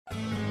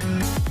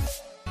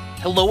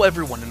Hello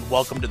everyone and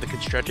welcome to the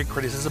Constructive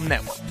Criticism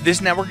Network.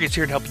 This network is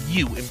here to help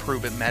you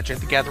improve at Magic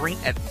the Gathering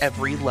at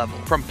every level.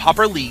 From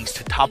Pauper Leagues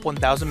to Top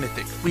 1000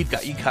 Mythic, we've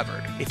got you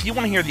covered. If you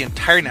want to hear the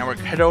entire network,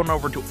 head on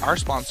over to our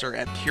sponsor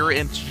at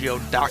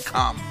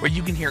PureMTGO.com, where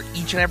you can hear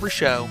each and every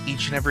show,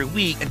 each and every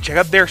week, and check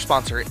out their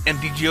sponsor,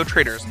 MTGO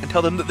Traders, and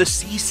tell them that the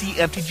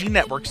CCMTG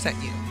Network sent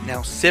you.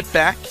 Now sit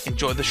back,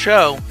 enjoy the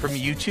show. From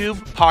YouTube,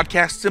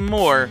 podcasts, and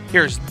more,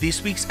 here's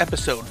this week's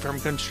episode from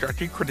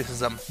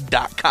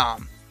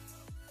ConstructiveCriticism.com.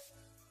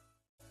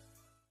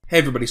 Hey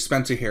everybody,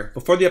 Spencer here.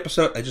 Before the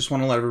episode, I just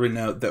want to let everybody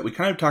know that we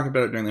kind of talked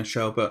about it during the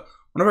show, but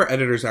one of our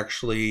editors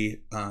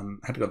actually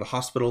had to go to the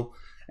hospital,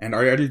 and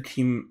our editing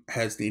team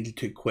has needed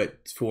to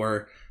quit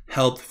for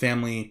health,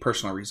 family,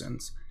 personal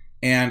reasons.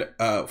 And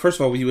first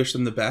of all, we wish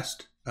them the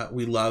best.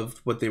 We loved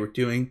what they were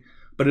doing,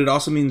 but it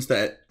also means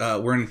that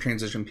we're in a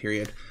transition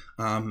period.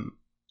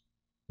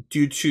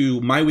 Due to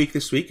my week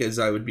this week, as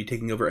I would be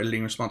taking over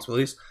editing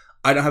responsibilities,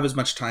 I don't have as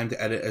much time to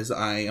edit as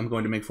I am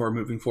going to make for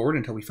moving forward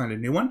until we find a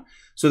new one.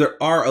 So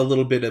there are a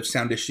little bit of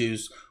sound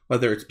issues,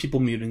 whether it's people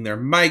muting their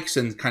mics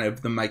and kind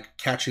of the mic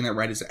catching that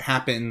right as it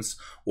happens,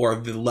 or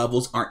the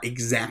levels aren't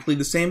exactly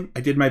the same.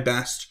 I did my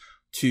best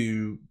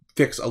to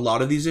fix a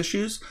lot of these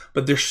issues,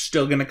 but they're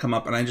still going to come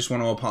up, and I just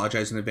want to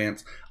apologize in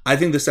advance. I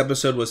think this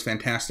episode was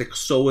fantastic.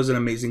 So was an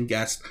amazing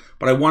guest,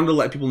 but I wanted to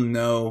let people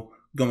know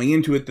going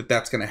into it that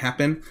that's going to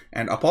happen,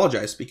 and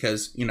apologize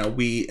because, you know,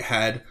 we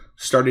had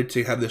started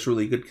to have this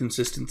really good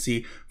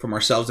consistency from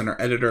ourselves and our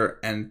editor,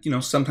 and, you know,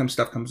 sometimes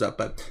stuff comes up.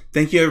 But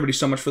thank you everybody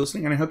so much for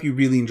listening, and I hope you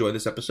really enjoy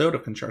this episode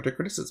of Constructive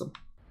Criticism.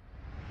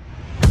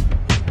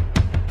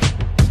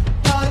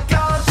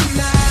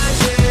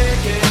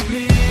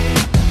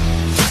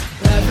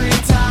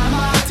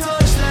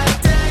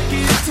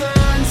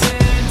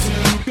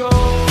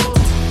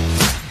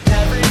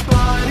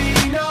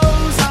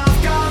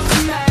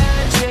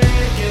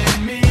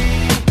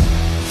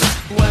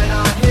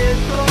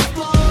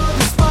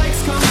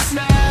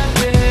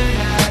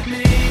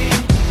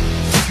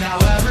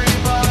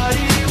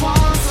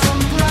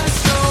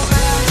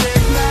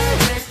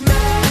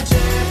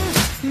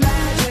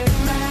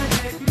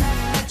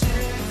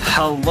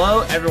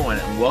 Hello, everyone,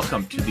 and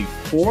welcome to the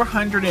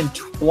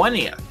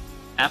 420th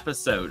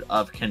episode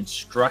of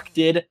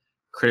Constructed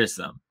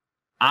Criticism.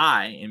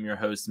 I am your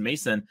host,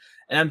 Mason,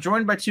 and I'm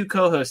joined by two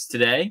co-hosts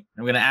today.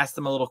 I'm going to ask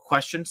them a little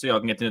question so y'all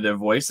can get to know their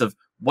voice of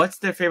what's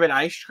their favorite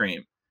ice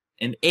cream.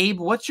 And Abe,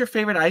 what's your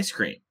favorite ice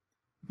cream?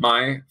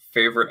 My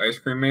favorite ice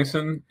cream,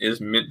 Mason, is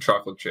mint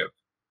chocolate chip.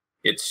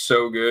 It's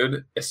so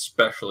good,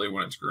 especially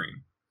when it's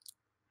green.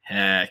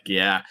 Heck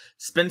yeah.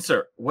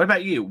 Spencer, what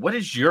about you? What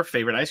is your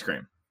favorite ice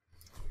cream?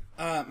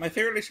 My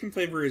favorite ice cream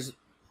flavor is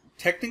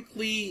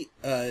technically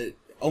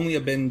only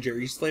a Ben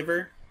Jerry's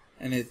flavor,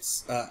 and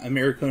it's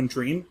Americone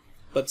Dream.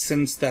 But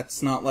since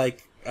that's not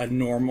like a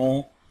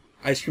normal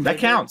ice cream that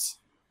flavor... That counts.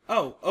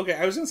 Oh, okay.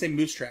 I was going to say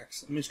Moose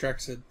Tracks. Moose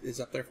Tracks is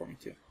up there for me,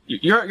 too.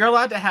 You're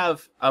allowed to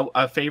have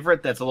a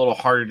favorite that's a little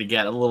harder to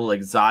get, a little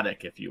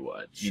exotic, if you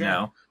would. Sure. You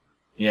know?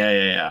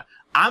 Yeah.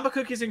 I'm a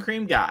cookies and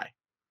cream guy.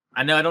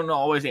 I know I don't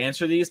always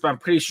answer these, but I'm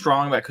pretty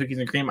strong about cookies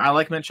and cream. I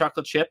like mint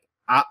chocolate chip.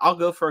 I'll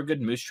go for a good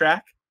Moose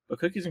Track. But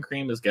cookies and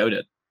cream is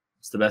goated.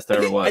 It's the best there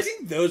ever was. I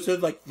think those are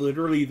like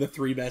literally the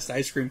three best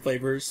ice cream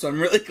flavors, so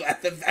I'm really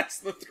glad that that's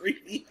the three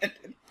we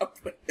ended up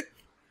with.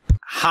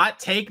 Hot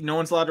take, no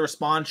one's allowed to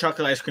respond.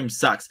 Chocolate ice cream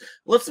sucks.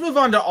 Let's move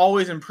on to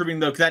always improving,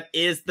 though, because that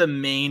is the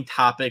main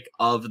topic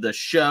of the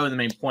show and the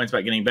main points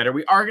about getting better.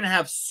 We are going to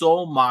have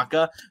Sol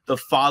Maka, the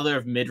father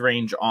of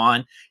mid-range,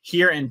 on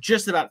here in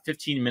just about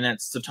 15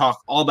 minutes to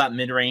talk all about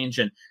mid-range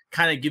and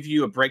kind of give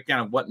you a breakdown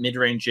of what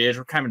mid-range is.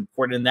 We're kind of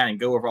important in that and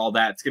go over all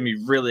that. It's going to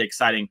be really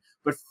exciting.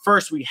 But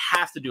first, we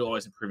have to do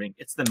always improving.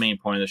 It's the main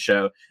point of the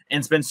show.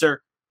 And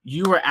Spencer,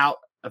 you were out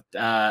of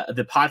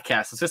the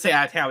podcast. Let's just say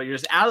out of town, but you're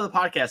just out of the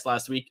podcast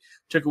last week.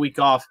 Took a week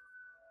off.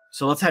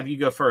 So let's have you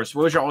go first.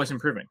 What was your always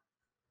improving?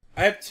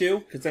 I have two,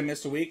 because I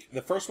missed a week.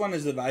 The first one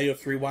is the value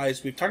of 3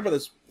 Ys. We've talked about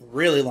this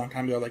really long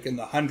time ago, like in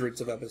the hundreds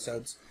of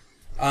episodes.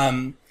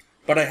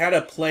 But I had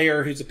a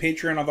player who's a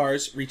Patreon of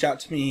ours reach out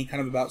to me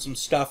kind of about some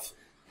stuff,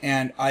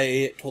 and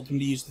I told him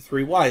to use the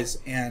 3 Ys.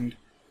 And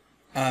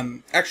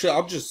actually,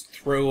 I'll just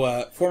throw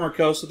a former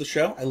co-host of the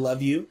show, I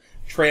love you,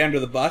 Trey, under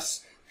the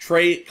bus.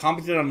 Trey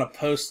commented on a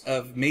post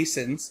of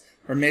Mason's,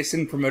 where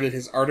Mason promoted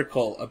his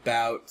article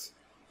about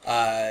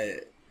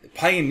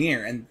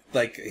Pioneer and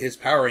like his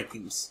power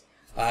rankings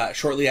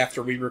shortly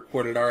after we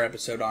recorded our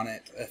episode on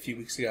it a few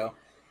weeks ago.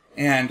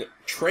 And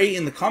Trey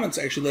in the comments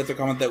actually left a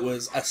comment that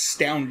was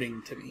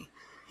astounding to me.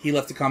 He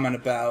left a comment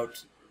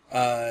about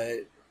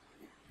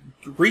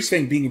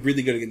Greasefang being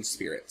really good against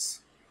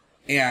spirits.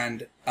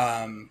 And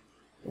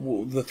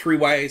the 3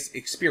 Ys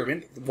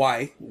experiment,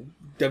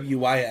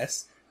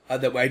 WYS,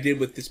 that I did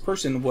with this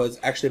person was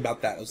actually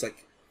about that. It was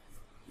like,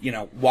 you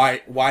know, why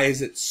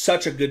is it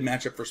such a good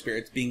matchup for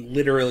spirits, being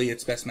literally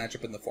its best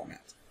matchup in the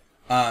format?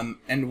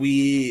 And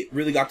we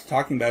really got to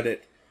talking about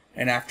it,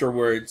 and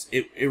afterwards,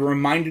 it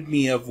reminded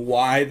me of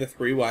why the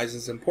 3 Ys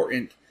is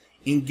important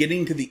in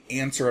getting to the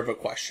answer of a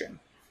question.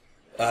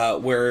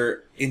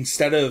 where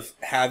instead of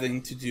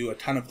having to do a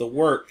ton of the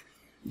work,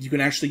 you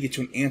can actually get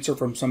to an answer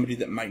from somebody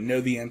that might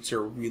know the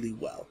answer really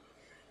well.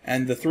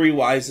 And the 3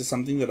 whys is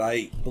something that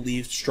I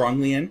believe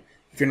strongly in.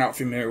 If you're not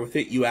familiar with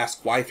it, you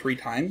ask why 3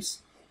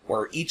 times,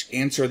 or each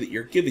answer that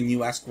you're given,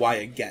 you ask why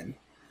again,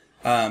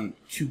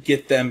 to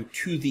get them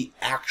to the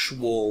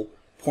actual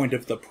point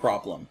of the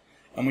problem.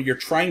 And what you're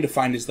trying to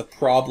find is the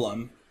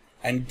problem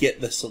and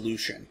get the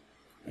solution.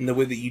 And the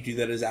way that you do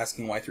that is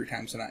asking why 3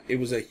 times. And it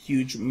was a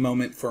huge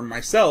moment for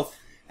myself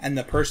and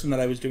the person that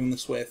I was doing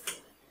this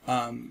with.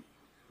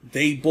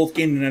 They both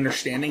gained an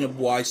understanding of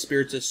why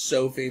Spirits is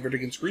so favored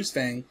against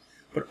Greasefang,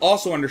 but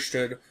also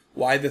understood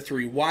why the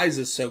 3 whys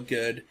is so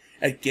good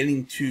at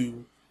getting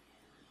to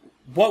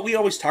what we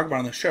always talk about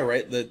on the show,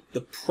 right?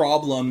 The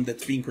problem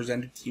that's being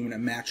presented to you in a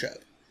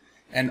matchup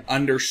and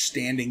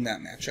understanding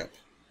that matchup.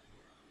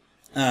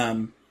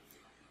 I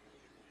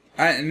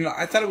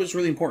thought it was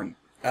really important.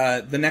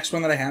 The next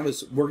one that I have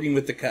is working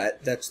with the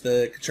Cut. That's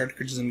the Constructive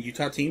Criticism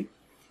Utah team.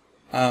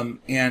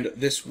 And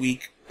this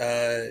week,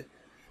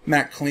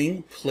 Matt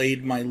Kling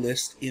played my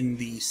list in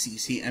the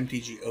CC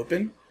MTG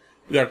Open.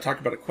 We got to talk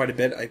about it quite a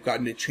bit. I've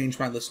gotten to change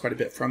my list quite a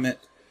bit from it.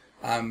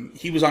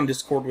 He was on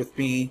Discord with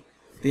me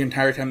the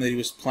entire time that he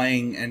was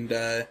playing and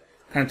kind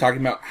of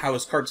talking about how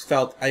his cards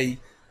felt.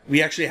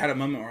 We actually had a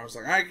moment where I was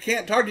like, I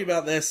can't talk to you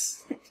about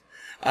this.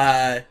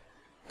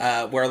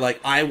 Where like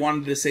I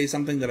wanted to say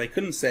something that I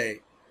couldn't say.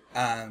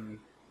 And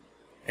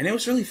it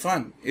was really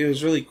fun. It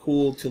was really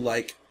cool to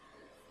like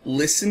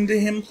listen to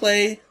him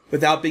play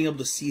without being able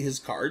to see his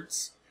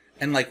cards.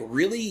 And like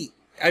really,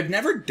 I've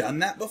never done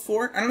that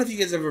before. I don't know if you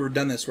guys have ever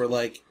done this where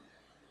like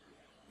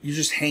you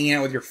just hang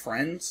out with your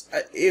friends.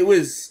 It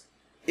was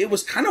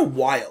kind of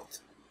wild.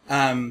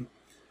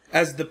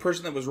 As the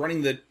person that was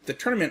running the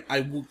tournament,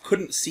 I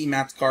couldn't see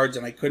Matt's cards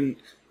and I couldn't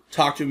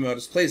talk to him about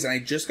his plays, and I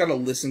just got to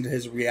listen to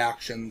his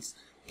reactions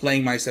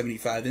playing my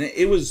 75, and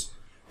it was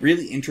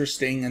really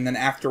interesting. And then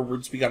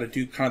afterwards, we got to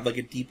do kind of like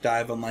a deep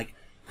dive on like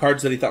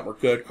cards that he thought were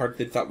good, cards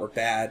that he thought were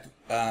bad.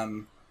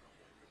 And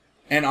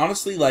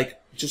honestly,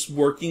 like just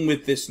working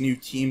with this new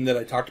team that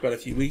I talked about a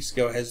few weeks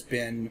ago has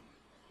been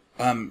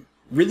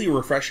really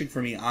refreshing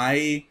for me.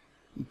 I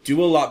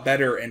do a lot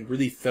better and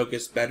really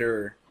focus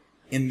better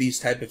in these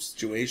type of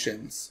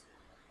situations.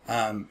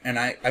 And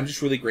I'm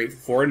just really grateful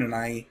for it. And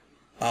I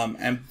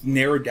am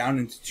narrowed down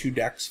into 2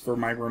 decks for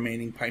my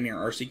remaining Pioneer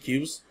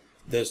RCQs.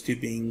 Those 2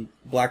 being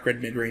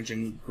Black-Red Midrange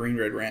and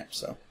Green-Red Ramp.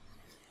 So,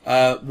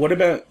 what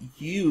about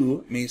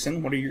you,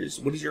 Mason? What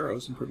is your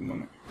always improving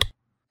moment?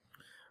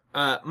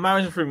 My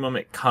always improving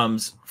moment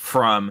comes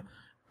from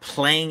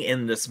playing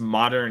in this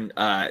modern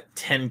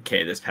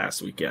 10K this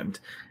past weekend.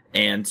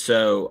 And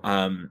so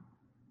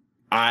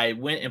I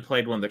went and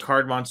played one of the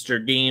Card Monster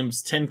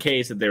games,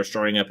 10Ks that they're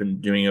starting up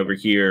and doing over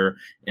here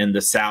in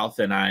the South.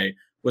 And I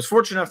was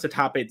fortunate enough to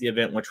top 8 the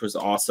event, which was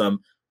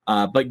awesome.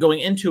 But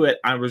going into it,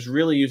 I was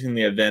really using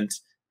the event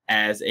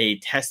as a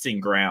testing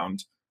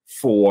ground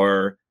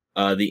for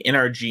the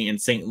NRG in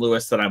St.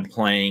 Louis that I'm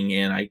playing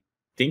in, I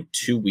think,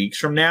 2 weeks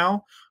from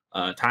now.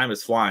 Time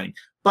is flying.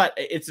 But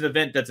it's an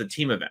event that's a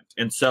team event.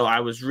 And so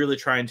I was really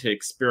trying to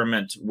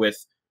experiment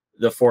with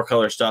the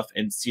 4-color stuff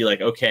and see,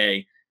 like,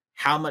 okay,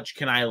 how much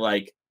can I,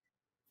 like,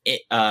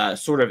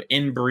 sort of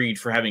inbreed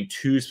for having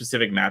 2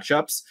 specific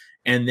matchups,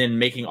 and then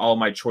making all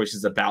my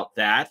choices about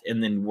that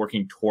and then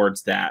working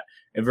towards that,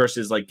 and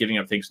versus like giving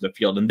up things to the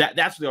field. And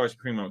that's where the always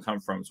cream moment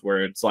comes from, is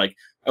where it's like,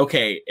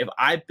 okay, if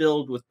I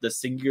build with the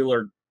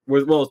singular,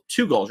 well,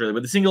 2 goals really,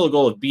 but the singular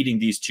goal of beating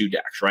these 2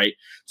 decks, right?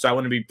 So I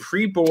want to be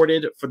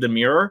pre-boarded for the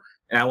mirror,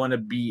 and I want to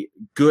be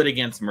good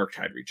against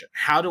Murktide Regent.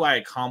 How do I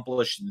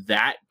accomplish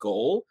that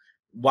goal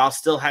while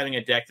still having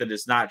a deck that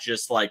is not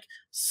just like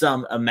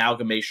some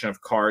amalgamation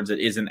of cards that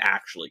isn't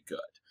actually good?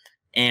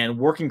 And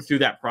working through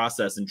that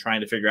process and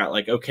trying to figure out,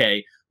 like,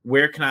 okay,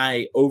 where can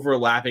I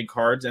overlapping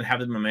cards and have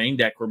them in my main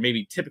deck where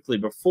maybe typically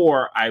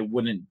before I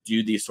wouldn't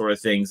do these sort of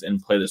things and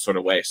play this sort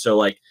of way. So,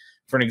 like,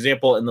 for an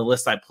example, in the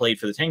list I played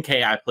for the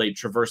 10K, I played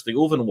Traverse the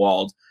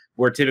Ulvenwald,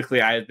 where typically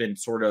I have been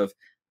sort of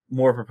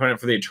more proponent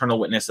for the Eternal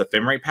Witness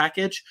Ephemerate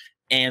package.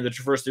 And the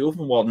Traverse the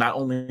Ulvenwald not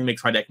only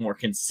makes my deck more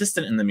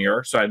consistent in the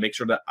mirror, so I make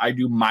sure that I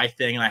do my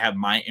thing and I have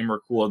my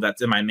Emrakul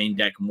that's in my main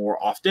deck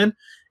more often,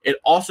 it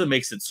also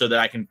makes it so that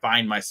I can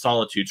find my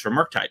Solitudes for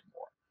Murktide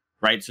more,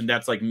 right? So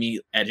that's like me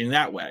edging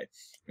that way.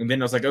 And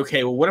then I was like,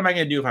 okay, well, what am I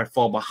going to do if I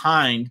fall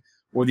behind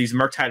where these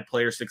Murktide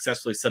players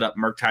successfully set up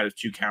Murktide with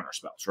 2 counter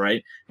spells,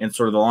 right? And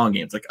sort of the long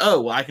game. It's like,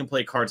 oh, well, I can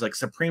play cards like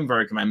Supreme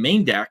Verdict in my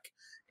main deck,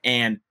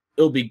 and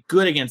it'll be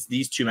good against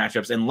these 2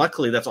 matchups. And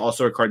luckily, that's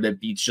also a card that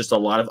beats just a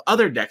lot of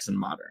other decks in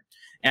Modern.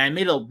 And I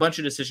made a bunch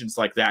of decisions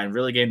like that and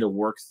really getting to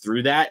work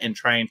through that and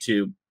trying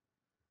to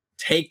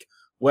take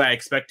what I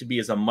expect to be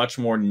as a much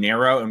more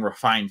narrow and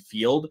refined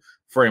field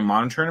for a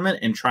Modern tournament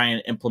and try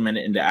and implement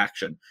it into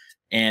action.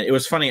 And it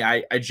was funny.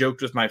 I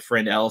joked with my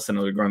friend Ellison,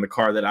 who was going the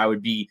car, that I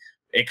would be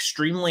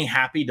extremely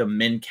happy to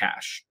min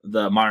cash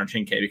the Modern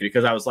 10K,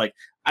 because I was like,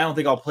 I don't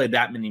think I'll play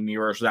that many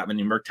mirrors or that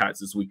many Murktides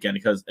this weekend,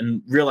 because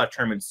in real life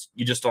tournaments,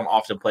 you just don't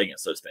often play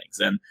against those things.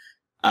 And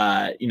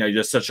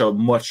just such a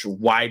much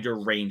wider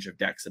range of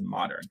decks in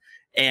Modern.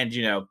 And,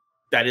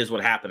 that is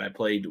what happened. I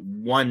played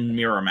one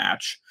mirror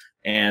match,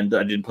 and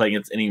I didn't play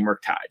against any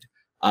Murktide.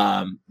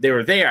 They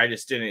were there, I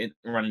just didn't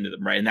run into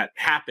them, right? And that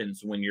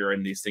happens when you're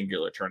in these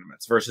singular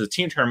tournaments versus a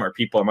team tournament where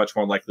people are much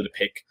more likely to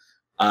pick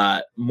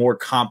more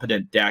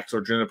competent decks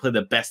or going to play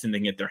the best thing they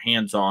can get their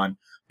hands on,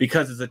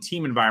 because it's a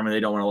team environment.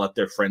 They don't want to let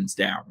their friends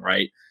down,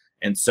 right?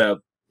 And so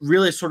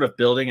really sort of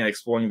building and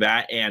exploring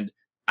that. And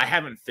I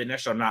haven't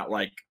finished. I'm not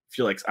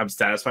feel like I'm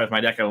satisfied with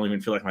my deck. I don't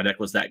even feel like my deck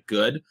was that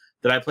good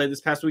that I played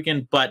this past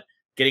weekend, but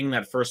getting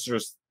that first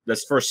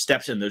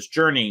steps in this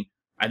journey,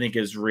 I think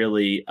is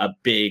really a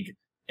big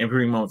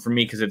improving moment for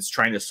me, because it's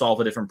trying to solve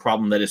a different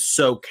problem that is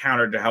so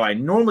counter to how I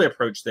normally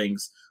approach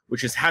things,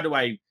 which is how do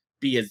I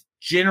be as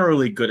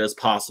generally good as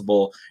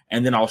possible,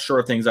 and then I'll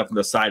shore things up in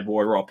the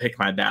sideboard, or I'll pick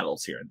my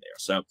battles here and there.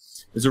 So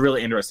it's a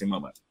really interesting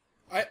moment.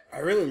 I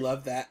really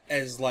love that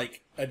as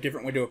a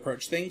different way to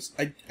approach things.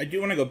 I do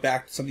want to go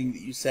back to something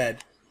that you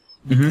said,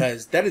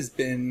 because that has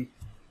been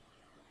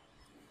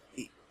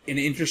an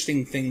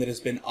interesting thing that has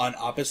been an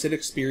opposite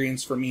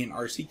experience for me in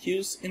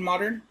RCQs in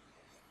Modern.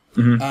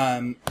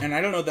 And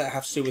I don't know if that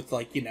has to do with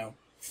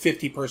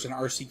 50-person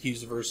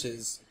RCQs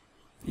versus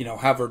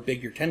however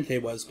big your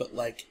 10K was, but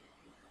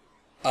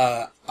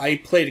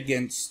I played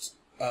against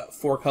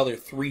 4-color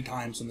 3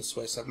 times in the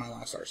Swiss at my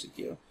last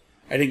RCQ.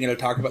 I didn't get to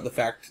talk about the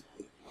fact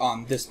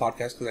on this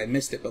podcast because I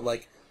missed it, but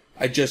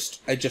I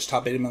just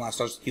top 8 in my last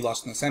RCQ,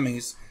 lost in the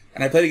semis,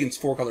 and I played against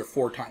 4-color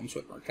 4 times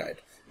with Murktide.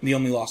 And the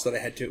only loss that I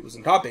had to it was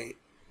in top 8.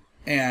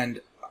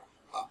 And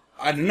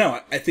I don't know,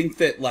 I think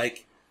that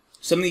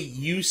something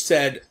you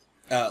said,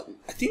 I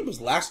think it was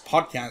last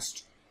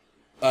podcast,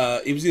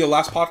 it was either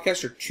last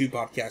podcast or 2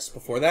 podcasts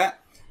before that,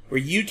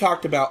 where you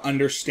talked about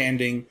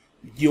understanding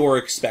your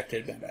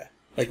expected meta.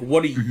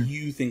 What do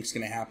you think is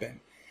going to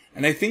happen?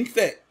 And I think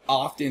that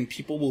often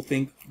people will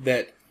think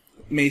that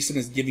Mason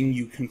is giving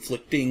you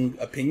conflicting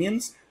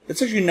opinions.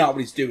 That's actually not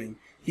what he's doing.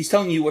 He's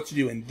telling you what to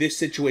do in this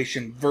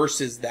situation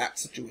versus that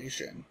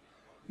situation.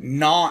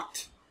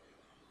 Not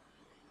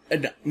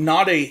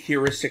a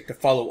heuristic to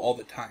follow all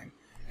the time.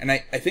 And I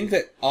think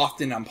that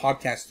often on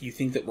podcasts you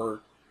think that we're,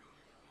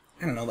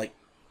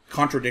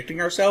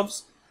 contradicting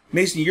ourselves.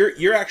 Mason,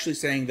 you're actually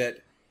saying that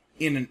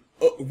in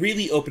a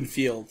really open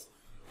field,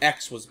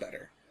 X was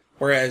better.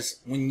 Whereas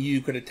when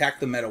you could attack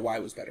the meta, Y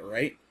was better,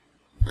 right?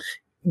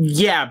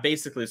 Yeah,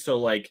 basically. So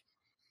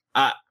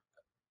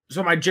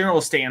so my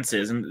general stance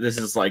is, and this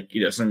is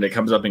something that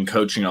comes up in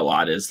coaching a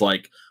lot, is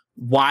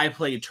why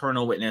play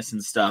Eternal Witness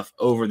and stuff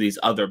over these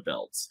other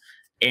builds?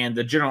 And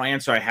the general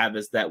answer I have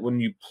is that when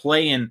you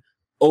play in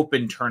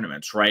open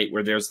tournaments, right,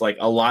 where there's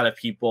a lot of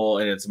people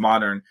and it's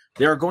Modern,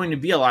 there are going to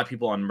be a lot of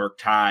people on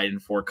Murktide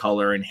and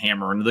 4-color and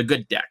Hammer and the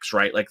good decks,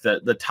 right?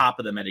 The top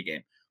of the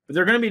metagame. But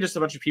there are going to be just a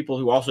bunch of people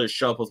who also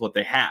show up with what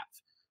they have,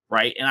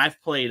 right? And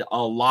I've played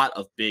a lot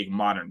of big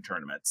Modern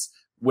tournaments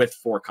with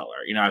 4-color.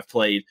 I've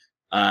played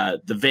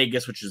the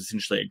Vegas, which is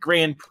essentially a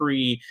Grand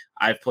Prix.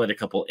 I've played a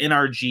couple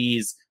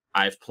NRGs.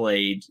 I've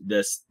played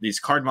these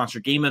Card Monster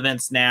game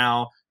events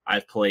now.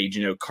 I've played,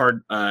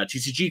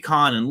 TCG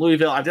Con in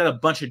Louisville. I've done a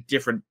bunch of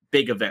different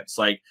big events,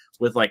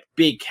 with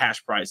big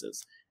cash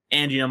prizes.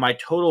 And, my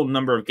total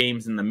number of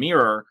games in the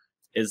mirror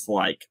is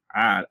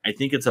I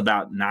think it's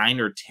about 9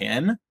 or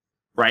 10,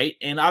 right?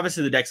 And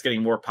obviously the deck's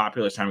getting more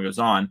popular as time goes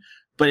on,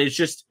 but it's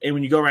just, and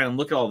when you go around and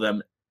look at all of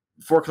them,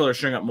 4-color is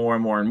showing up more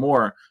and more and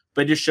more,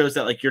 but it just shows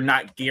that you're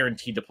not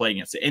guaranteed to play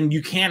against it. And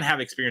you can have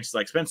experiences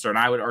like Spencer, and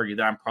I would argue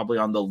that I'm probably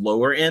on the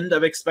lower end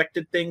of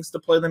expected things to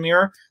play the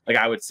mirror.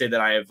 I would say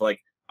that I have a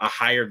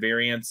higher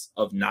variance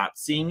of not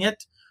seeing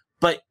it,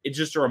 but it's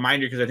just a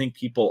reminder, because I think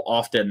people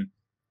often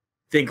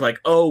think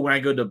oh, when I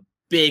go to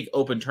big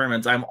open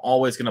tournaments, I'm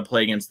always going to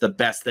play against the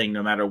best thing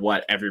no matter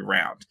what every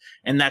round.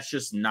 And that's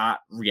just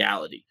not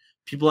reality.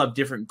 People have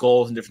different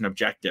goals and different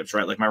objectives,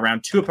 right? My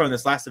round 2 opponent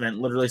this last event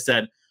literally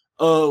said,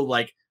 oh,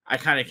 I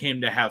kind of came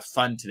to have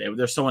fun today.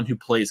 There's someone who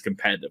plays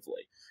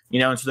competitively,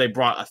 and so they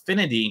brought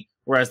affinity,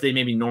 whereas they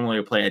maybe normally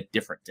would play a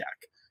different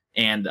deck.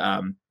 And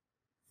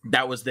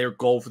that was their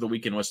goal for the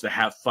weekend, was to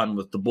have fun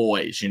with the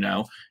boys,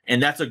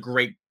 and that's a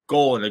great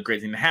goal and a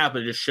great thing to have,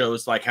 but it just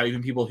shows how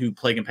even people who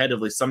play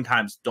competitively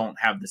sometimes don't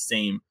have the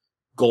same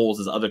goals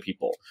as other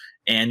people.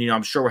 And,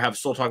 I'm sure we'll have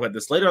Soul talk about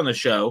this later on the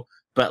show,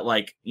 but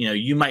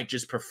you might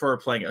just prefer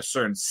playing a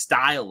certain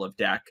style of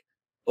deck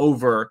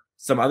over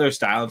some other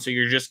style. And so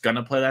you're just going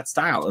to play that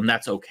style, and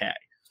that's okay.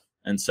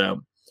 And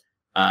so,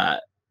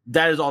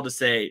 that is all to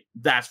say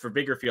that's for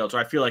bigger fields.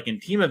 I feel in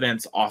team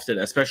events often,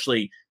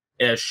 especially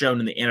as shown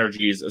in the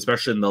energies,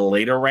 especially in the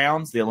later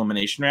rounds, the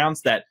elimination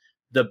rounds, that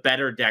the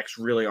better decks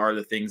really are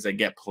the things that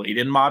get played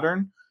in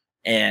Modern.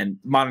 And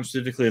Modern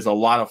specifically is a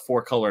lot of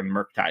 4-color and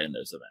Murktide in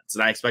those events.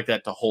 And I expect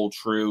that to hold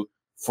true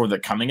for the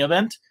coming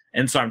event.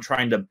 And so I'm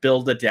trying to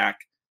build a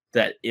deck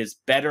that is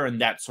better in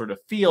that sort of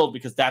field,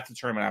 because that's the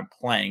tournament I'm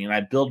playing. And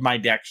I build my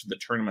decks for the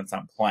tournaments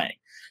I'm playing.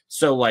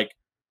 So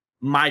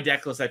my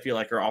deck lists, I feel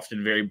are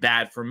often very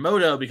bad for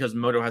Moto, because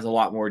Moto has a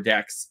lot more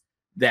decks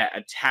that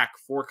attack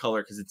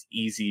 4-color because it's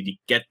easy to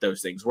get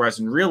those things. Whereas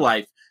in real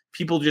life,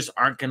 people just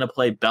aren't going to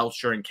play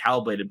Belcher and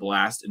Calibrated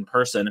Blast in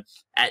person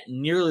at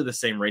nearly the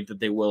same rate that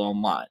they will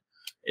online.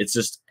 It's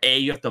just, A,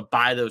 you have to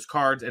buy those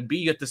cards, and B,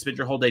 you have to spend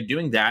your whole day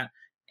doing that.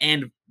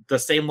 And the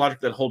same logic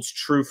that holds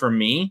true for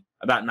me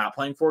about not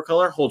playing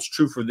 4-color holds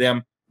true for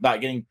them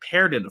about getting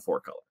paired into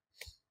 4-color.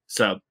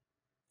 So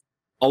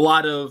a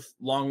lot of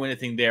long-winded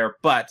thing there,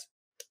 but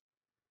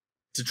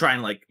to try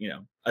and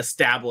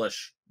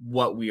establish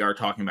what we are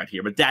talking about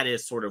here. But that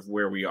is sort of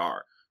where we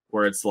are,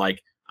 where it's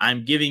like,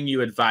 I'm giving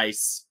you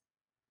advice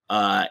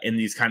in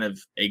these kind of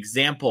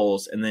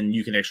examples, and then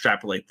you can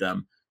extrapolate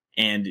them,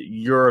 and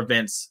your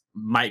events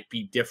might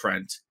be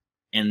different,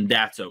 and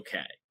that's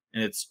okay.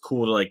 And it's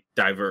cool to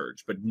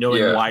diverge, but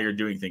knowing why you're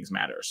doing things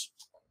matters.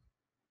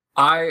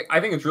 I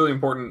think it's really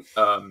important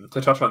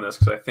to touch on this,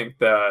 because I think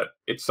that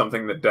it's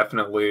something that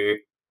definitely,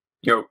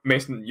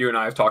 Mason, you and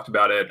I have talked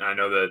about it, and I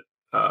know that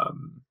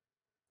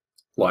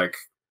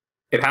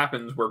it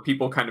happens where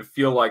people kind of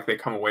feel like they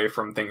come away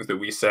from things that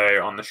we say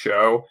on the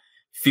show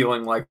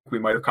feeling like we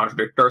might have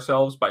contradicted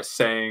ourselves by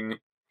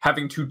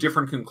having two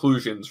different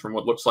conclusions from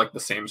what looks like the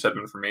same set of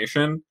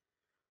information.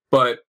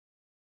 But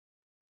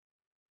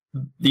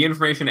the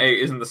information,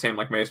 A, isn't the same,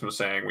 like Mason was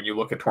saying, when you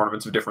look at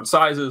tournaments of different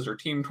sizes or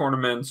team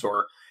tournaments,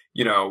 or,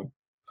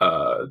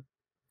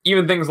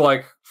 even things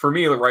like, for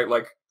me, right,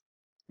 like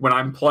when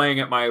I'm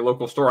playing at my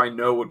local store, I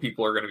know what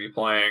people are going to be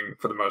playing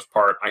for the most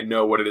part. I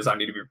know what it is I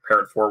need to be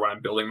prepared for when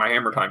I'm building my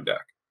Hammer Time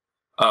deck.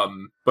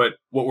 But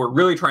what we're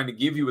really trying to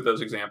give you with those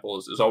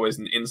examples is always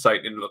an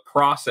insight into the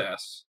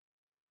process.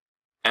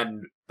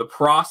 And the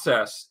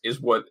process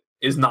is what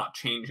is not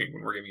changing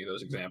when we're giving you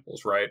those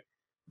examples, right?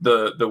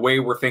 The way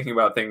we're thinking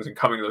about things and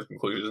coming to those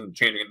conclusions isn't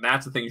changing. And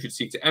that's the thing you should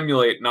seek to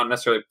emulate, not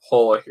necessarily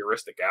pull a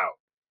heuristic out.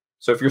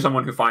 So if you're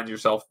someone who finds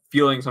yourself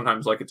feeling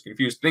sometimes like it's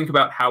confused, think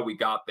about how we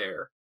got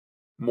there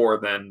more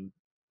than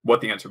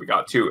what the answer we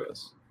got to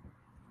is.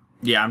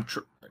 Yeah, I'm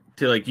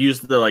to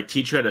use the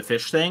teach you how to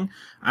fish thing.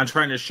 I'm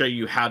trying to show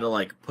you how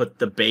to put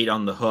the bait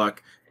on the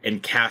hook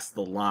and cast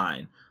the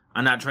line.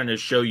 I'm not trying to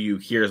show you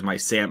here's my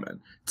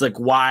salmon. It's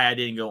why I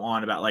didn't go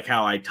on about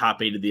how I top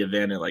 8'd the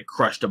event and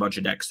crushed a bunch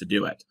of decks to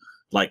do it.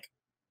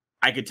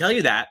 I could tell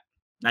you that.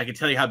 I could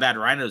tell you how bad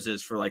Rhinos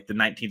is for the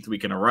 19th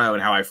week in a row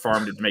and how I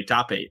farmed it to make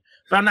top 8.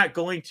 But I'm not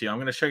going to. I'm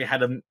going to show you how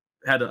to.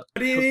 But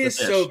it is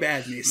so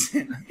bad,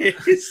 Mason.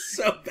 It is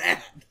so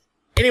bad.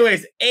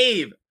 Anyways,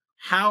 Abe,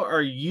 how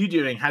are you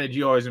doing? How did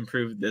you always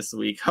improve this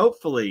week?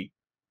 Hopefully,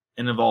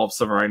 it involves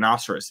some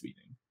rhinoceros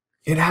beating.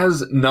 It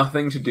has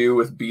nothing to do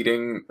with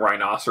beating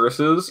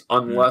rhinoceroses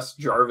unless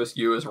Jarvis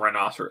U is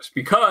rhinoceros.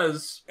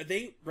 Because are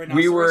they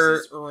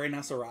rhinoceroses or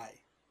rhinoceri?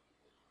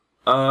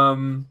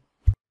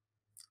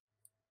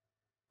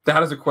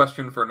 That is a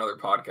question for another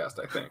podcast,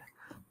 I think.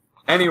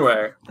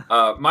 Anyway,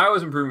 my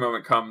always improving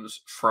moment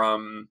comes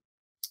from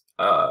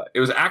it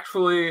was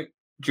actually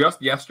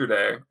just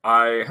yesterday.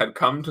 I had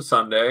come to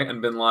Sunday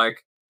and been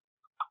like,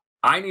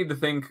 I need to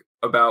think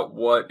about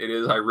what it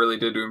is I really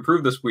did to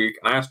improve this week.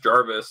 And I asked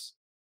Jarvis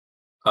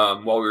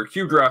while we were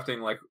cube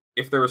drafting,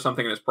 if there was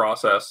something in his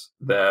process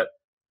that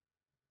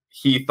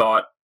he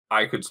thought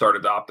I could start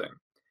adopting.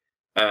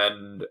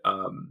 And,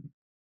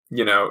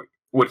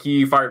 what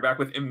he fired back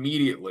with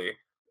immediately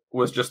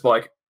was just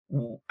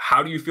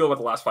how do you feel about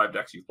the last 5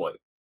 decks you've played?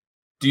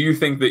 Do you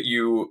think that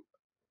you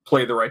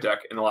played the right deck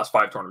in the last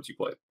 5 tournaments you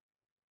played?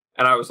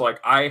 And I was like,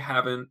 I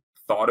haven't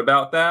thought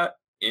about that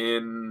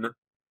in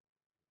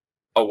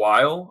a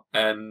while.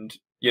 And,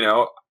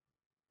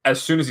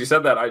 as soon as he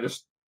said that, I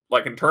just,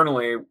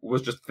 internally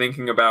was just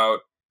thinking about,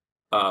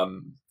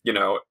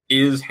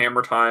 is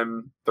Hammer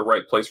Time the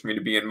right place for me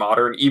to be in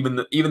Modern? Even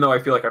though I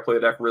feel like I play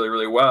the deck really,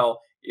 really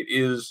well, it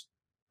is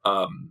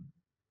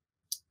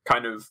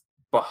kind of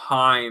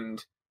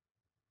behind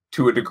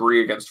to a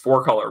degree against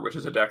 4-color, which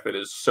is a deck that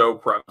is so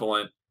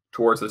prevalent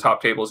towards the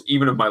top tables,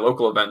 even of my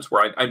local events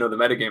where I know the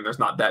metagame, there's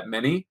not that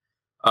many.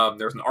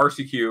 There's an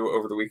RCQ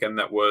over the weekend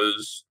that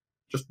was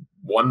just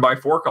won by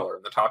 4-color,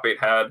 and the top 8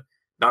 had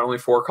not only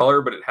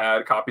 4-color, but it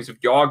had copies of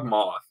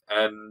Yawgmoth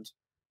and,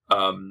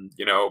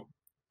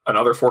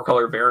 another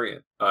 4-color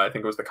variant. I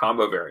think it was the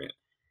combo variant.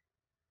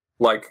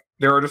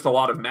 There are just a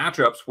lot of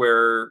matchups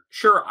where,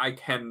 sure, I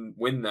can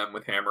win them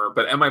with Hammer,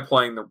 but am I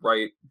playing the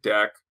right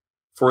deck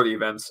for the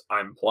events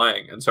I'm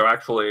playing? And so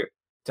actually,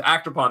 to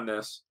act upon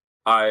this,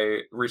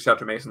 I reached out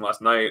to Mason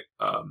last night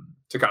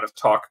to kind of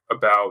talk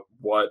about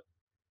what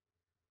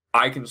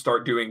I can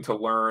start doing to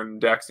learn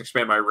decks,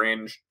 expand my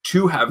range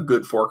to have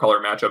good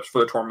 4-color matchups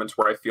for the tournaments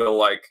where I feel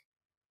like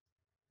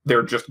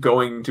they're just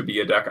going to be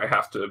a deck I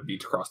have to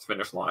beat across the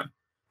finish line.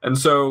 And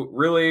so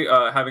really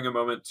having a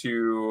moment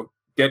to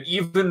get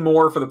even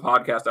more for the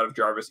podcast out of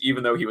Jarvis,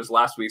 even though he was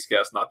last week's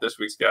guest, not this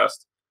week's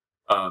guest,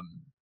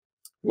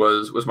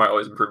 was my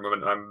always improved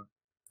moment. And I'm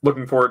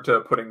looking forward to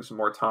putting some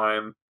more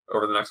time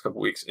over the next couple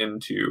weeks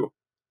into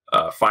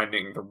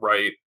finding the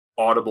right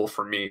audible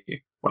for me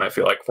when I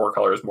feel like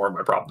 4-color is more of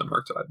my problem than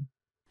Murktide.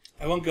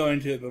 I won't go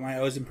into it, but my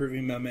always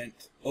improving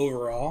moment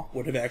overall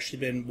would have actually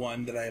been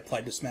one that I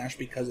applied to Smash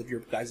because of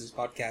your guys'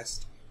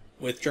 podcast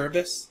with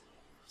Jarvis.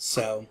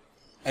 So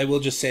I will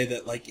just say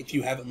that, like, if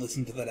you haven't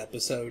listened to that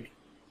episode,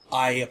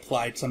 I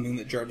applied something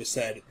that Jarvis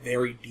said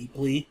very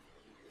deeply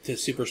to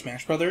Super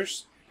Smash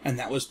Brothers, and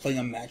that was playing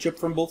a matchup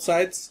from both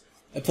sides.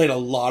 I played a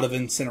lot of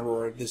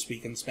Incineroar this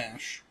week in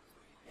Smash,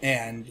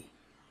 and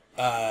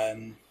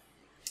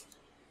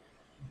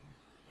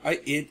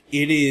it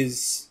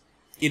is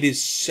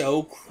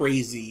so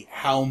crazy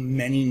how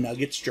many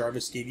nuggets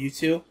Jarvis gave you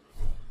to.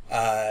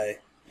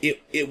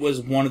 It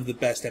was one of the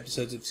best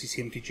episodes of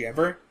CCMTG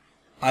ever.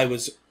 I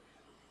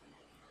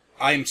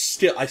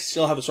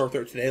still have a sore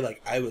throat today.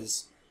 Like, I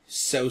was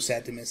so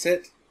sad to miss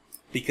it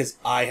because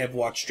I have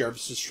watched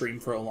Jarvis' stream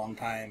for a long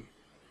time.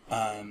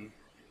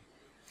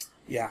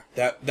 Yeah,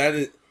 that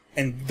is,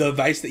 and the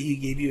advice that he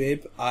gave you,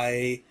 Abe,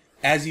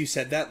 as you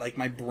said that, like,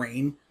 my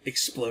brain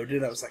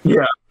exploded. I was like,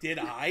 yeah, did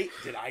I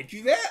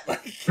do that?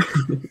 Like,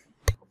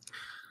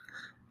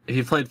 if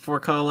you played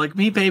 4-color like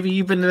me, baby,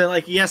 you've been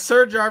like, yes,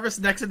 sir, Jarvis,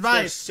 next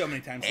advice. so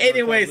many times.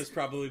 Anyways, was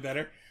probably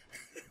better.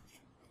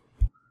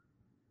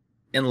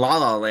 In La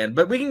La Land,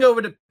 but we can go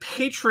over to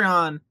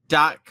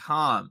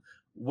patreon.com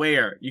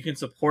where you can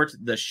support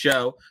the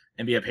show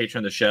and be a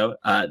patron of the show.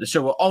 The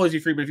show will always be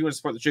free, but if you want to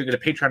support the show, go to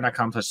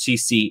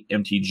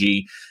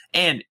patreon.com/ccmtg.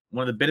 And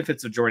one of the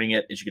benefits of joining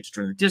it is you get to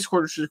join the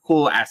Discord, which is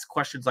cool, ask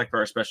questions like for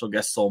our special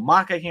guest Soul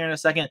Maka here in a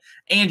second,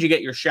 and you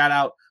get your shout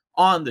out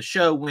on the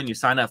show when you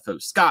sign up. So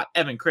Scott,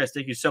 Evan, Chris,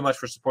 thank you so much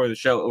for supporting the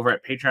show over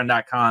at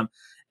patreon.com.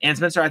 And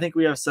Spencer, I think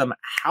we have some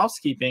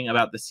housekeeping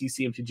about the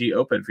CCMTG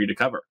Open for you to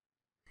cover.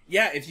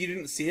 Yeah, if you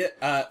didn't see it,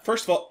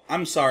 first of all,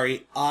 I'm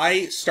sorry.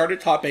 I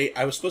started top 8.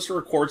 I was supposed to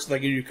record so that I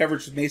could do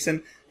coverage with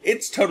Mason.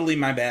 It's totally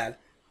my bad.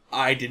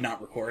 I did not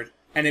record.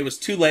 And it was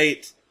too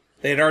late.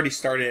 They had already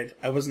started.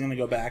 I wasn't going to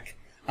go back.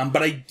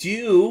 But I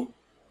do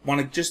want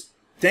to just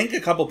thank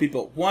a couple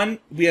people. One,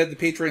 we had the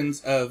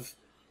patrons of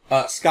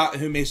Scott,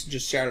 who Mason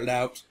just shouted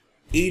out,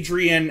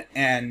 Adrian,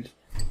 and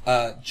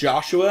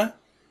Joshua,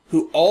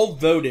 who all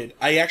voted.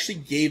 I actually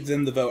gave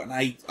them the vote, and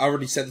I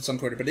already said this on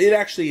Twitter, but it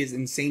actually is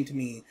insane to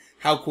me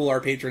how cool our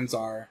patrons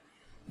are,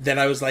 that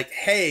I was like,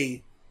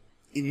 hey,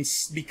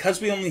 because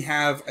we only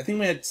have, I think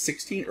we had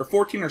 16 or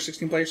 14 or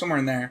 16 players, somewhere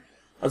in there,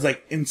 I was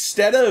like,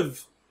 instead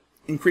of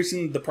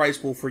increasing the prize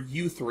pool for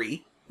you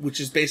three, which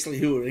is basically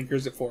who it would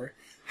increase it for,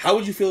 how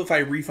would you feel if I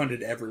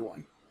refunded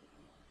everyone?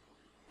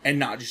 And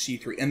not just you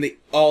three? And they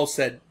all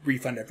said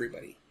refund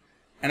everybody.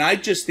 And I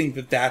just think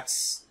that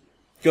that's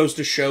goes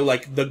to show,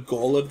 like, the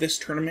goal of this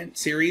tournament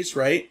series,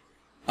 right?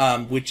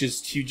 Which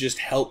is to just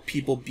help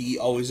people be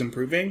always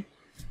improving.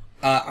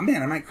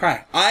 Man, I might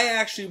cry. I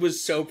actually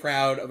was so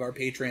proud of our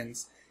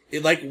patrons.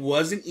 It, like,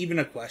 wasn't even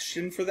a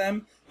question for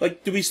them.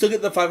 Like, do we still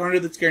get the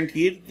 500 that's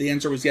guaranteed? The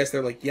answer was yes.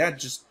 They're like, yeah,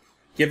 just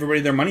give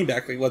everybody their money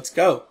back. Like, let's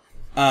go.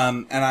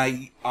 And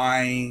I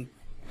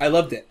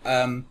loved it.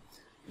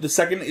 The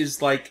second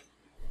is, like,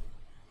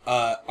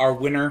 our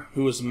winner,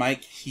 who was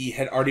Mike. He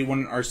had already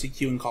won an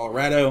RCQ in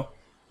Colorado.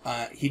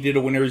 He did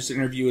a winner's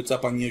interview. It's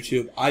up on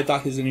YouTube. I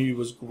thought his interview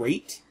was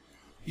great.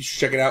 You should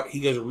check it out.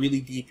 He goes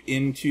really deep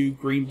into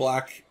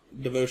green-black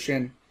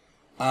devotion.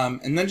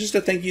 And then just a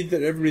thank you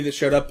to everybody that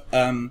showed up.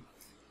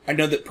 I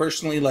know that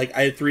personally, like,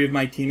 I had 3 of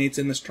my teammates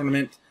in this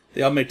tournament.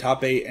 They all made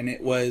top 8, and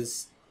it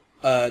was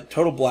a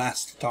total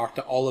blast to talk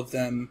to all of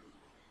them.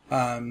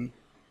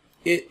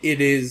 It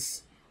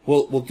is,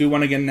 we'll do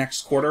one again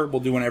next quarter.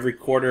 We'll do one every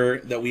quarter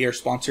that we are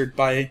sponsored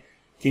by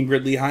King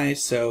Grid Lehigh.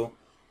 So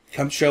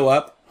come show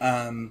up.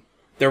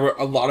 There were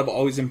a lot of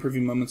always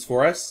improving moments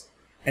for us.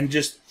 And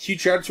just huge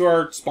shout out to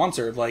our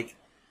sponsor. Like,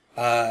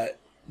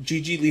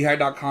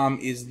 gglehigh.com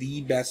is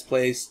the best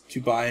place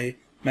to buy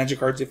Magic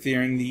cards if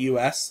they're in the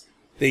US.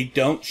 They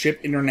don't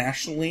ship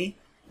internationally,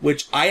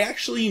 which I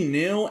actually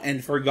knew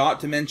and forgot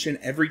to mention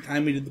every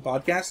time we did the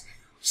podcast.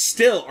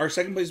 Still, our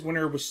second place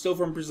winner was still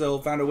from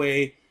Brazil, found a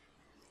way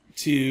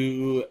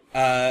to,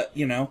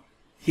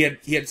 he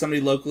had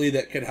somebody locally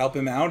that could help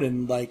him out.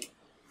 And, like,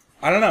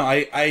 I don't know.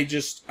 I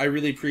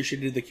really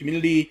appreciated the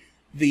community,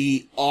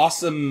 the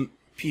awesome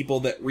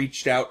people that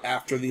reached out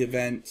after the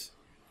event.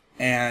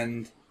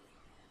 And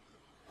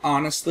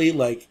honestly,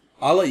 like,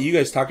 I'll let you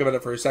guys talk about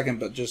it for a second,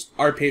 but just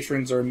our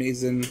patrons are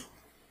amazing.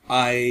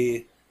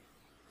 I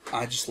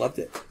just loved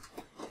it.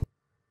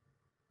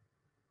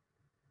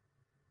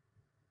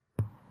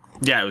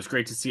 Yeah, it was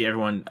great to see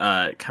everyone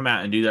come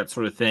out and do that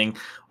sort of thing.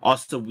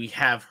 Also, we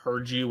have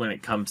heard you when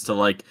it comes to,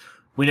 like,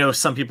 we know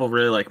some people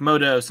really like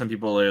Moto, some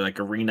people really like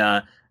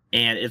Arena,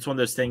 and it's one of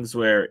those things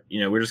where,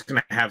 we're just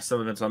going to have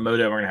some events on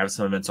Moto, we're going to have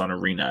some events on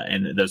Arena,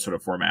 and those sort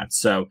of formats.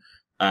 So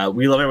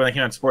we love everyone that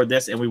came out and support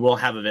this, and we will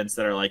have events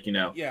that are like,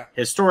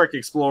 Historic,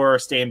 Explorer,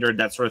 Standard,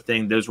 that sort of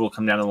thing. Those will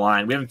come down the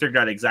line. We haven't figured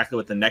out exactly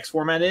what the next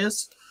format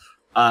is,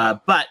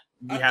 but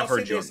we have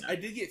heard you. I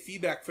did get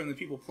feedback from the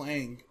people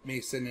playing,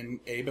 Mason and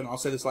Abe, and I'll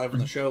say this live on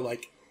the show.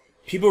 Like,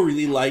 people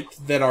really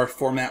liked that our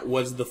format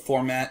was the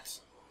format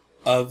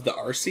of the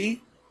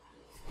RC.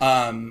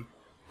 I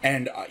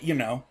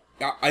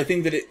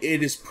think that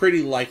it is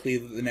pretty likely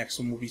that the next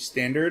one will be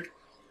Standard,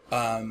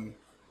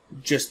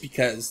 just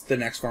because the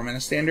next format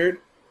is Standard.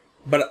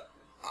 But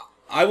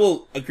I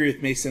will agree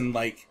with Mason.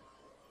 Like,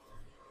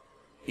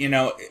 you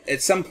know,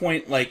 at some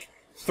point, like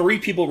 3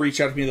 people reached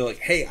out to me. They're like,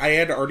 "Hey, I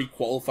had already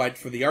qualified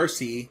for the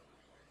RC,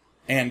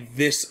 and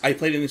I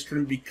played in this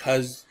tournament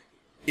because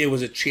it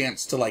was a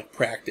chance to like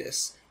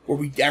practice. Where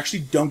we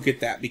actually don't get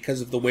that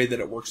because of the way that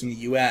it works in the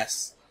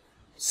U.S."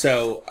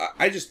 So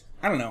I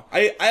don't know.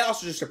 I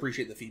also just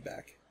appreciate the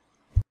feedback.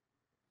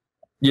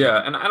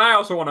 Yeah, and I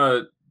also want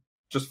to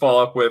just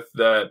follow up with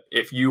that.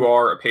 If you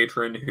are a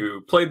patron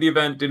who played the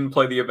event, didn't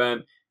play the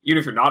event, even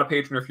if you're not a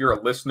patron, if you're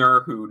a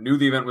listener who knew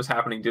the event was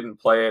happening, didn't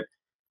play it,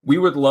 we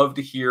would love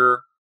to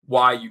hear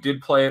why you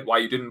did play it, why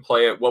you didn't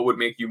play it, what would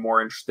make you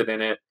more interested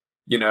in it.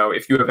 You know,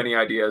 if you have any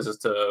ideas as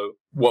to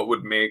what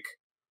would make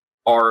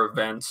our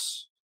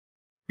events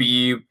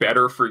be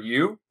better for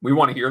you, we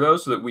want to hear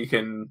those so that we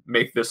can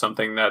make this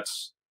something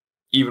that's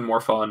even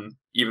more fun,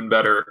 even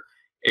better,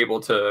 able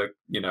to,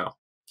 you know,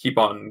 keep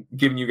on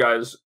giving you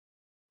guys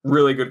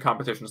really good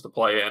competitions to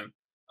play in.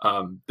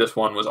 This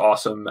one was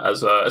awesome,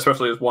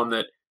 especially as one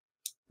that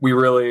we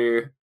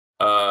really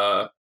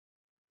kind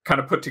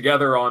of put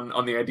together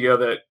on the idea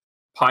that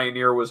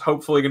Pioneer was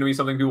hopefully going to be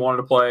something we wanted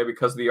to play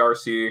because of the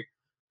RC,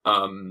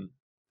 and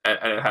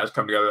it has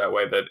come together that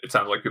way. That it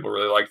sounds like people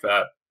really like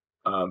that.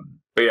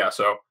 But yeah,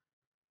 so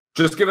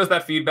just give us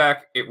that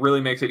feedback. It really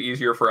makes it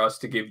easier for us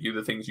to give you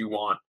the things you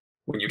want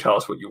when you tell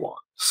us what you want.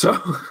 So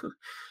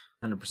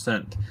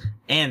 100%.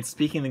 And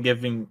speaking of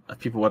giving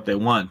people what they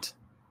want,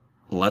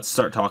 let's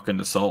start talking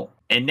to Soul.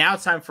 And now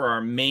it's time for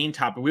our main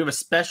topic. We have a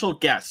special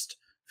guest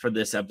for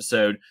this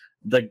episode,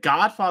 the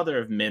godfather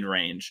of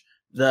mid-range,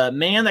 the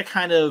man that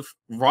kind of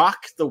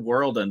rocked the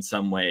world in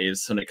some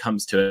ways when it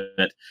comes to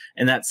it,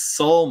 and that's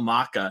Soul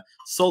Maka.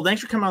 Soul,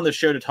 thanks for coming on the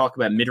show to talk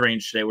about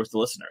mid-range today with the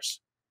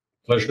listeners.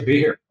 Pleasure to be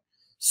here.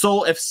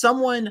 Soul, if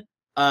someone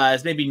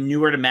is maybe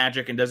newer to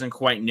Magic and doesn't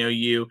quite know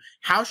you,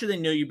 how should they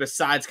know you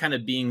besides kind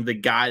of being the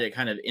guy that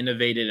kind of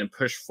innovated and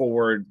pushed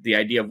forward the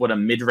idea of what a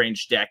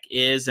mid-range deck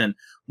is, and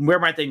where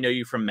might they know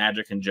you from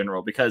Magic in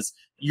general? Because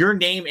your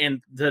name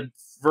and the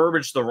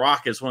verbiage The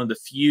Rock is one of the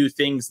few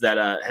things that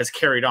has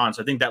carried on.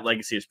 So I think that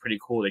legacy is pretty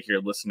cool to hear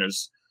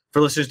listeners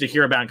to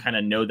hear about and kind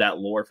of know that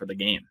lore for the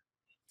game.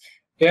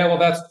 Yeah, well,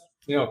 that's,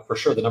 for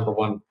sure the number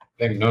one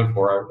thing I'm known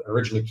for. I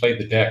originally played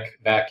the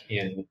deck back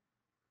in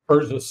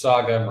Urza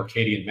Saga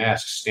Mercadian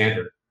Mask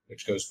Standard,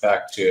 which goes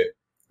back to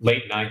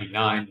late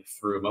 99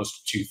 through most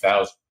of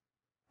 2000.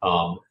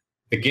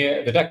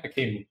 The deck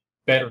became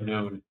better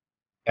known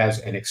as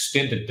an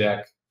extended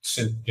deck.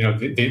 Since,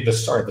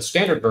 the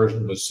standard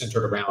version was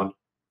centered around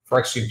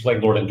Phyrexian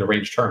Plague Lord and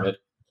Deranged Hermit,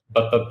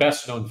 but the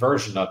best known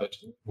version of it,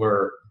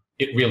 where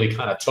it really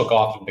kind of took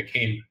off and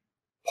became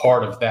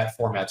part of that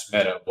format's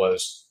meta,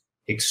 was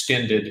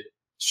extended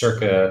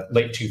circa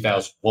late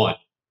 2001.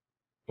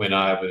 When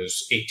I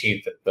was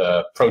 18th at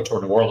the Pro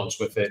Tour New Orleans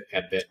with it,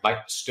 and then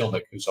Mike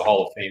Stilnick, who's a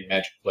Hall of Fame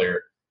Magic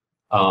player,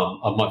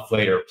 a month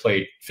later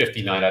played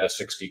 59 out of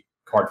 60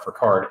 card for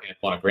card and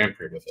won a Grand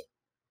Prix with it.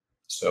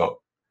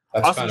 So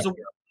that's awesome. kind of,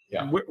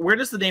 yeah. Where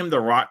does the name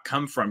The Rock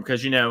come from?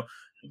 Because,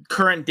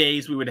 current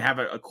days we would have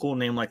a cool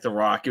name like The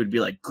Rock. It would be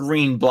like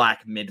green,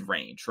 black,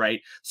 mid-range,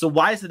 right? So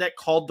why is the deck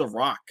called The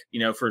Rock?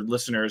 For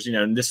listeners,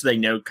 and this, they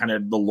know kind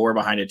of the lore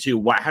behind it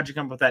too. How'd you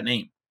come up with that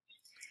name?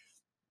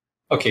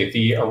 Okay,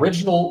 the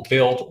original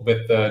build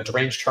with the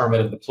Deranged Hermit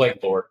and the Plague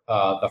Lord,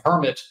 the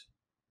Hermit,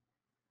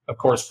 of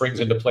course, brings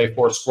into play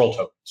 4 Scroll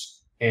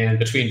tokens. And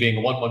between being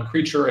a 1/1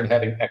 creature and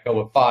having Echo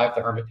of 5,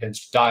 the Hermit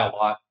tends to die a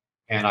lot.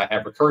 And I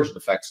have recursion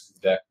effects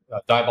in the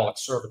deck, Diabolic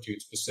Servitude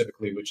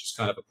specifically, which is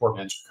kind of a poor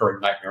man's recurring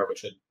nightmare,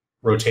 which had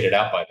rotated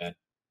out by then.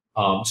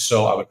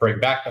 So I would bring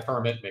back the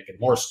Hermit, making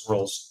more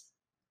scrolls,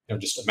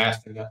 just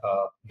amassing a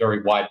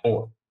very wide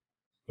board.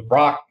 The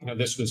Brock,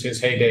 this was his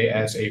heyday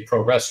as a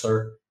pro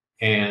wrestler.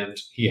 And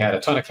he had a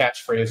ton of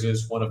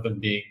catchphrases, one of them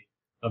being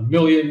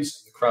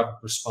millions, and the crowd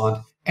would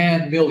respond,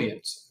 and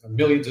millions and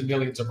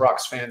millions of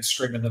Rock's fans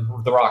screaming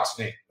the Rock's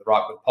name. The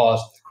Rock would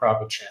pause, and the crowd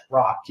would chant,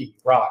 Rocky,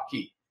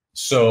 Rocky.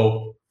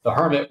 So the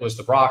Hermit was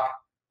the Rock,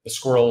 the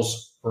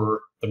Squirrels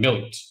were the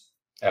millions,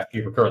 after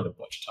you recurred them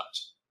a bunch of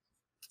times.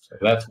 So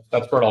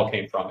that's where it all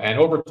came from. And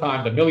over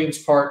time, the millions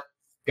part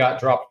got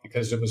dropped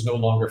because it was no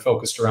longer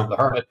focused around the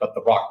Hermit, but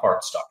the Rock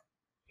part stuck.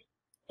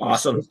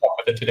 Awesome. With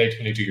it today,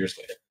 22 years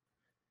later.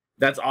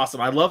 That's awesome.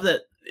 I love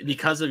that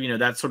because of,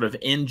 that sort of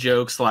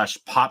in-joke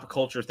 / pop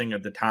culture thing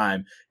at the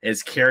time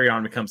is carry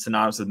on becomes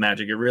synonymous with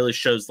Magic. It really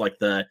shows like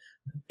the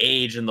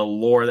age and the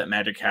lore that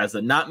Magic has,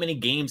 that not many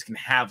games can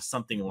have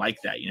something like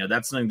that.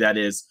 That's something that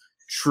is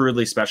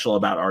truly special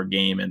about our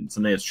game and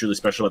something that's truly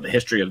special about the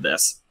history of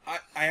this. I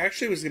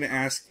actually was going to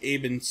ask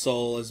Abe and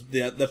Soul, as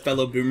the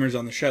fellow boomers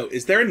on the show,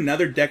 is there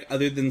another deck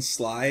other than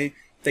Sly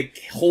that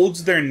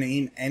holds their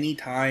name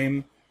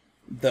anytime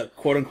the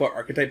quote-unquote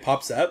archetype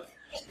pops up?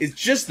 It's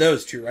just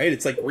those two, right?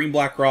 It's like Green,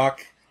 Black,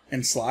 Rock,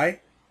 and Sly?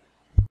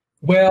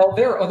 Well,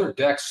 there are other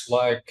decks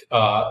like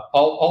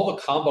all the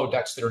combo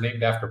decks that are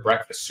named after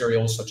breakfast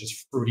cereals, such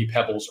as Fruity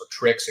Pebbles or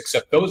Tricks,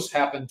 except those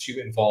happen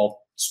to involve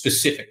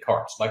specific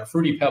cards. Like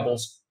Fruity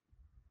Pebbles,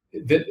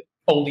 that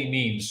only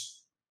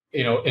means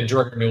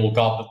Enduring Renewal,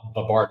 Goblin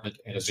Bombardment,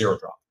 and a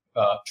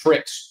 0-drop.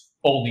 Tricks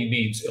only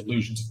means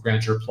Illusions of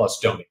Grandeur plus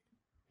Domain.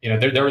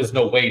 There is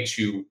no way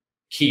to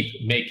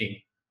keep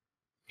making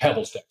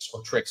Pebbles decks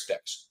or Tricks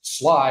decks.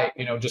 Sly,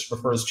 just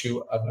refers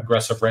to an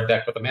aggressive red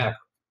deck with a mana curve.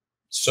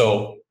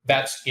 So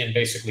that's in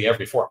basically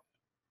every form.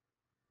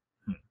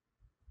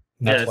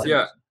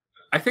 Yeah.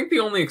 I think the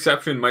only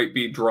exception might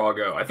be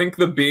Drago. I think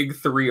the big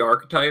 3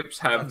 archetypes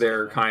have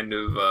their kind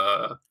of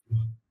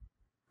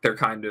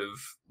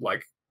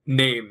like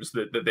names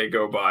that they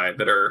go by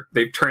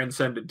they've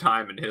transcended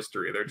time and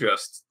history. They're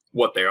just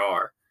what they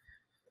are.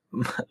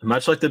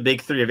 Much like the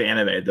big 3 of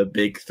anime, the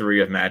big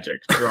 3 of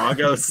Magic: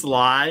 Drago,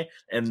 Sly,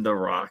 and The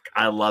Rock.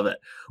 I love it.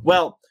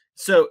 Well,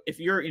 so if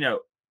you're,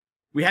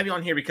 we have you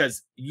on here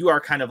because you are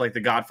kind of like the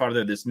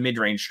godfather of this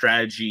mid-range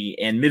strategy,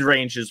 and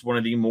mid-range is one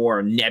of the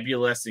more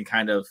nebulous and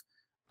kind of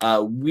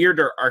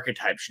weirder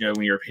archetypes.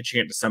 When you're pitching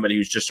it to somebody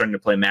who's just starting to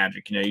play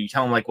Magic, you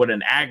tell them like what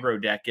an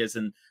aggro deck is,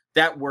 and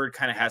that word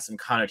kind of has some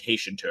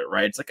connotation to it,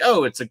 right? It's like,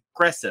 oh, it's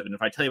aggressive. And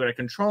if I tell you about a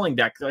controlling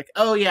deck, they're like,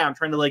 oh yeah, I'm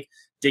trying to like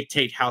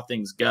dictate how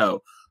things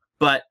go.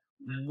 But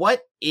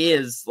what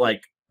is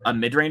like a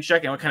mid-range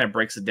deck, and what kind of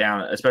breaks it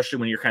down, especially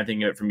when you're kind of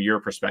thinking of it from your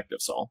perspective,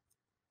 Saul?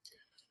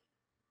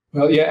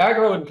 Well, yeah,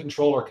 aggro and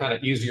control are kind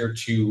of easier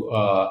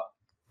to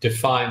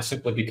define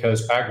simply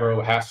because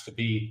aggro has to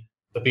be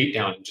the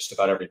beatdown in just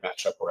about every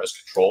matchup, whereas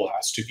control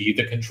has to be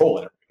the control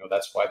in every.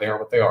 That's why they are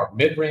what they are.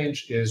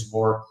 Mid-range is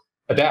more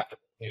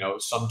adaptable.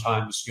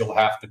 Sometimes you'll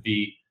have to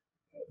be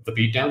the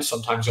beatdown,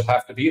 sometimes you'll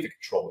have to be the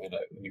control in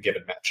a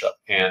given matchup.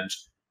 And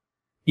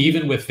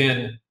even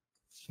within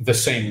the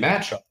same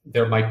matchup,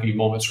 there might be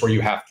moments where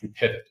you have to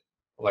pivot.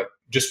 Like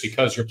just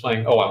because you're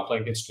playing, I'm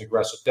playing against an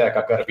aggressive deck,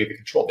 I've got to be the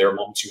control. There are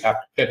moments you have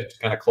to pivot to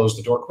kind of close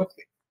the door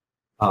quickly.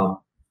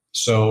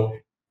 So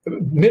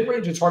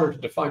mid-range is harder to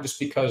define just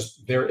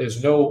because there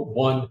is no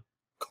one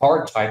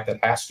card type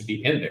that has to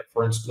be in there.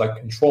 For instance, like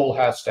control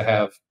has to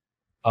have,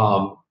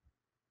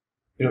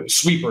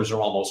 sweepers are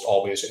almost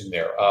always in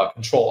there.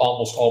 Control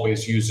almost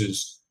always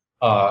uses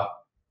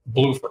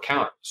blue for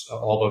counters,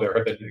 although there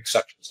have been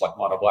exceptions like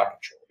mono black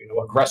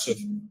control. Aggressive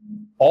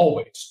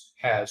always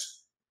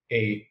has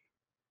a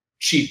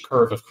cheap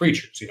curve of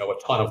creatures, a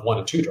ton of 1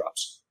 and 2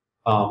 drops.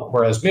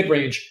 Whereas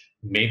mid-range,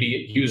 maybe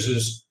it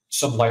uses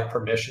some light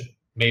permission,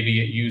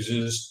 maybe it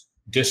uses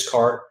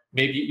discard,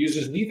 maybe it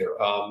uses neither.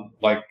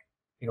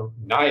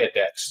 Naya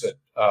decks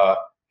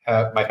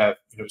that might have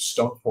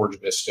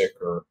Stoneforge Mystic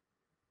or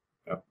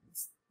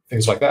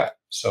things like that.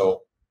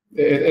 So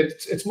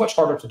it's much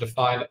harder to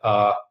define.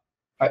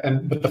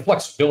 But the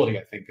flexibility,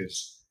 I think,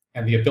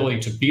 and the ability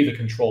to be the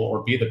control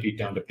or be the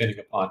beatdown, depending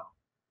upon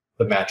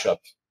the matchup,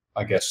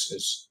 I guess,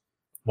 is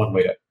one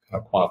way to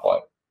kind of quantify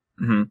it.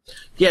 Mm-hmm.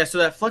 Yeah, so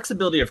that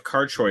flexibility of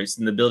card choice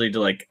and the ability to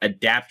like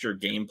adapt your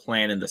game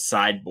plan in the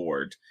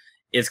sideboard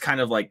is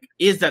kind of like,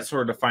 is that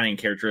sort of defining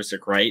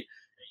characteristic, right?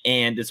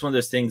 And it's one of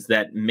those things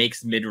that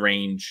makes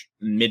mid-range.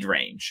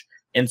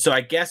 And so I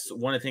guess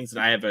one of the things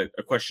that I have a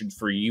question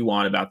for you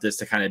on about this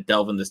to kind of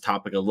delve in this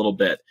topic a little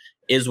bit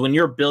is when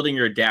you're building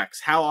your decks,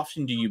 how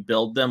often do you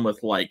build them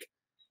with like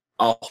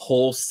a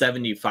whole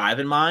 75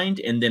 in mind?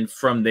 And then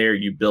from there,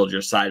 you build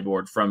your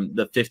sideboard from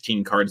the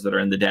 15 cards that are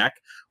in the deck?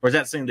 Or is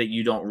that something that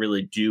you don't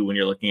really do when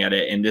you're looking at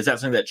it? And is that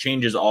something that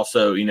changes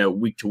also,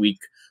 week to week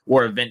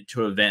or event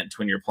to event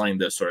when you're playing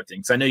those sort of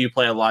things? I know you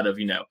play a lot of,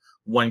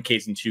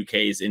 1Ks and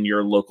 2Ks in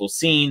your local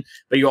scene,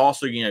 but you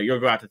also, you'll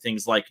go out to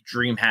things like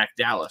DreamHack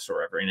Dallas or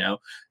whatever,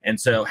 And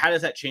so how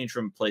does that change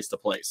from place to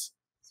place?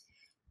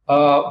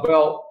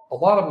 Well, a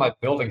lot of my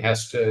building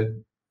has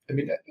to,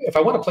 if I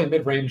want to play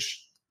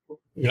mid-range,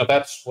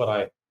 that's what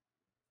I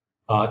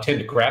tend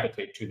to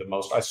gravitate to the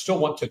most. I still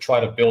want to try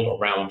to build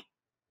around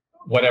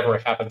whatever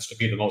happens to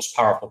be the most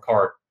powerful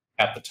card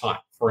at the time.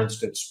 For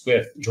instance,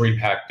 with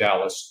DreamHack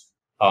Dallas,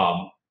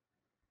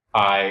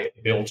 I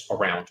built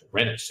around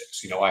Wrenn and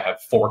 6. I have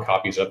 4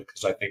 copies of it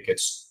because I think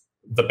it's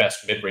the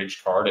best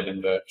mid-range card and in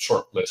the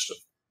short list of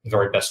the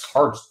very best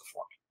cards in the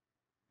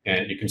format.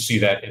 And you can see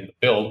that in the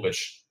build,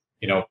 which,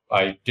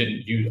 I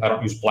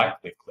don't use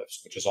Blackleaf Cliffs,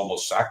 which is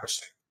almost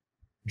sacrosanct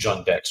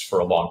Jund decks for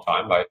a long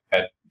time. I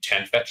had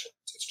 10 fetch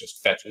lands. It's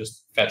just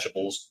fetches,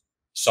 fetchables,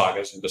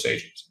 sagas, and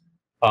Visagians.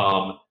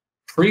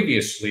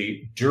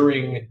 Previously,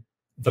 during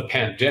the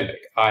pandemic,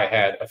 I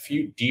had a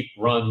few deep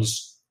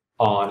runs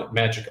on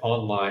Magic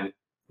Online,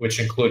 which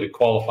included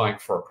qualifying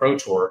for a Pro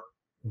Tour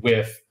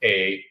with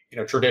a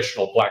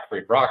traditional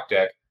Black-Green Rock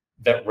deck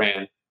that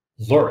ran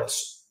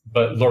Lurrus,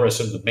 but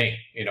Lurrus in the main.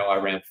 I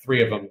ran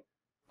 3 of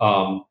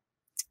them.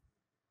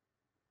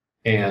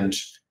 And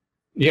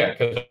yeah,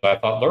 because I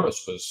thought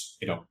Lurrus was,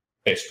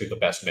 basically the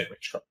best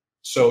mid-range card.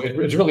 So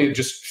it's really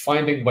just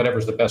finding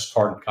whatever's the best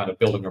card and kind of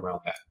building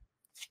around that.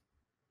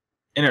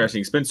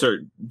 Interesting.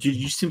 Spencer,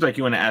 you seems like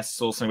you want to ask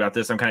Soul something about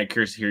this. I'm kind of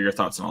curious to hear your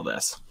thoughts on all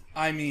this.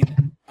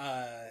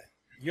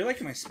 You're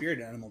like my spirit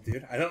animal,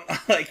 dude. I don't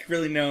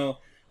really know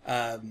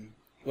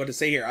what to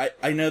say here.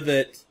 I know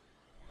that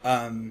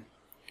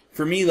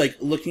for me, like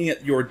looking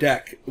at your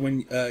deck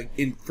when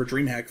for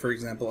DreamHack, for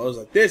example, I was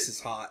like, this is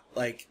hot.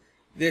 Like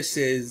this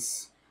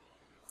is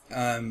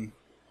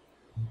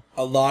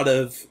a lot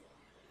of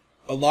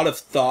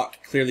thought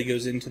clearly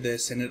goes into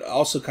this, and it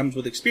also comes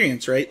with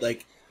experience, right?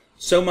 Like,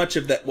 so much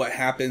of that, what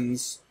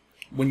happens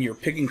when you're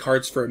picking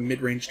cards for a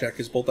mid-range deck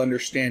is both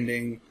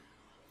understanding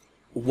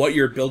what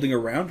you're building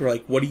around, or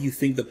like, what do you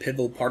think the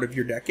pivotal part of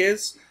your deck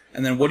is,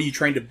 and then what are you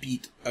trying to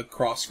beat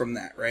across from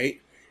that,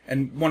 right?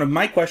 And one of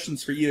my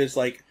questions for you is,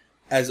 like,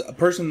 as a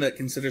person that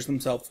considers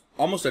themselves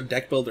almost a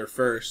deck builder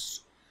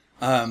first,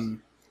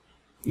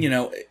 you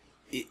know,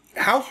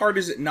 how hard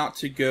is it not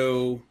to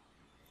go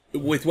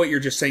with what you're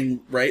just saying,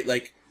 right?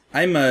 Like,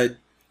 I'm a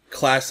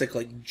classic,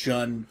 like,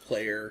 Jund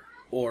player,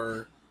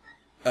 or,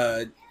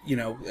 you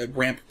know, a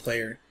ramp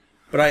player.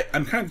 But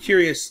I'm kind of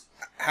curious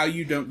how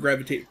you don't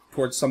gravitate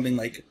towards something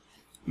like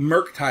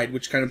Murktide,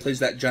 which kind of plays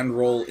that Jund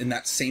role in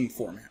that same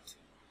format,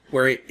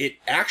 where it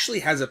actually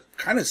has a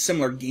kind of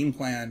similar game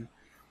plan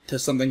to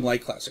something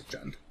like Classic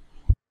Jund.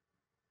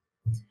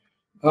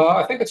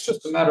 I think it's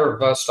just a matter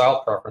of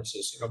style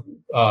preferences. You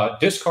know,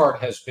 discard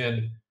has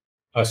been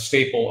a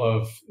staple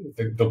of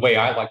the way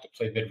I like to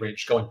play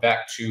mid-range, going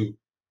back to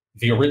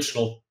the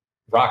original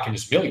Rockin'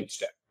 His Millions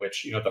deck,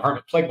 which, you know, the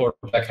Hermit Plaguelord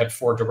deck had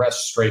 4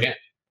 Duress straight in.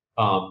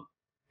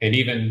 And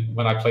even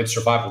when I played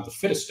Survival of the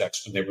Fittest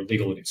decks, when they were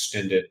legal and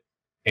extended,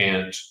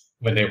 and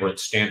when they were in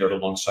standard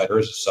alongside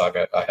Urza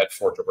Saga, I had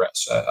 4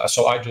 Duress.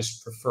 So I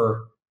just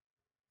prefer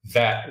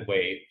that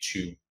way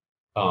to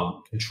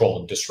control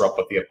and disrupt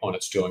what the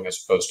opponent's doing,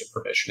 as opposed to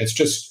permission.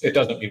 It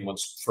doesn't mean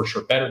one's for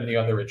sure better than the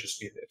other. It's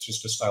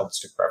just a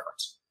stylistic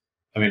preference.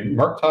 I mean,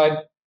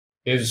 Murktide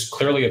is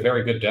clearly a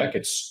very good deck.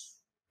 It's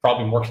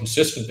probably more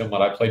consistent than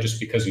what I play, just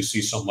because you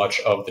see so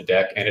much of the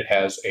deck, and it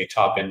has a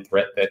top-end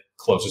threat that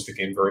closes the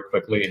game very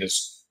quickly and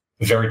is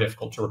very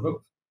difficult to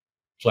remove,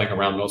 playing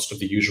around most of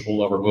the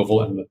usual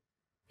removal in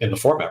the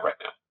format right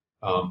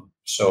now.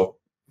 So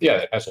yeah,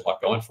 it has a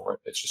lot going for it.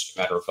 It's just a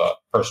matter of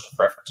personal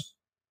preference.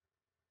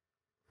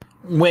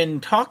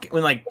 When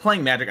like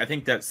playing Magic, I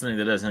think that's something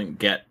that doesn't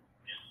get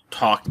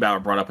talked about or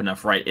brought up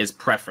enough, right, is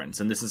preference.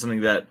 And this is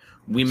something that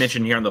we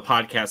mentioned here on the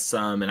podcast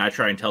some, and I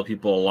try and tell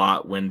people a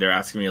lot when they're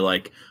asking me,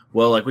 like,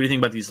 well, like, what do you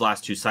think about these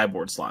last 2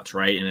 sideboard slots,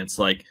 right? And it's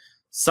like,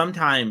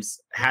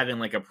 sometimes having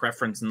like a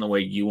preference in the way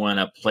you want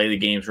to play the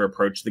games or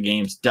approach the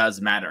games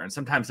does matter. And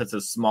sometimes that's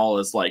as small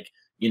as, like,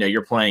 you know,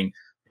 you're playing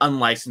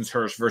Unlicensed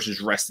Hearse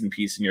versus Rest in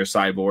Peace in your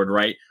sideboard,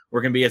 right? Or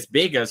it can be as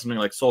big as something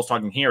like Soul's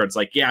Talking here. It's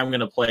like, yeah, I'm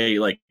going to play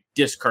like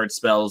discard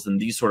spells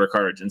and these sort of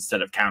cards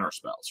instead of counter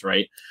spells,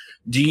 right?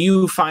 Do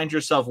you find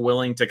yourself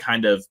willing to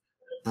kind of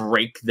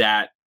break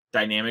that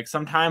dynamic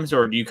sometimes,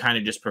 or do you kind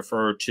of just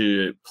prefer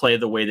to play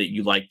the way that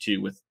you like to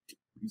with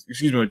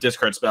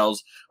discard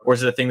spells, or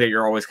is it a thing that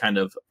you're always kind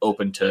of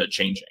open to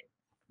changing?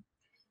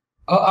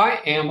 I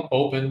am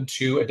open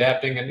to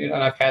adapting, and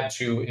I've had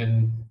to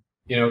in,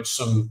 you know,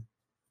 some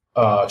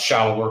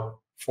shallower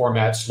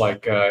formats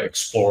like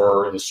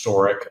Explorer,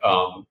 Historic,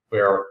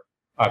 where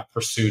I've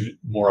pursued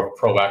more of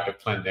a proactive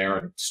plan there,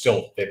 and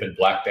still they've been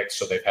black decks,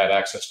 so they've had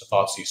access to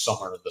Thoughtseize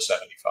somewhere in the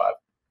 75.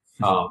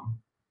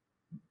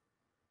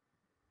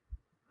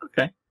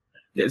 Okay,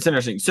 it's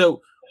interesting.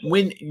 So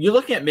when you're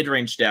looking at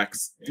mid-range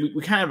decks,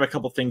 we kind of have a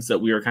couple things that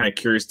we were kind of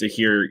curious to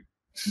hear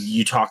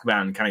you talk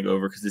about and kind of go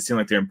over, because they seem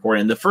like they're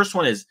important. The first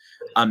one is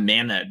a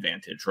mana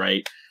advantage,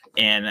 right?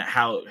 And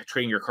how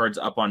trading your cards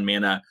up on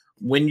mana.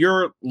 When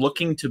you're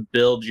looking to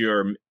build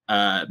your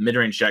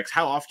mid-range decks,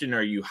 how often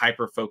are you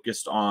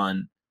hyper-focused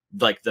on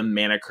like the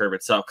mana curve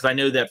itself? Because I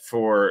know that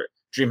for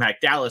DreamHack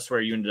Dallas, where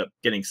you ended up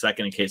getting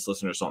second, in case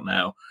listeners don't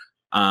know,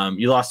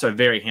 you lost to a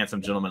very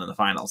handsome gentleman in the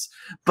finals.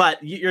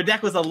 But your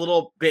deck was a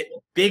little bit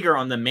bigger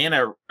on the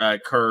mana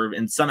curve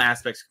in some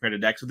aspects compared to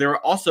decks. But there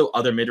were also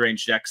other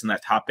mid-range decks in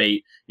that top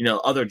 8, you know,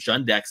 other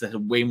Jund decks that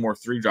had way more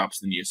 3-drops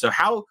than you. So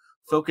how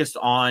focused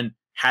on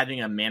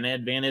having a mana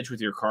advantage with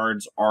your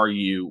cards are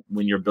you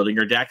when you're building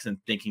your decks and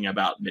thinking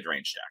about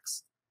mid-range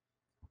decks?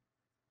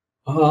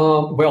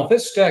 Well,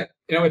 this deck,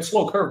 you know, it's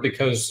low curve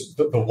because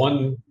the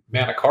 1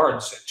 mana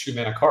cards and 2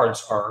 mana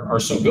cards are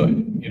so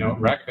good. You know,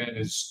 Rakban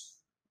is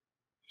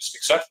just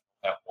exceptional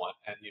at that one,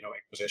 and, you know,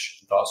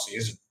 Inquisition,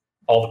 Thoughtseize, and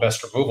all the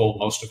best removal,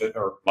 most of it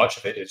or much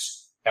of it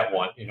is at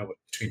 1. You know,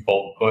 between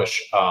Bolt and Push.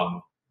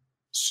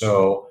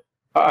 So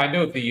I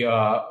know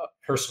the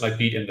person I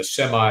beat in the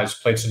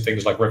semis played some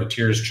things like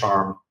Reveteer's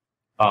Charm.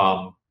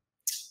 I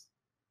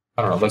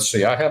don't know. Let's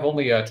see. I have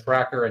only a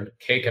Tracker and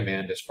K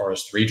Command as far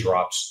as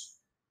 3-drops.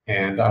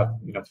 And,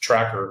 you know, the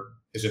Tracker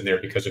is in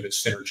there because of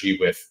its synergy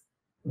with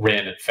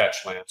Rin and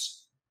Fetch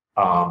Lance.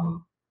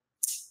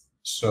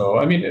 So,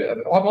 I mean,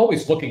 I'm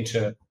always looking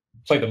to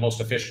play the most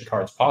efficient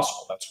cards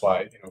possible. That's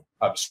why, you know,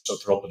 I'm so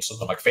thrilled when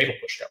something like Fatal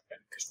Push got in,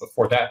 because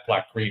before that,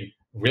 Black-Green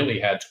really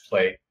had to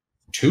play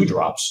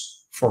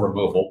 2-drops for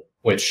removal,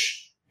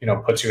 which, you know,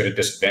 puts you at a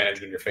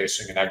disadvantage when you're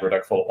facing an aggro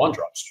deck full of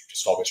 1-drops. You're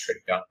just always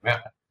trading down the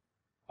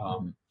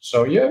mana.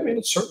 So, yeah, I mean,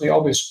 it's certainly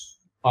always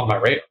on my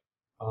radar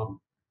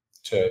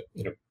to,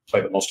 you know,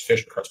 play the most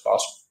efficient cards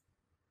possible.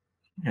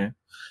 Okay.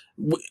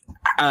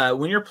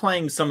 When you're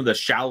playing some of the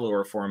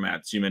shallower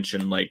formats, you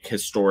mentioned like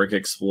Historic,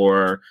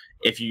 Explorer.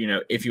 If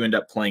you end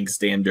up playing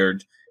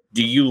Standard,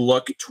 do you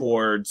look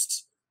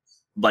towards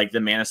like the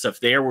mana stuff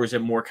there, or is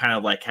it more kind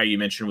of like how you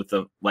mentioned with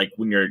the like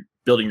when you're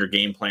building your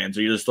game plans,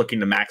 or you're just looking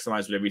to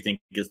maximize what everything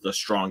is the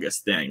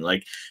strongest thing?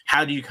 Like,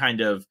 how do you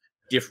kind of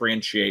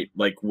differentiate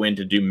like when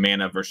to do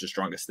mana versus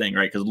strongest thing,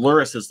 right? Because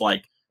Lurrus is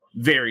like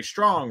very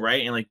strong,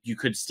 right? And like you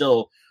could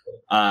still,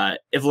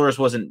 if Lurrus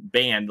wasn't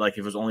banned, like if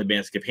it was only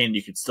banned as a companion,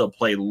 you could still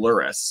play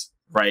Lurrus,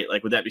 right?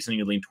 Like, would that be something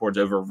you lean towards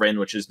over Ren,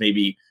 which is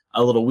maybe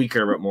a little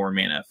weaker but more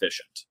mana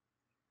efficient?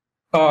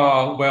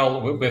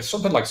 Well, with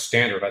something like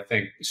Standard, I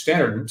think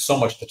Standard so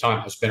much of the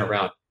time has been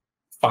around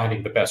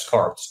finding the best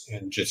cards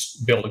and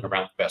just building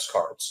around the best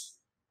cards.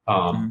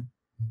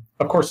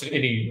 Of course, in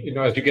any,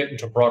 as you get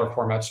into broader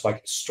formats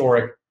like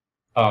Historic,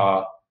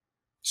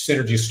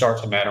 synergies start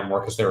to matter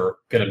more because they're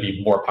going to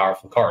be more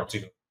powerful cards.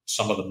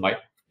 Some of them might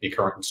be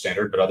current in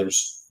Standard, but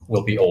others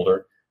will be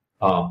older.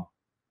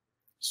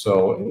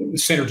 So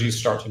synergies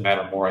start to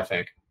matter more, I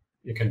think.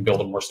 You can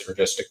build a more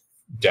synergistic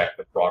deck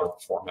with broader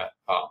format.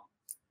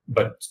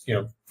 But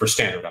for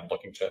Standard, I'm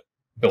looking to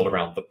build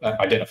around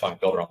identify and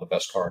build around the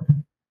best card.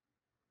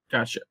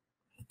 Gotcha.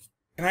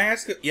 Can I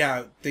ask?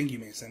 Yeah, thank you,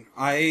 Mason.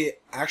 I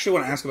actually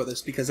want to ask about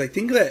this because I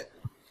think that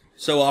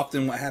so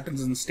often what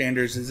happens in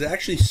Standards is it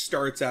actually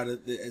starts out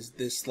as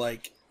this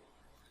like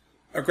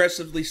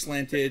aggressively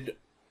slanted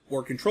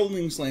or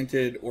controlling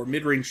slanted or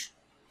mid-range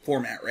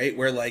format, right?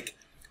 Where like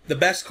the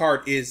best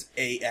card is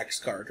a X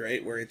card,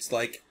 right? Where it's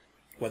like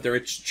whether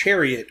it's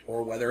Chariot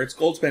or whether it's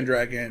Goldspan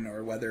Dragon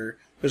or whether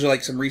those are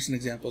like some recent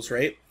examples,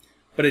 right?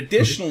 But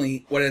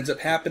additionally, what ends up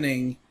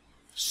happening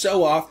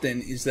so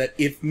often is that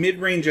if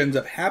mid-range ends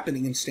up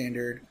happening in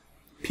Standard,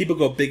 people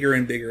go bigger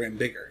and bigger and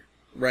bigger,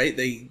 right?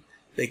 They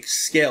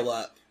scale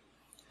up.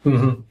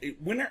 Mm-hmm.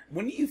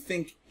 When do you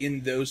think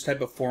in those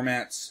type of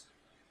formats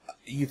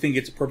you think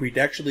it's appropriate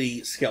to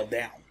actually scale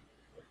down?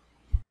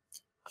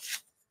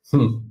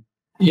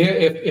 Yeah,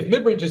 if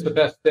mid-range is the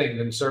best thing,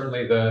 then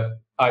certainly the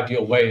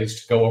ideal way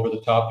is to go over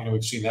the top.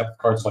 We've seen that with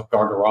cards like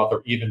Gargaroth,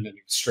 or even an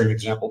extreme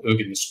example,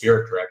 Ugin the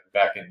Spirit Dragon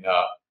back in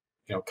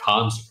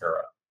Khan's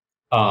era.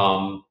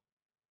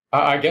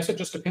 I guess it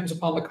just depends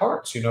upon the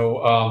cards.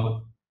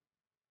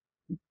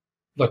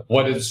 Like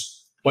what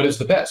is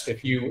the best?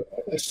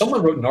 If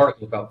someone wrote an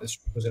article about this,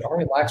 was it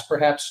Ari Lax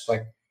perhaps?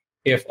 Like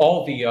if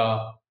all the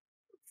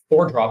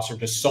 4-drops are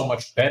just so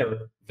much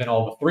better than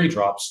all the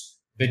 3-drops,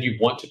 then you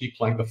want to be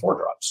playing the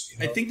 4-drops.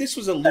 I think this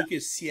was a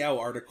Lucas Xiao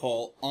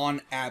article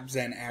on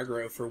Abzan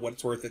Aggro, for what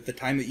it's worth, at the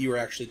time that you were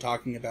actually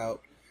talking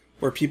about,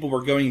 where people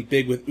were going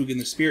big with Ugin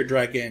the Spirit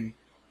Dragon,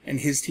 and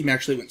his team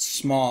actually went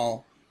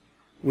small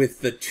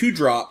with the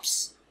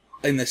 2-drops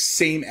in the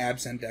same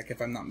Abzan deck,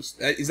 if I'm not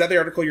mistaken. Is that the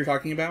article you're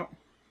talking about?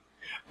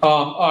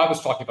 I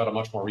was talking about a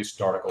much more recent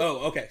article. Oh,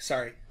 okay,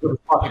 sorry. We were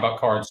talking about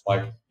cards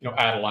like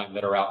Adeline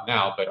that are out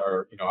now, but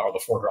are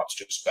the 4-drops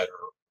just better?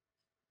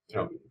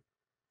 Yeah.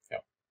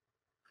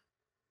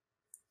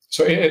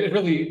 So it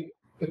really,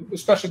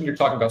 especially when you're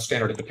talking about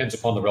Standard, it depends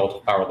upon the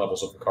relative power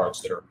levels of the cards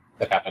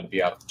that happen to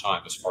be out at the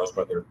time, as far as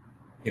whether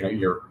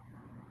you're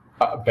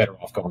better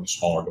off going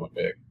small or going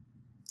big.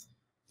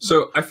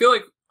 So I feel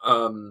like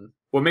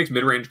what makes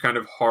mid-range kind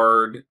of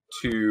hard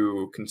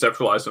to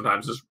conceptualize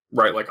sometimes is,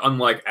 right, like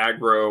unlike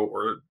aggro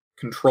or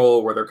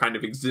control, where they're kind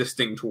of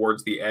existing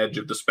towards the edge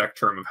of the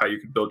spectrum of how you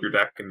could build your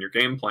deck and your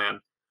game plan.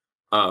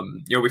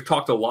 We've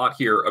talked a lot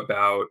here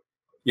about,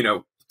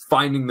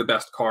 finding the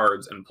best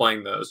cards and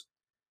playing those.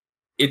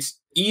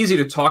 It's easy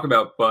to talk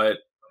about, but,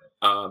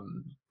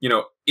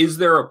 is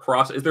there a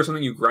process? Is there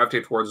something you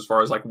gravitate towards as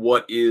far as like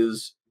what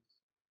is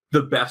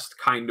the best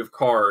kind of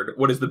card?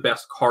 What is the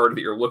best card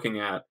that you're looking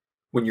at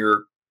when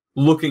you're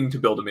looking to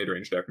build a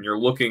mid-range deck, when you're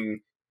looking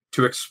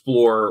to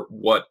explore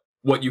what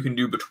you can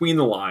do between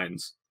the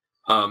lines?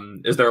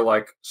 Is there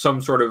like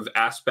some sort of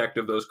aspect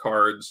of those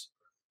cards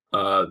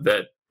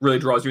that really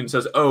draws you and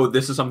says, oh,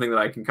 this is something that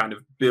I can kind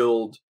of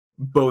build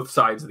both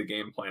sides of the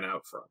game plan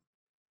out from?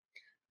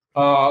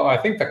 I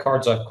think the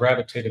cards I've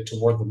gravitated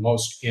toward the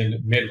most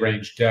in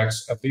mid-range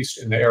decks, at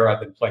least in the era I've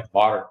been playing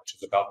Modern, which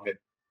is about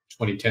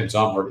mid-2010s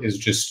onward, is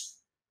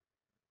just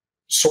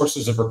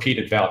sources of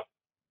repeated value.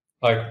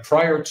 Like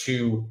prior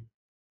to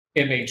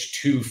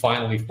MH2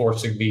 finally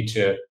forcing me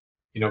to,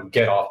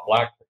 get off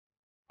Black Ring,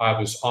 I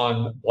was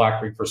on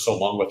Black Ring for so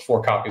long with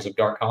 4 copies of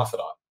Dark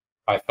Confidant.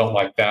 I felt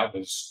like that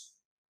was,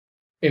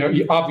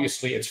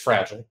 obviously it's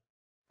fragile.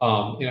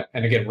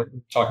 And again, we're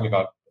talking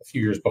about a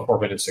few years before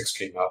Ren and 6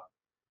 came out.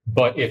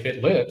 But if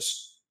it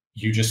lives,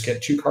 you just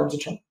get 2 cards a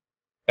turn.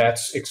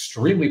 That's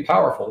extremely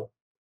powerful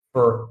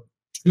for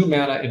 2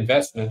 mana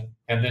investment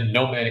and then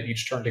no mana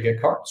each turn to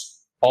get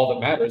cards. All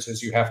that matters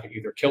is you have to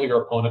either kill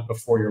your opponent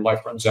before your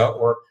life runs out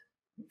or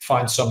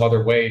find some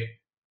other way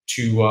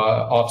to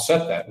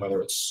offset that,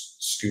 whether it's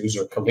Skuz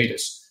or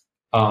Kalitas.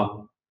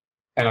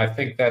 And I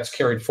think that's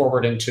carried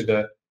forward into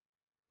the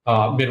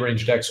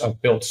mid-range decks I've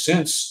built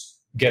since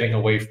getting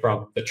away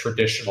from the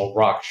traditional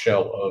rock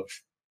shell of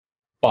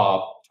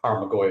Bob,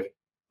 Tarmogoyf,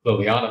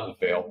 Liliana, and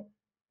Vale,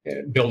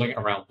 building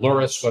around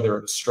Lurrus, whether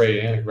it was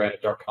straight in, and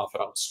granted Dark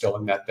Confidant was still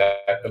in that deck,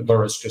 but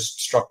Lurrus just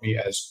struck me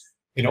as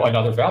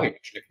another value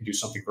engine that can do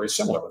something very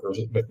similar.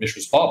 With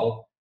Mishra's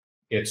Bauble,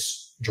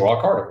 it's draw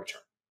a card every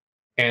turn.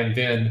 And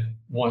then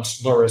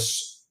once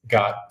Lurrus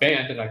got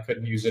banned and I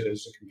couldn't use it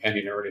as a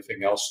companion or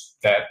anything else,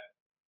 that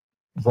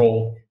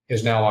role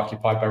is now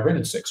occupied by Wrenn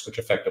and 6, which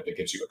effectively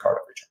gives you a card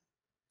every turn.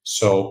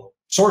 So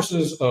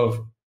sources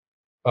of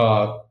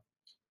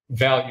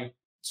value,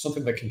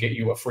 something that can get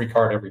you a free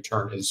card every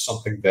turn, is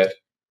something that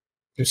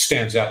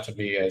stands out to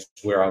me as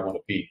where I want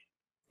to be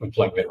when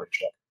playing mid-range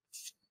deck.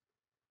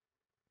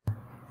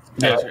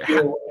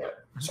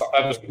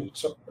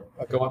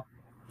 Go on.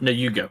 No,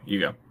 you go. You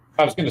go.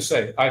 I was going to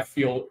say, I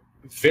feel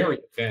very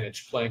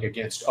advantaged playing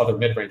against other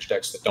mid-range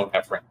decks that don't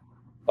have Wrenn.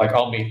 Like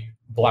I'll meet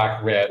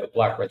black-red or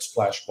black-red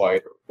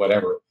splash-white or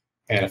whatever,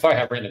 and if I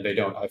have Wrenn and they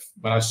don't,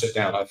 when I sit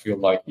down, I feel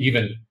like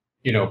even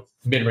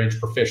mid-range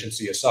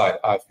proficiency aside,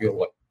 I feel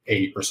like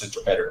 80%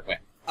 or better to win.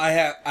 I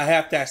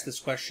have to ask this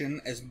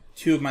question, as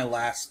 2 of my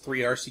last 3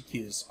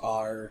 RCQs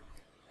are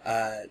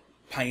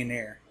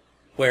Pioneer,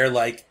 where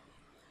like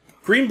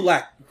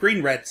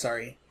green-red,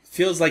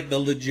 feels like the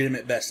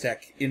legitimate best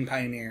deck in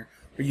Pioneer,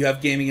 where you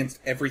have game against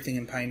everything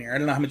in Pioneer. I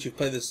don't know how much you've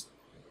played this,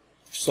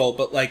 Soul,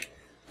 but like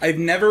I've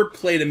never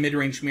played a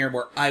mid-range mirror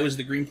where I was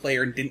the green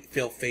player and didn't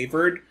feel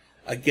favored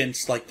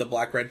against like the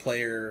black-red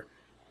player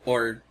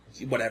or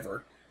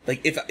whatever.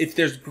 Like if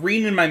there's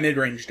green in my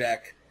mid-range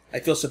deck, I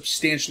feel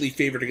substantially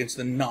favored against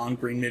the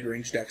non-green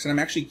mid-range decks. And I'm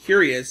actually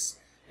curious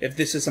if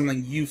this is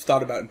something you've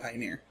thought about in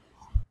Pioneer.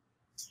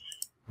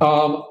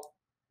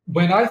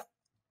 When I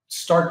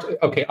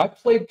I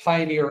played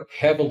Pioneer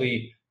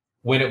heavily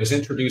when it was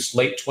introduced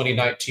late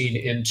 2019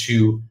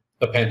 into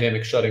the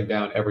pandemic shutting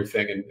down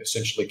everything and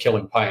essentially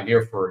killing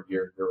Pioneer for a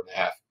year and a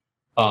half.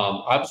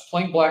 I was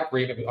playing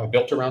black-green. I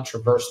built around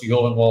Traverse the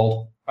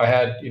Ulvenwald. I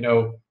had,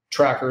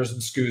 trackers and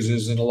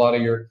scoozes and a lot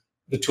of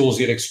the tools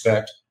you'd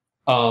expect.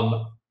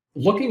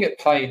 Looking at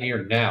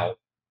Pioneer now,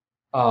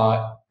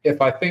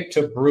 if I think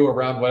to brew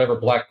around whatever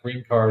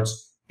black-green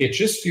cards, it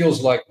just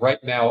feels like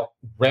right now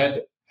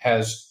red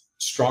has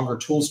stronger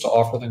tools to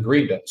offer than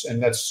green does.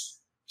 And that's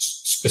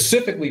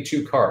specifically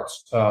 2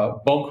 cards,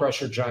 Bone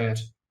Crusher Giant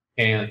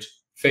and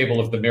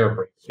Fable of the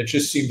Mirrorbreaker. It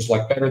just seems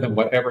like better than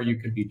whatever you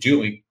could be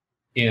doing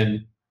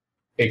in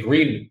a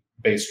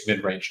green-based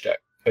mid-range deck,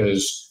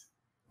 because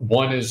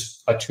one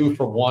is a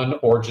 2-for-1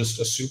 or just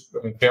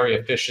a very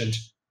efficient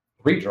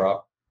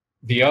 3-drop.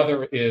 The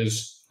other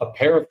is a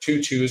pair of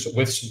 2/2s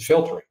with some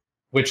filtering,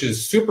 which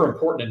is super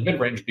important in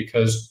mid-range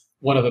because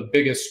one of the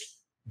biggest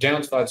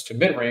downsides to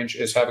mid-range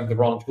is having the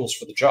wrong tools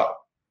for the job.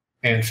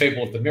 And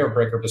Fable of the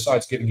Mirrorbreaker,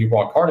 besides giving you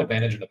raw card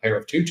advantage and a pair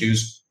of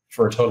 2/2s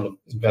for a total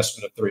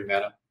investment of 3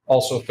 mana,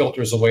 also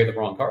filters away the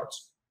wrong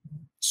cards.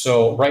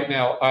 So right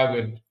now, I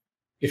would,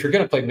 if you're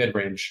going to play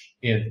mid-range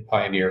in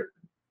Pioneer,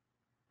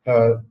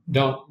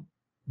 don't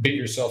beat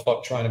yourself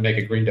up trying to make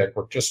a green deck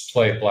work. Just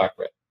play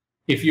black-red.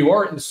 If you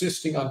are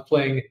insisting on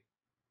playing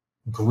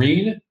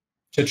green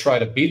to try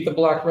to beat the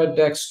black-red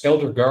decks,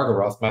 Elder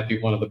Gargaroth might be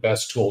one of the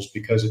best tools,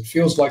 because it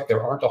feels like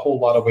there aren't a whole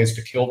lot of ways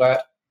to kill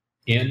that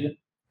in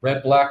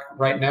red-black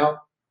right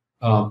now.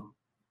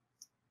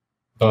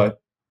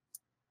 But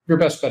your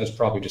best bet is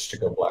probably just to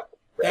go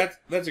black-red.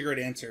 That's a great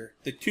answer.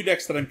 The 2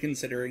 decks that I'm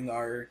considering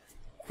are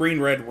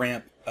green-red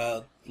ramp,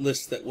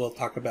 list that we'll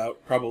talk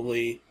about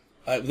probably,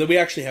 that we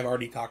actually have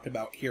already talked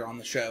about here on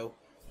the show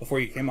before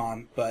you came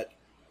on, but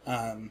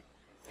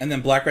and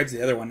then black-red's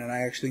the other one, and I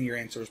actually think your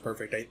answer was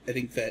perfect. I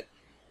think that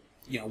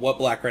what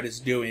black-red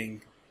is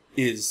doing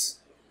is,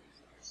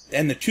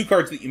 and the 2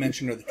 cards that you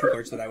mentioned are the 2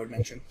 cards that I would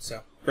mention.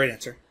 So great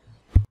answer.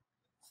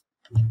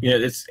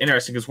 It's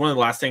interesting because one of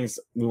the last things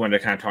we wanted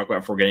to kind of talk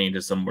about before getting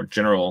into some more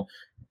general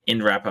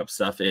wrap-up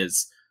stuff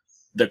is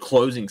the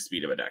closing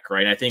speed of a deck,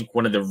 right? I think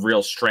one of the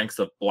real strengths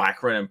of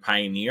black-red and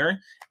Pioneer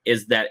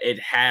is that it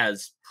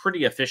has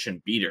pretty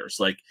efficient beaters.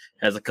 Like,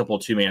 has a couple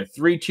of 2-mana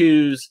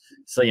 3/2s.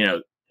 So,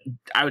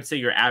 I would say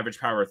your average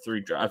power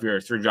of your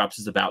 3 drops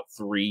is about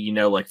 3.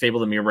 Like Fable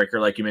the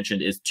Mirrorbreaker, like you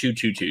mentioned, is 2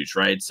 2/2s,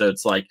 right? So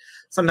it's like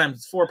sometimes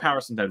it's 4 power,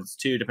 sometimes it's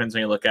 2, depends on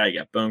how you look at it. You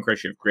got Bone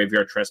Crusher, you have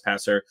Graveyard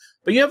Trespasser,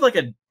 but you have like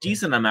a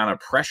decent amount of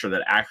pressure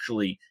that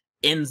actually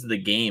ends the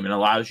game and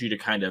allows you to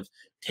kind of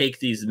take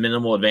these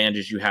minimal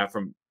advantages you have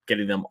from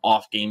getting them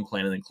off game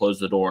plan and then close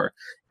the door.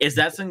 Is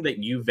that something that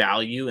you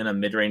value in a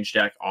mid-range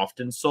deck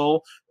often,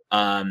 Soul?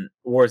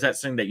 Or is that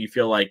something that you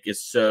feel like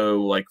is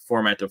so like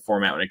format to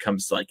format when it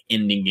comes to like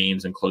ending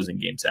games and closing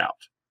games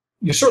out?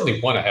 You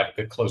certainly want to have a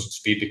good closing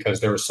speed,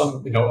 because there are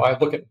some, I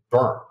look at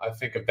Burn. I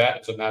think of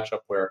that as a matchup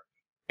where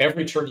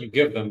every turn you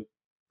give them,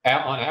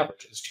 on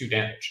average, is 2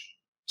 damage.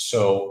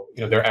 So,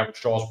 their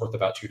average draw is worth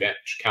about 2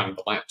 damage, counting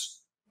the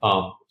lands.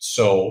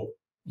 So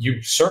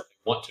you certainly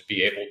want to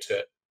be able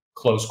to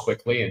close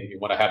quickly, and you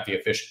want to have the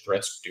efficient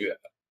threats to do that.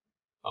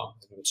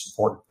 It's an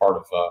important part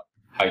of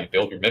how you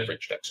build your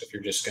mid-range decks. If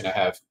you're just going to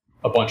have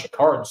a bunch of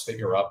cards that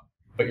you're up,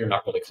 but you're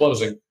not really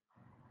closing,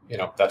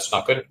 that's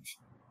not good enough.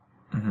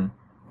 Mm-hmm.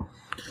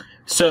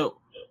 So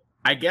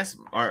I guess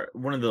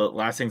one of the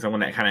last things I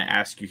want to kind of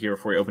ask you here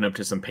before we open up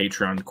to some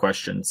Patreon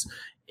questions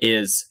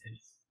is,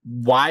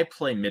 why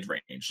play mid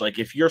range? Like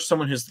if you're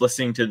someone who's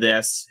listening to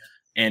this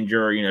and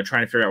you're,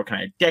 trying to figure out what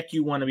kind of deck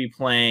you want to be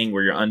playing,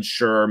 where you're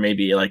unsure,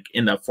 maybe like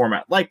in a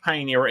format like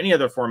Pioneer or any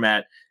other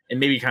format, and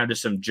maybe kind of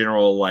just some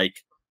general like,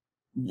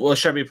 well,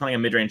 should I be playing a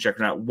mid range deck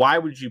or not? Why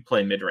would you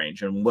play mid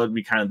range, and what would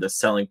be kind of the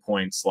selling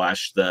point /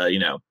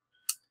 the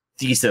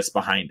thesis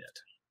behind it?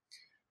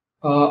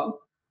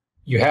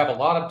 You have a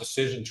lot of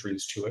decision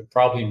trees to it,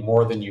 probably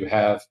more than you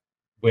have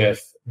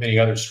with many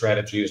other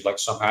strategies like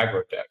some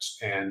aggro decks,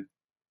 and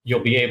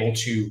you'll be able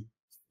to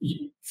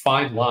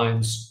find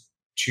lines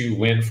to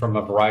win from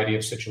a variety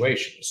of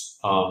situations.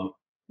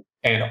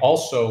 And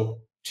also,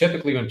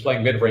 typically when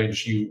playing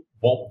mid-range, you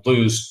won't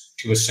lose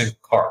to a single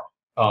card.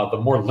 The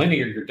more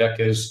linear your deck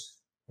is,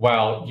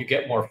 while you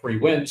get more free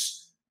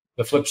wins,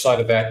 the flip side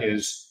of that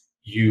is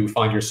you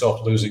find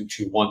yourself losing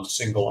to one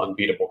single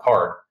unbeatable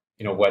card,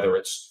 whether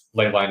it's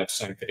Leyline of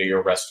Sanctity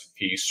or Rest in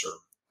Peace or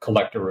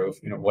Collector of,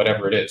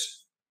 whatever it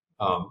is.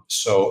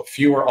 So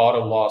fewer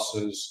auto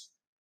losses,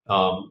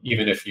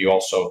 even if you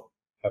also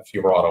have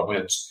fewer auto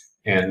wins,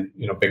 and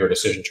bigger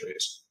decision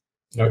trees.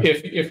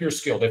 If you're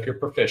skilled, if you're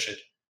proficient,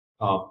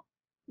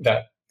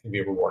 that can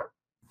be rewarding.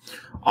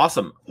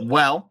 Awesome.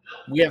 Well,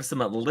 we have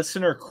some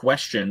listener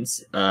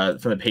questions from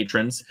the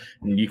patrons,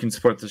 and you can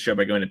support the show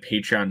by going to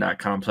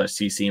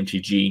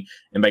patreon.com/ccmtg,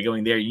 and by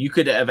going there, you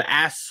could have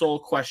asked Soul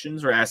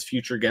questions or asked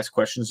future guest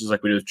questions, just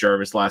like we did with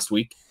Jarvis last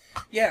week.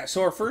 Yeah.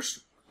 So our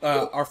first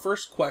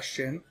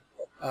question,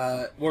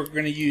 we're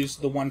going to use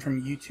the one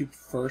from YouTube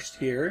first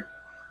here.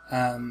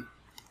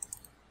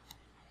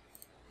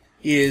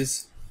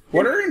 Is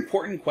what are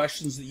important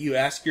questions that you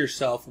ask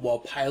yourself while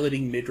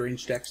piloting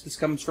mid-range decks? This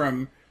comes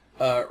from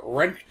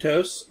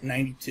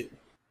Renktos92.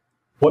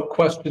 What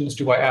questions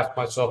do I ask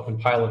myself when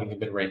piloting a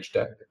mid-range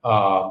deck?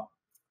 I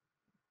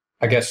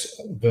guess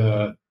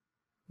the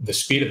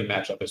speed of the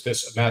matchup. Is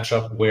this a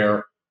matchup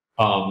where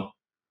how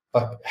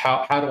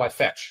do I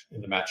fetch in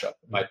the matchup?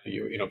 It might be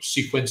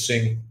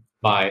sequencing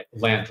my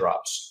land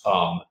drops.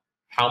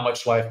 How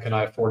much life can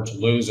I afford to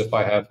lose if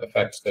I have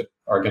effects that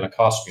are going to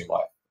cost me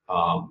life?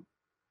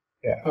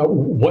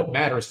 What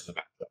matters in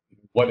the matchup?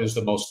 What is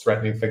the most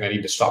threatening thing I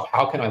need to stop?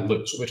 How can I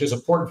lose? Which is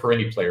important for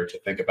any player to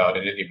think about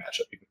in any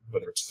matchup,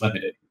 whether it's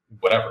limited,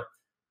 whatever.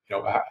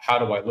 How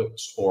do I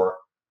lose? Or,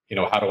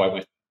 how do I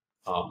win?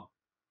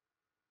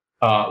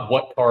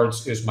 What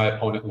cards is my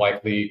opponent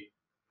likely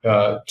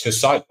to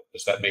side with?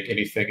 Does that make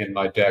anything in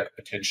my deck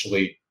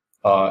potentially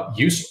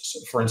useless?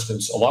 For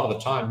instance, a lot of the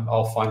time,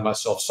 I'll find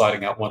myself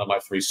siding out one of my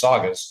 3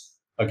 sagas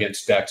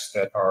against decks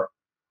that are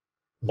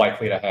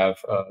likely to have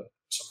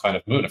some kind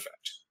of moon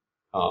effect.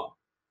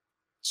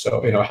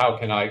 So, how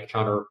can I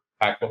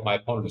counteract what my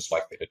opponent is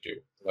likely to do?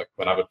 Like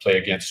when I would play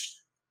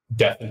against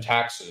Death and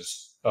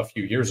Taxes a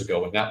few years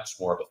ago, when that was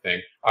more of a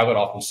thing, I would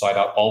often side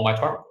out all my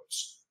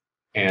Tarmogoyfs.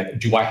 And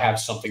do I have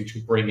something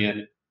to bring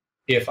in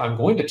if I'm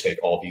going to take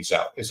all these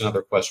out? Is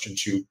another question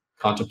to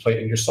contemplate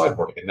in your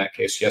sideboarding. In that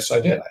case, yes,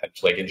 I did. I had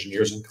Plague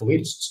Engineers and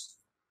Kalidas.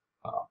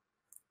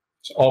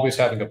 So always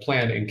having a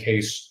plan in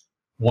case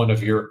one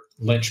of your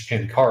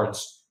linchpin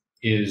cards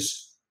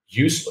is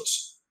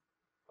useless.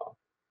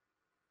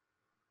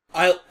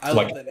 I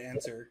love that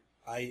answer.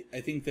 I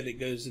think that it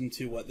goes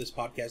into what this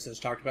podcast has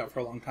talked about for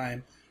a long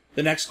time.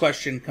 The next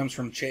question comes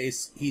from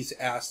Chase. He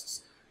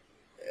asks,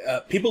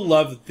 people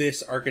love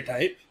this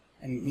archetype,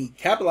 and he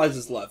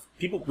capitalizes love.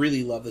 People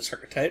really love this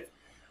archetype.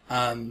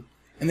 And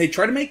they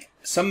try to make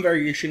some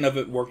variation of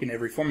it work in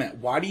every format.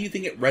 Why do you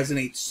think it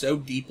resonates so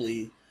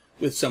deeply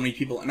with so many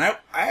people? And I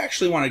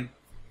actually want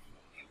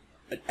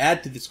to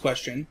add to this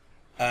question.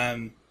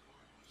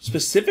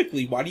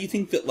 Specifically, why do you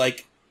think that,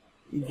 like,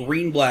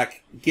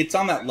 green-black gets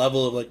on that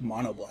level of, like,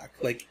 mono-black?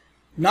 Like,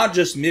 not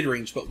just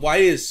mid-range, but why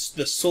is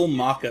the Sol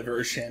Maka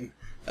version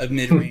of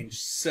mid-range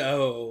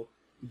so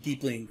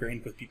deeply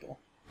ingrained with people?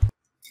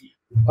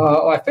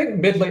 I think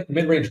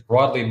mid-range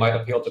broadly might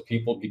appeal to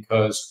people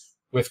because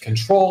with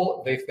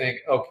control, they think,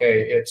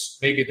 okay,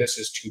 maybe this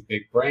is too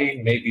big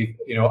brain. Maybe,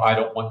 I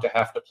don't want to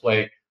have to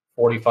play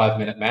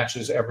 45-minute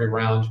matches every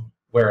round.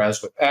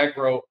 Whereas with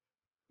aggro,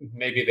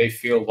 maybe they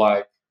feel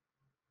like,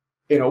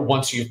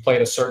 once you've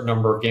played a certain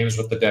number of games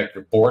with the deck,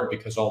 you're bored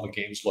because all the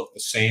games look the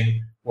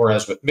same.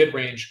 Whereas with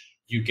mid-range,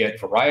 you get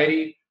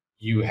variety,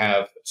 you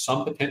have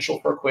some potential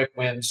for quick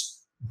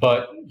wins,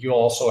 but you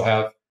also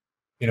have,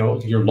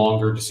 your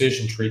longer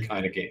decision tree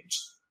kind of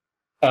games.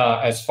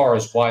 As far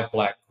as why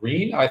black,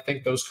 green, I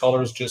think those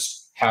colors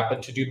just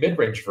happen to do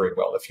mid-range very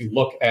well. If you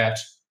look at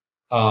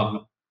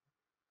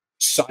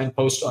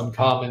signpost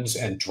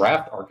uncommons and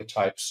draft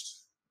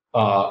archetypes,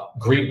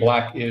 green,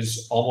 black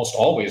is almost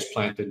always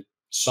planted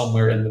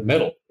somewhere in the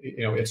middle.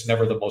 It's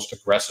never the most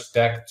aggressive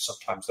deck.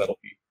 Sometimes that'll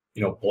be,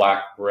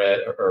 black, red,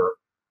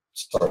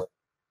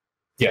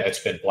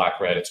 it's been black,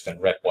 red, it's been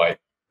red, white.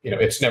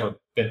 It's never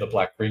been the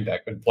black, green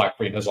deck, but black,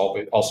 green has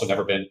also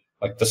never been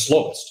like the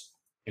slowest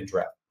in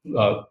draft.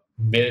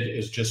 Mid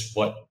is just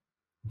what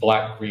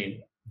black,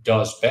 green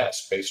does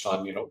best based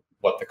on,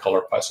 what the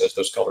color pie says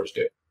those colors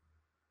do.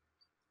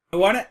 I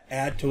want to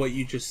add to what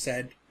you just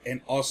said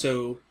and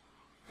also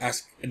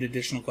ask an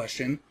additional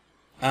question.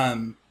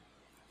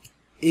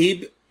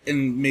 Abe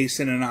and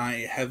Mason and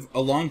I have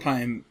a long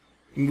time.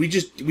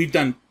 We've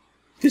done.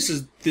 This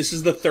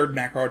is the third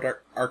macro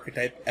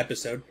archetype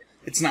episode.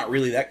 It's not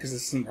really that because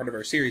this isn't part of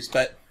our series,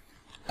 but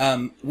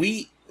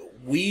we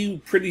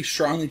pretty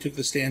strongly took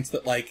the stance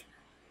that like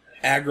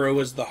aggro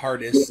was the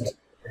hardest,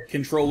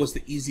 control was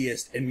the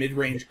easiest, and mid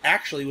range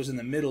actually was in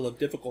the middle of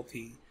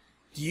difficulty.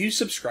 Do you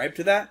subscribe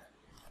to that?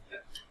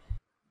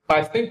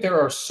 I think there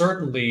are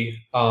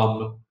certainly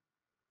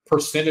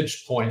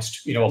percentage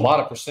points, a lot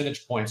of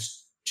percentage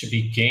points to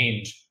be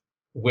gained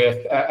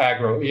with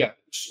aggro. Yeah,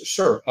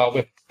 sure.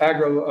 With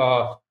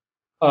aggro,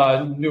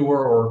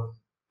 newer or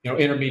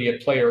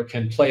intermediate player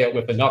can play it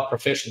with enough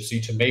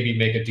proficiency to maybe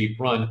make a deep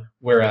run,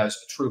 whereas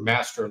a true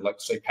master, like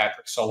say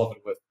Patrick Sullivan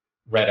with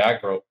red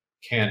aggro,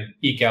 can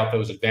eke out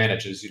those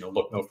advantages.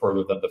 Look no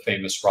further than the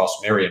famous Ross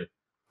Marion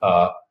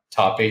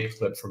top 8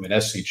 clip from an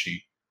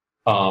SCG.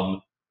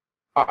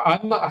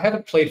 I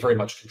haven't played very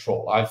much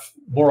control. I've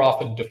more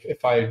often,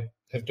 if I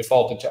have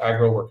defaulted to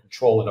aggro or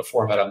control in a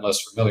format I'm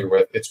less familiar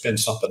with, it's been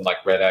something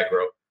like red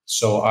aggro.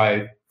 So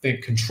I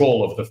think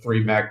control of the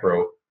 3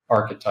 macro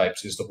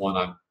archetypes is the one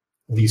I'm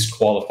least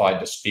qualified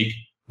to speak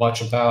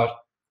much about.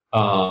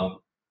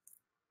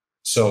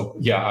 So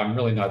yeah, I'm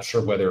really not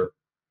sure whether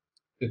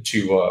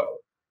to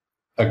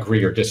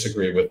agree or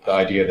disagree with the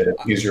idea that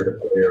it's easier to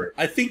play.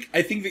 I think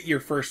that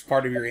your first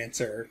part of your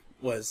answer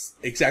was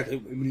exactly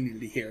what we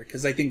needed to hear,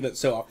 because I think that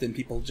so often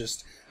people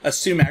just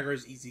assume aggro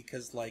is easy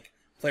because like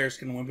players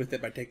can win with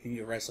it by taking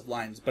the aggressive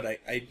lines, but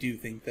I do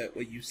think that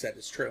what you said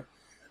is true.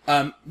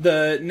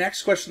 The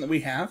next question that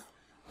we have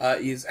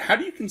is, how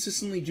do you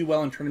consistently do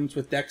well in tournaments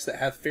with decks that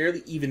have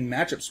fairly even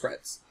matchup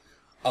spreads?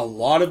 A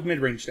lot of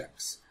mid-range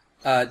decks.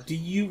 Do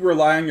you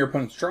rely on your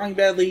opponents drawing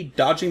badly,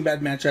 dodging bad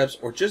matchups,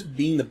 or just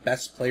being the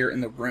best player in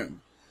the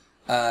room?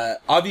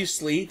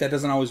 Obviously, that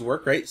doesn't always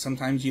work, right?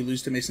 Sometimes you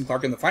lose to Mason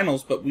Clark in the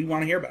finals, but we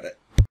want to hear about it.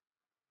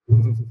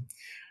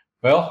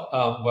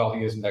 Well,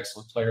 he is an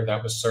excellent player.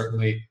 That was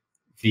certainly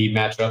the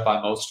matchup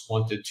I most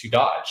wanted to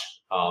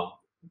dodge.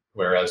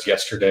 Whereas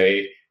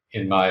yesterday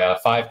in my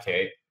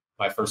 5K,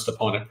 my first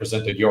opponent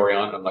presented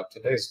Yorion. I'm like,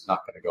 today's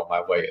not going to go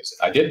my way, is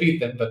it? I did beat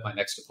them, but my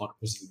next opponent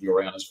presented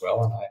Yorion as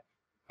well, and I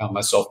found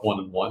myself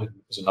 1-1, and it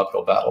was an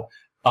uphill battle.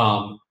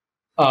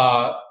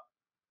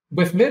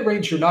 With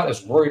mid-range, you're not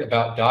as worried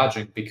about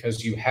dodging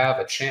because you have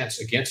a chance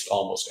against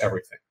almost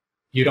everything.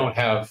 You don't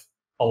have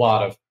a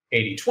lot of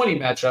 80-20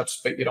 matchups,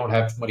 but you don't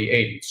have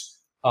 20-80s.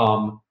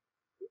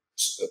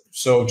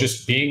 So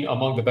just being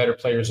among the better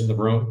players in the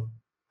room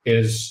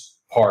is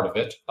part of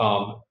it.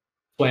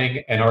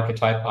 Playing an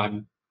archetype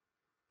I'm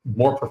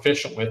more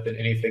proficient with than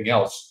anything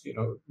else,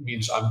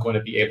 means I'm going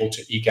to be able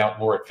to eke out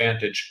more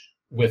advantage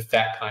with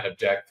that kind of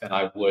deck than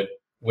I would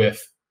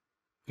with,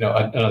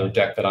 another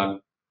deck that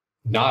I'm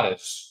not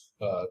as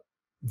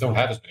don't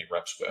have as many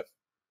reps with.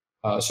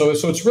 So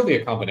it's really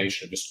a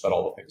combination of just about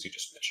all the things you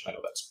just mentioned. I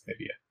know that's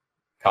maybe a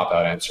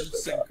cop-out answer.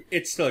 But,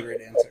 it's still a great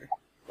answer.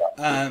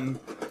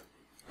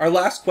 Our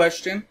last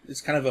question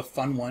is kind of a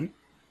fun one.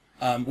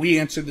 We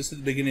answered this at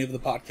the beginning of the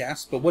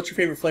podcast, but what's your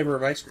favorite flavor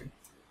of ice cream?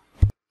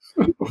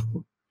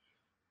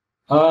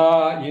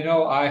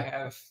 I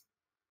have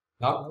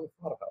not really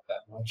thought about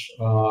that much.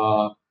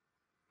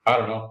 I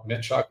don't know,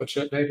 mint chocolate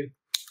chip maybe.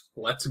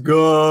 Let's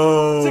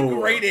go. It's a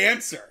great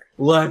answer.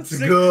 Let's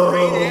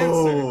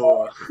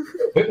go.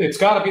 It's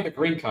got to be the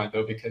green kind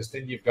though, because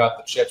then you've got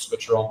the chips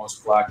which are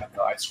almost black and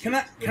the ice cream.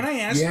 Can I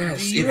ask?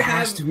 Yes, it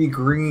has to be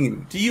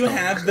green. Do you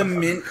have the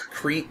mint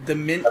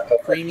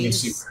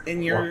creamies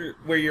in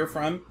where you're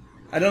from?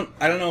 I don't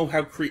know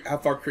how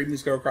far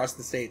creamies go across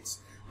the states.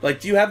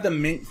 Like, do you have the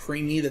mint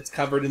creamy that's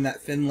covered in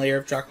that thin layer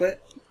of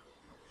chocolate?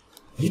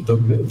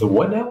 The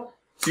what now?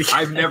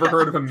 I've never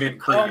heard of a mint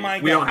cream. Oh my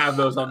God. We don't have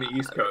those on the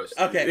East Coast.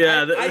 Okay,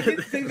 yeah, I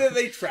didn't think that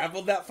they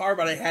traveled that far,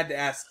 but I had to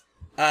ask.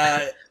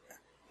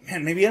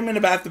 Man, maybe I'm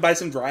gonna have to buy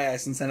some dry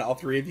ice and send all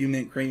 3 of you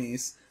mint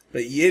creamies.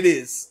 But it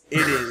is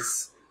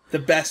the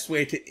best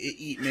way to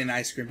eat mint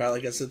ice cream by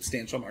like a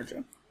substantial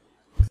margin.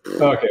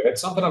 Okay,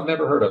 it's something I've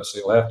never heard of, so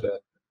you'll have to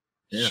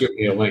shoot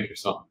me a link or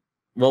something.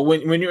 Well,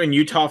 when you're in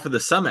Utah for the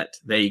summit,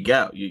 there you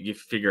go. You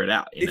figure it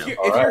out.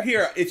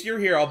 If you're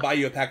here, I'll buy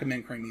you a pack of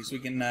mint creamies. We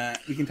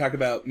can talk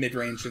about mid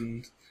range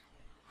and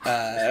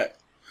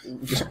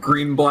just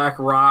green black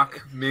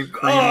rock mint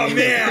cream. Oh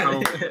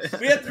man,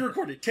 we have to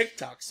record a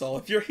TikTok. So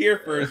if you're here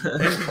for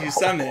MTG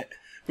Summit,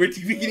 we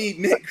can eat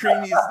mint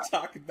creamies and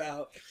talk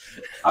about.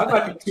 I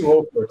might be too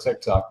old for a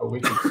TikTok, but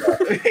we can.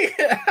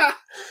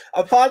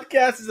 A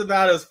podcast is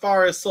about as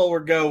far as Soul will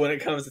go when it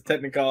comes to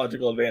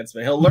technological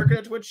advancement. He'll lurk in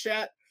a Twitch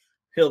chat.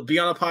 He'll be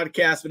on a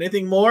podcast, but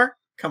anything more?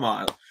 Come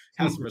on.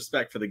 Have some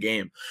respect for the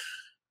game.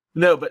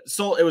 No, but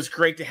Soul, it was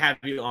great to have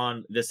you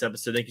on this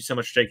episode. Thank you so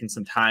much for taking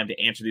some time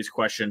to answer these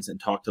questions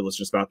and talk to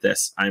listeners about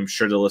this. I'm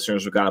sure the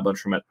listeners have got a bunch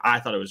from it. I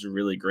thought it was a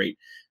really great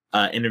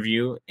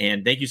interview,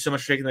 and thank you so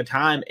much for taking the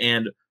time,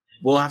 and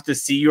we'll have to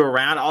see you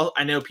around.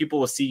 I know people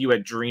will see you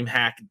at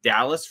DreamHack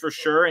Dallas for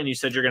sure, and you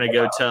said you're going to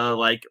go to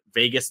like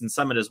Vegas and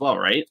Summit as well,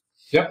 right?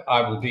 Yep,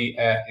 I will be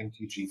at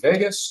MTG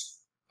Vegas.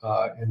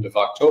 end of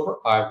October.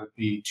 I will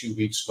be 2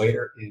 weeks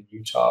later in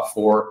Utah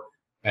for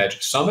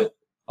Magic Summit.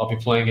 I'll be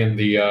playing in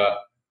the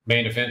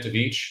main event of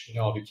each.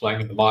 I'll be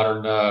playing in the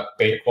Modern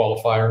Beta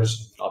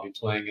qualifiers. And I'll be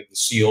playing in the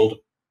Sealed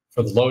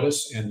for the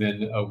Lotus. And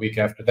then a week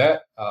after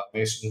that,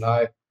 Mason and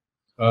I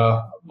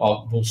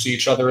we'll see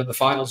each other in the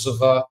finals of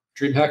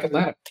DreamHack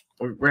Atlanta.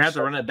 We're gonna have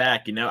to run it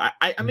back.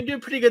 I've been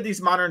doing pretty good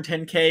these Modern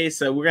 10K,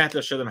 so we're gonna have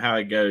to show them how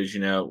it goes.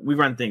 We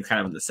run things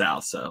kind of in the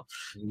South, so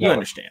you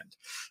understand.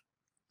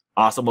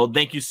 Awesome. Well,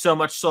 thank you so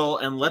much, Soul,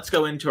 and let's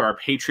go into our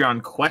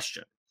Patreon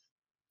question.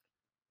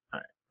 All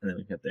right, and then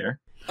we get there.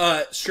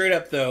 Straight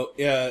up though,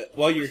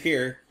 while you're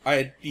here,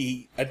 I'd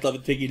love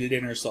to take you to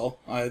dinner, Soul.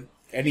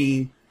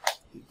 Any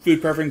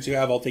food preference you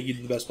have, I'll take you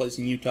to the best place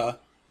in Utah.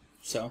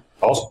 So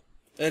awesome.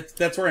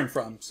 That's where I'm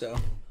from. So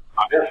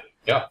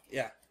yeah.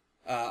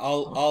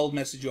 I'll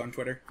message you on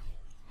Twitter.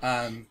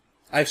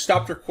 I've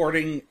stopped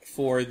recording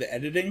for the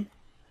editing,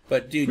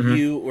 but dude,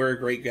 you were a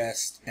great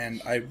guest,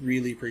 and I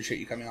really appreciate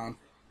you coming on.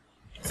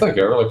 Thank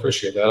you. I really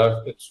appreciate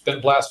that. It's been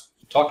a blast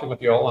talking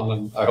with you all,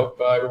 and I hope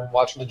everyone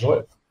watching enjoyed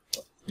it.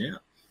 Yeah,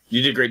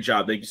 you did a great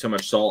job. Thank you so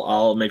much, Soul.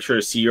 I'll make sure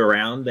to see you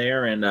around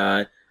there, and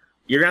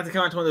you're gonna have to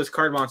come out to one of those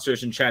card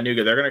monsters in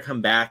Chattanooga. They're gonna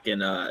come back,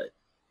 and I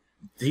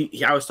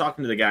was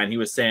talking to the guy, and he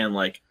was saying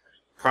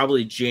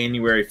probably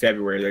January,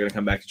 February, they're gonna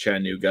come back to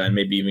Chattanooga and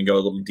maybe even go a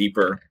little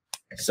deeper.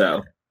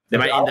 So they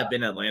might end up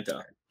in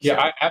Atlanta. Yeah,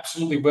 I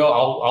absolutely will.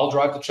 I'll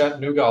drive to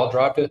Chattanooga. I'll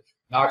drive to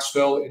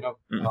Knoxville.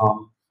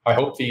 I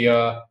hope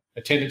the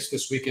attendance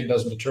this weekend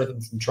doesn't deter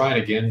them from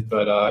trying again.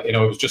 But it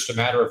was just a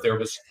matter if there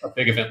was a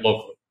big event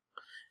locally.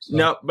 So.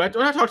 No, but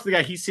when I talked to the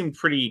guy, he seemed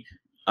pretty.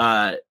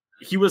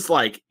 He was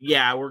like,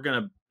 "Yeah, we're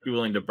gonna be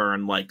willing to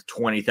burn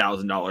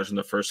 $20,000 in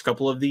the first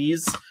couple of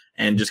these,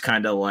 and just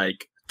kind of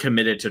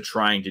committed to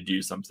trying to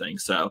do something."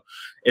 So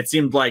it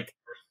seemed like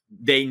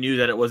they knew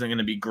that it wasn't going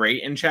to be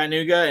great in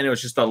Chattanooga, and it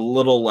was just a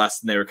little less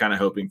than they were kind of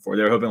hoping for.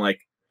 They were hoping I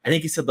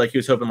think he said he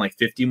was hoping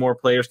 50 more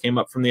players came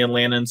up from the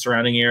Atlanta and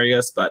surrounding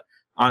areas, but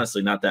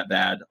honestly, not that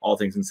bad, all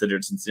things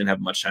considered, since they didn't have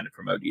much time to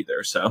promote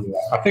either. So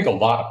I think a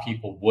lot of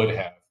people would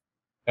have.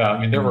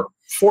 There were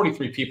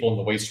 43 people in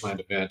the Wasteland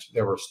event.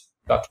 There were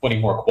about 20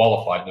 more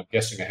qualified, and I'm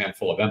guessing a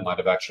handful of them might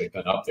have actually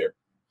been up there.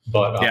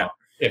 But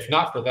if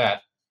not for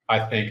that, I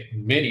think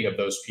many of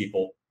those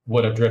people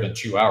would have driven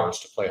 2 hours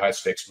to play high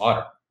stakes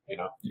Modern.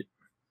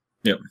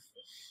 Yeah,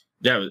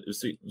 it was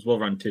sweet. It was well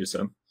run too.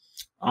 So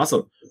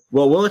awesome.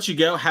 Well, we'll let you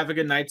go. Have a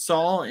good night,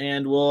 Saul,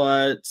 and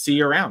we'll see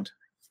you around.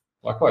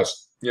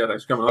 Likewise. Yeah,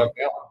 thanks for coming on.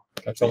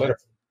 Catch you later.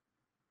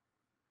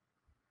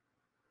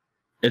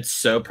 It's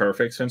so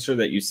perfect, Spencer,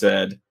 that you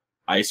said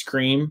ice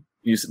cream.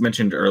 You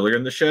mentioned earlier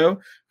in the show,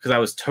 because I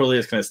was totally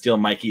just going to steal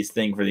Mikey's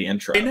thing for the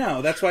intro. I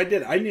know, that's what I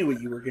did. I knew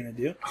what you were going to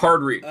do.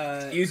 Hard read.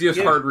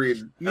 Easiest hard read.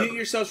 Mute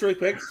yourselves really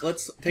quick.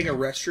 Let's take a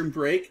restroom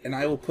break, and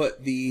I will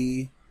put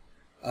the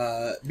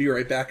be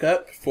right back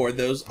up for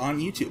those on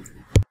YouTube.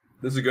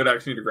 This is a good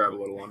actually to grab a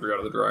little laundry out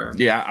of the dryer.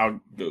 Yeah, I'll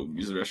go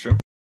use the restroom.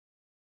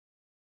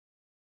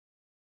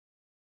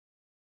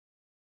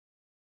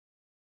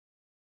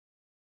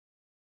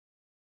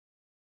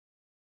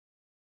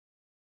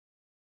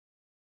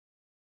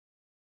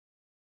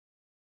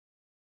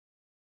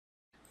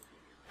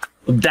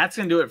 That's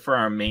going to do it for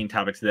our main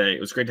topic today.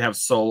 It was great to have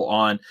Soul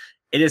on.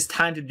 It is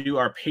time to do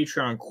our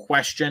Patreon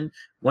question.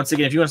 Once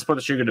again, if you want to support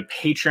the show, go to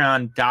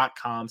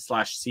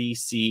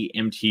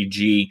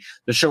patreon.com/ccmtg.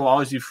 The show will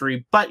always be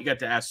free, but you got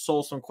to ask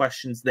Soul some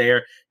questions there.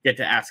 You get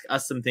to ask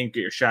us some things,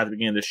 get your shout at the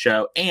beginning of the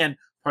show, and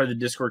part of the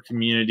Discord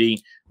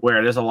community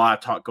where there's a lot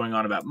of talk going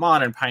on about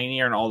Mod and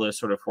Pioneer and all those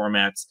sort of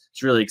formats.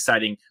 It's really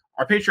exciting.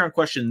 Our Patreon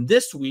question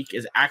this week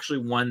is actually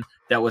one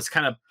that was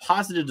kind of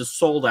posited to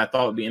Soul that I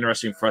thought would be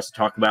interesting for us to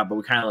talk about, but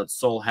we kind of let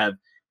Soul have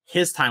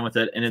his time with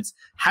it. And it's,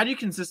 how do you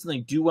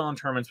consistently do well in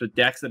tournaments with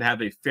decks that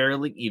have a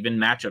fairly even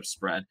matchup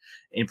spread?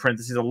 In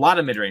parentheses, a lot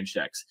of mid-range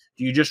decks.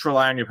 Do you just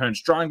rely on your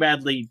opponents drawing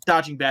badly,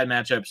 dodging bad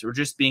matchups, or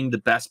just being the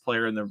best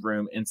player in the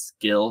room and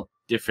skill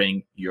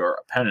diffing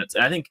your opponents?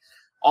 And I think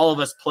all of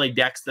us play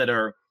decks that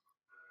are,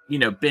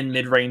 been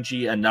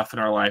mid-rangey enough in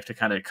our life to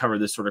kind of cover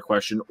this sort of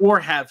question, or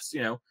have,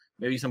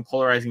 maybe some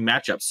polarizing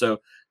matchups.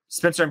 So,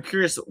 Spencer, I'm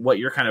curious what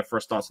your kind of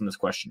first thoughts on this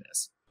question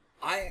is.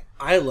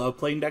 I love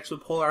playing decks with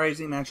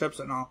polarizing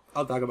matchups, and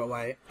I'll talk about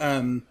why.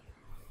 So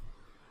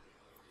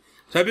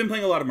I've been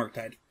playing a lot of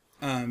Murktide.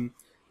 In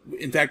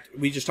fact,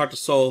 we just talked to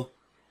Soul.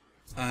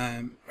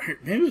 Maybe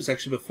it was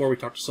actually before we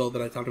talked to Soul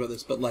that I talked about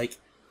this, but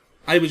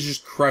I was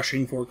just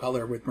crushing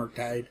 4-color with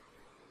Murktide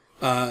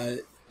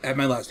at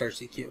my last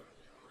RCQ.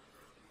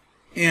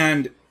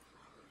 And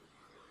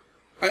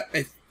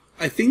I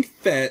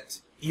think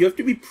that you have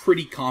to be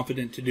pretty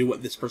confident to do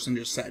what this person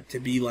just said, to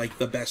be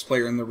the best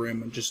player in the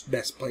room and just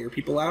best player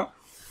people out.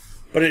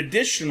 But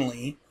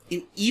additionally,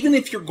 even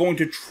if you're going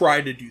to try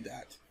to do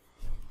that,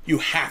 you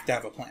have to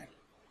have a plan.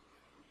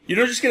 You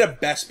don't just get a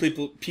best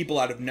people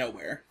out of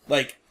nowhere.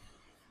 People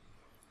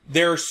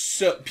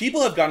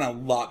have gotten a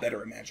lot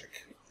better at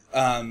Magic.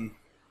 And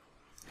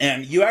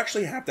you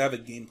actually have to have a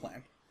game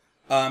plan.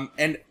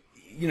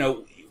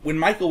 When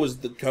Michael was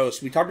the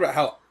host, we talked about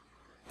how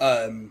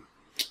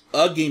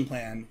a game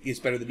plan is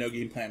better than no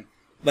game plan.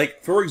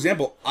 Like, for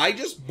example, I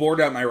just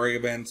bored out my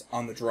Regavans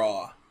on the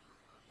draw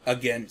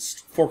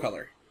against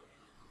 4-color.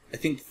 I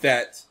think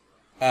that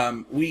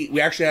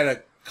we actually had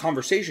a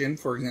conversation,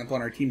 for example,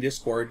 on our team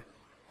Discord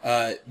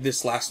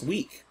this last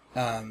week,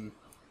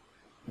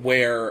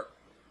 where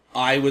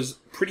I was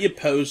pretty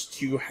opposed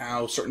to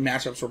how certain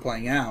matchups were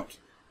playing out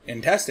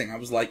in testing. I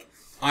was like,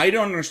 I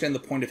don't understand the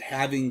point of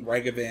having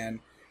Regavan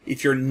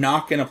if you're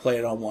not going to play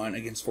it on 1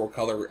 against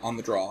 4-color on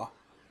the draw.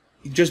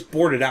 You just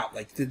board it out.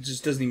 Like, it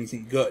just doesn't even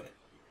seem good.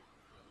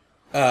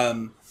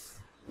 And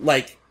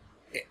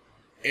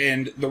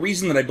the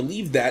reason that I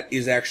believe that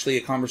is actually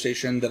a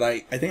conversation that I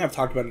think I've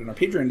talked about it in our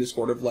Patreon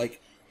Discord of,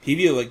 like,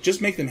 PvO, like,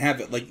 just make them have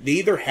it. Like, they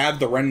either have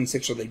the Ren and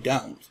 6 or they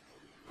don't.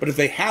 But if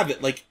they have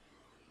it, like,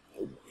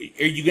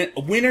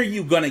 when are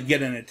you gonna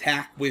get an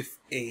attack with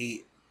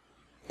a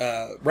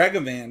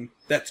Ragavan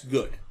that's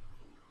good?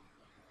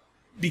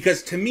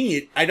 Because to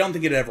me, I don't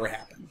think it ever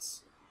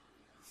happens.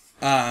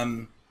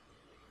 And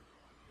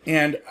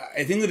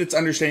I think that it's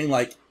understanding,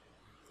 like,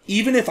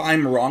 even if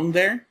I'm wrong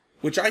there,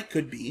 which I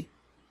could be,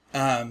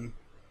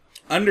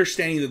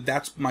 understanding that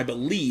that's my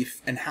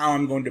belief and how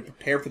I'm going to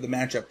prepare for the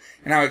matchup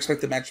and how I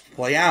expect the matchup to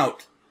play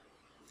out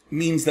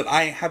means that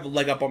I have a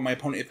leg up on my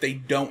opponent if they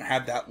don't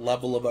have that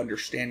level of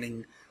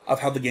understanding of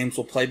how the games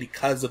will play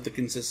because of the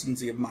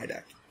consistency of my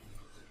deck.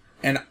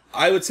 And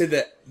I would say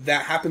that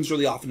that happens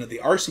really often at the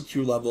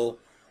RCQ level,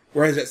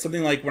 whereas at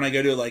something like when I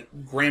go to like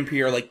Grand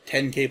Prix or like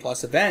 10K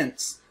plus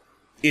events,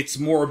 it's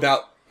more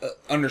about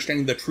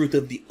understanding the truth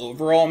of the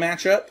overall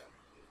matchup.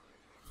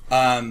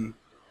 And,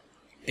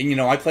 you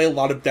know, I play a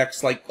lot of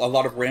decks, like a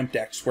lot of ramp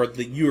decks, where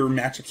your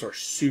matchups are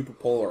super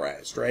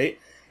polarized, right?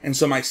 And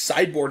so my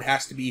sideboard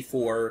has to be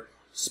for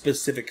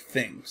specific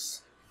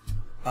things.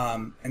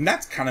 And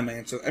that's kind of my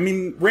answer. I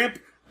mean,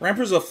 ramp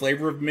is a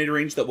flavor of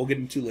mid-range that we'll get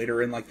into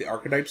later in, like, the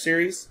Archetype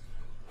series.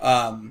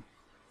 But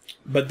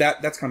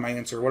that's kind of my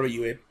answer. What about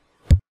you, Abe?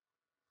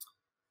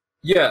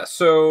 Yeah,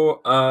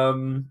 so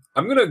I'm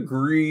going to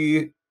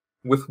agree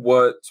with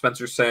what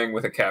Spencer's saying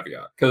with a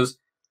caveat. Because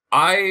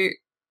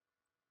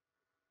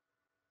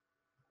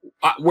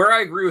where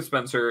I agree with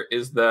Spencer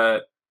is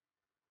that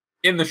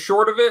in the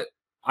short of it,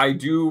 I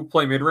do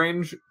play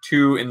mid-range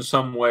to, in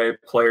some way,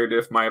 player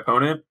diff my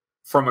opponent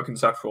from a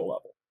conceptual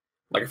level.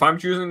 Like, if I'm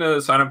choosing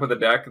to sign up with a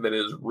deck that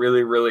is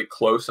really, really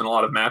close in a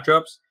lot of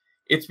matchups,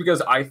 it's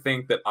because I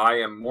think that I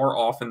am more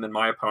often than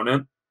my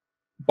opponent,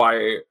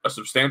 by a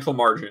substantial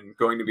margin,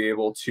 going to be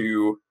able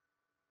to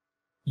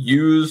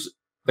use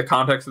the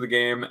context of the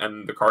game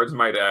and the cards in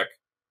my deck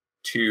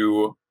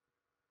to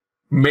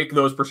make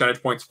those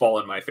percentage points fall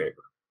in my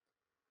favor.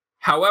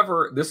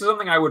 However, this is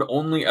something I would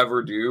only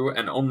ever do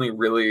and only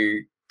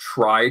really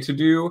try to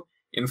do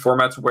in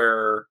formats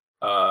where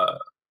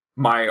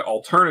my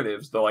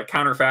alternatives, the like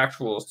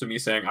counterfactuals to me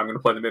saying I'm going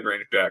to play the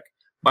mid-range deck,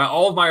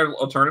 all of my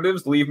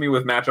alternatives leave me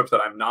with matchups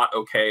that I'm not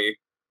okay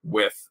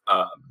with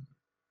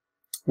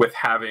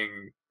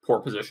having poor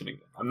positioning.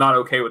 I'm not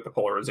okay with the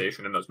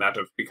polarization in those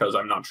matchups because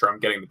I'm not sure I'm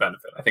getting the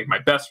benefit. I think my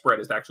best spread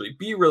is to actually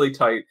be really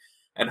tight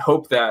and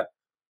hope that,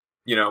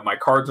 you know, my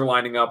cards are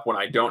lining up when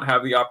I don't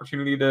have the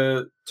opportunity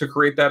to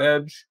create that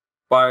edge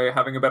by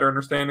having a better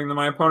understanding than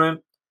my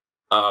opponent,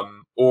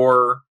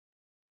 or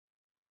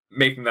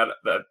making that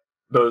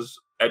those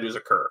edges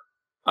occur.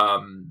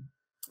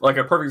 Like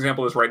a perfect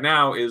example is right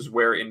now is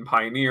where in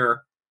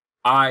Pioneer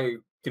I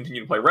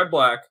continue to play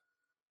red-black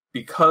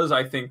because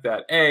I think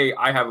that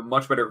I have a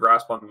much better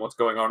grasp on what's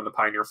going on in the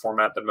Pioneer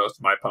format than most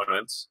of my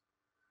opponents,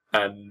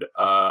 and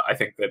I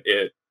think that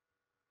it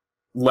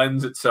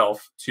lends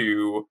itself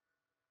to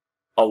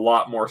a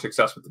lot more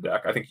success with the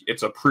deck. I think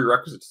it's a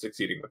prerequisite to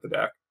succeeding with the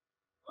deck.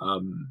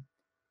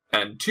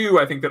 And two,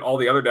 I think that all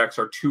the other decks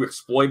are too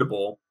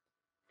exploitable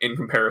in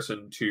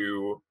comparison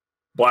to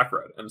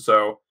black-red. And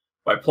so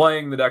by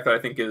playing the deck that I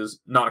think is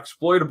not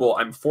exploitable,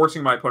 I'm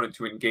forcing my opponent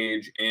to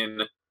engage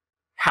in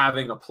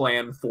having a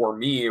plan for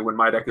me when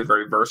my deck is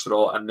very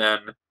versatile. And then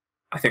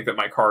I think that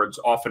my cards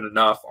often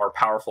enough are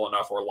powerful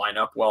enough or line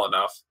up well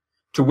enough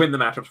to win the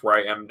matchups where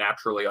I am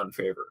naturally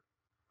unfavored.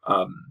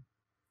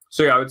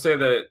 So yeah, I would say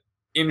that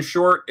in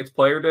short, it's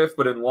player diff,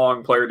 but in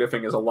long, player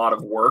diffing is a lot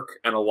of work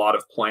and a lot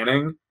of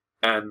planning.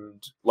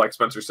 And like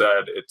Spencer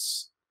said,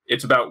 it's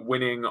about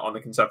winning on the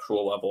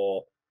conceptual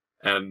level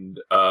and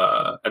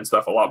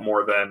stuff a lot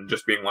more than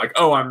just being like,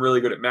 oh, I'm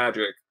really good at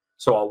Magic,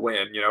 so I'll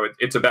win. You know,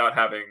 it's about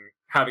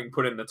having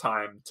put in the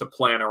time to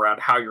plan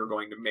around how you're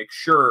going to make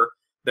sure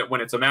that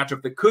when it's a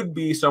matchup that could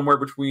be somewhere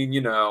between,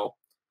 you know,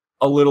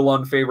 a little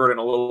unfavored and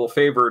a little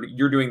favored,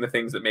 you're doing the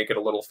things that make it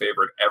a little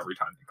favored every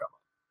time they come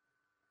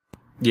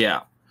up.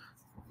 Yeah.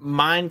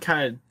 Mine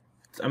kind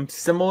of, I'm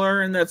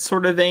similar in that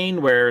sort of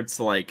vein where it's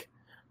like,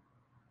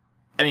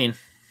 I mean,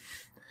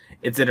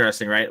 it's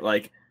interesting, right?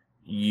 Like,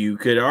 you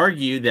could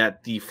argue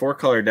that the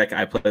 4-color deck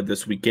I played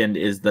this weekend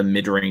is the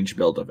mid-range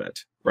build of it,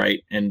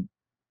 right? And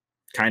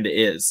kind of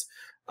is.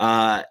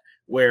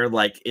 Where,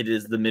 like, it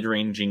is the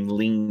mid-ranging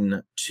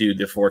lean to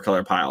the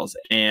 4-color piles.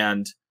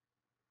 And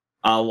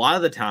a lot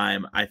of the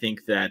time, I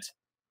think that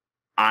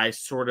I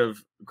sort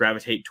of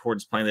gravitate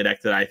towards playing the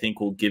deck that I think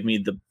will give me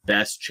the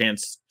best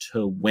chance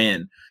to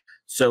win.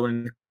 So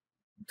when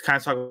kind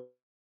of talk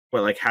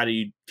about like how do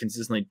you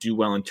consistently do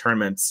well in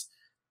tournaments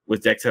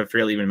with decks that have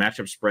fairly even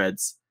matchup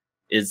spreads,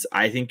 is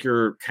I think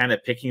you're kind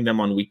of picking them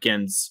on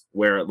weekends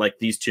where, like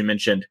these two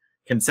mentioned,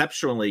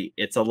 conceptually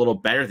it's a little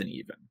better than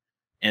even.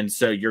 And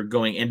so you're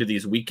going into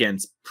these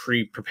weekends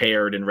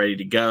pre-prepared and ready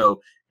to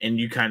go, and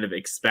you kind of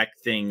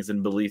expect things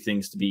and believe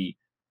things to be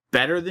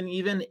better than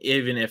even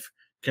if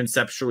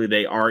conceptually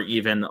they are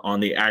even on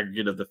the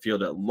aggregate of the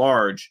field at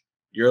large.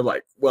 You're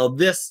like, well,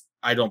 this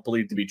I don't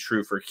believe to be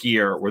true for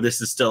here, where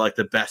this is still like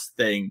the best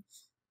thing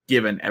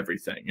given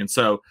everything. And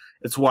so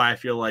it's why I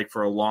feel like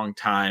for a long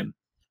time,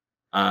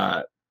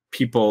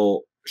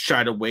 people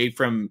shied away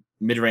from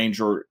mid-range,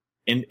 or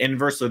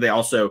inversely, they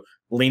also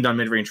leaned on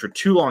mid-range for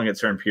too long at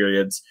certain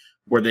periods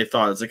where they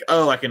thought it's like,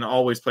 oh, I can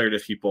always play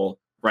with people,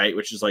 right?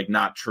 Which is like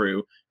not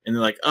true. And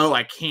they're like, oh,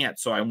 I can't,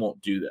 so I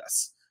won't do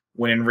this.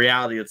 When in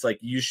reality, it's like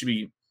you should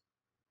be,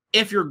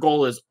 if your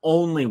goal is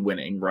only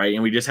winning, right?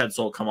 And we just had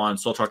Soul come on.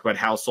 Soul talked about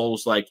how Soul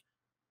was like,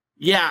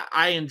 yeah,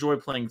 I enjoy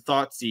playing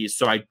Thoughtseize,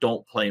 so I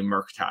don't play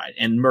Murktide.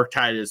 And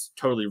Murktide is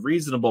totally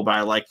reasonable, but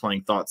I like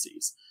playing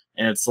Thoughtseize.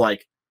 And it's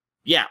like,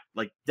 yeah,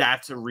 like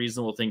that's a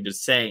reasonable thing to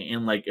say.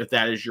 And like if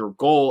that is your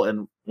goal,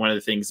 and one of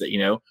the things that, you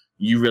know,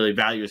 you really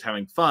value is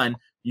having fun,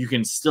 you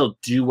can still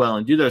do well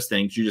and do those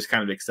things. You just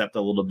kind of accept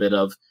a little bit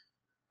of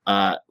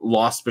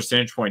lost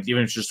percentage points,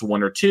 even if it's just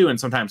 1 or 2. And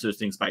sometimes those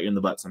things bite you in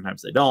the butt,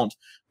 sometimes they don't.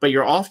 But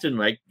you're often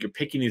like, you're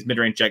picking these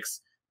mid-range decks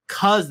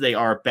because they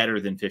are better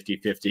than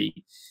 50-50.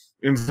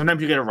 And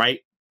sometimes you get it right,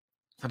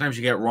 sometimes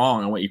you get it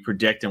wrong on what you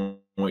predict and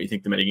what you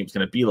think the metagame is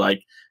going to be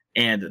like.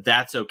 And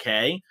that's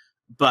okay.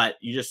 But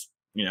you just,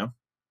 you know,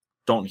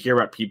 don't hear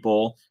about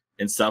people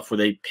and stuff where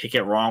they pick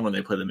it wrong when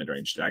they play the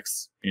mid-range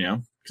decks, you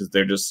know, because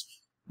they're just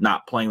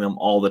not playing them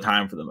all the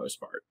time for the most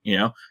part, you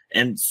know.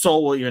 And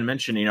Soul will even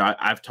mention, you know,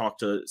 I've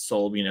talked to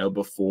Soul, you know,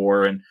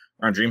 before and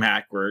on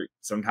DreamHack, where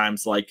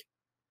sometimes like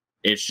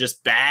it's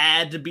just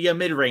bad to be a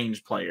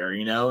mid-range player,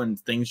 you know, and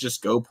things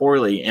just go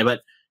poorly.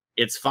 But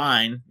it's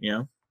fine, you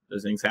know,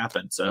 those things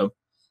happen. So,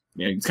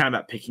 you know, it's kind of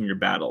about picking your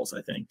battles,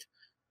 I think.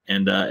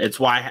 And it's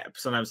why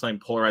sometimes playing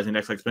polarizing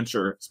decks like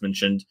Spencer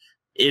mentioned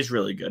is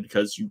really good,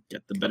 because you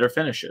get the better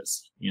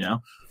finishes, you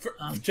know.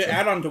 To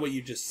add on to what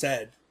you just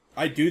said,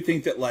 I do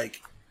think that,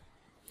 like,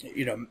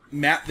 you know,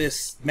 Matt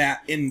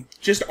in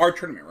just our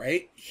tournament,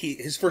 right?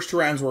 His first 2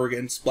 rounds were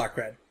against Black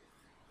Red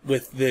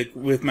with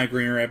my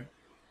green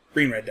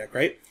red deck,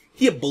 right?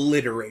 He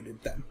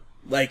obliterated them.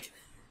 Like,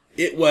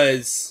 it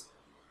was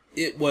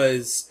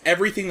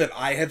everything that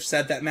I have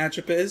said that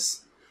matchup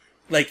is.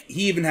 Like,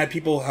 he even had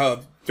people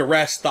have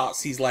Duress,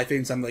 Thoughtseize, Life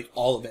Aims, I'm like,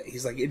 all of it.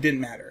 He's like, it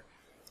didn't matter.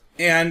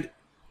 And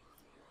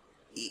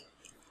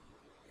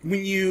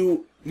when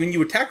you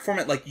attack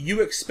format, like,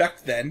 you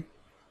expect then,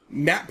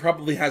 Matt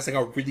probably has like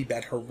a really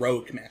bad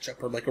heroic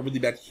matchup or like a really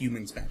bad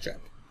humans matchup.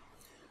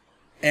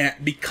 And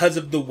because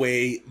of the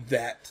way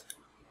that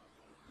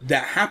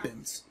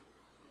happens.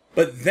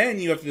 But then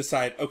you have to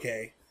decide,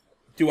 okay,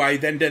 do I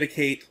then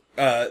dedicate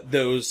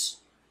those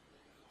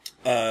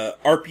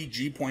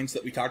RPG points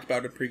that we talked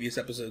about in previous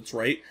episodes,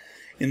 right?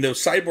 In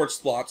those sideboard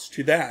slots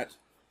to that,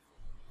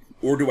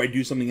 or do I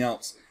do something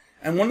else?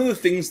 And one of the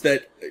things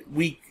that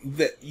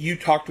you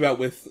talked about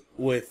with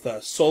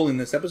Soul in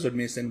this episode,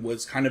 Mason,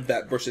 was kind of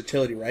that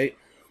versatility, right?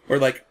 Where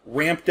like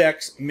ramp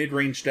decks,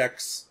 mid-range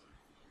decks,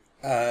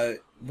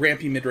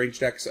 rampy mid-range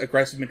decks,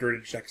 aggressive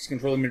mid-range decks,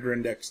 controlling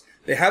mid-range decks,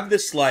 they have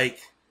this like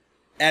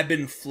ebb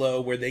and flow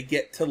where they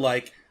get to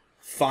like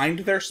find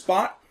their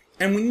spot.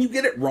 And when you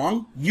get it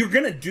wrong, you're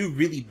going to do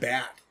really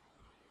bad.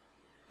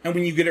 And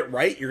when you get it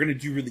right, you're going to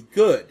do really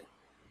good.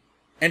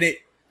 And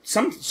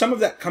some of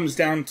that comes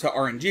down to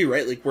RNG,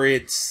 right? Like where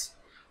it's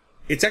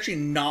actually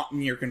not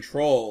in your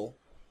control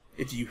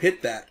if you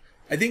hit that.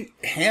 I think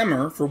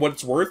Hammer, for what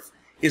it's worth,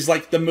 is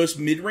like the most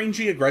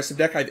mid-rangey aggressive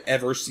deck I've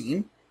ever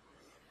seen.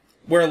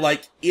 Where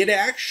like it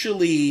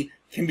actually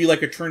can be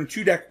like a turn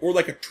 2 deck or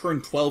like a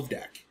turn 12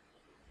 deck.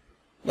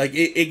 Like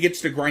it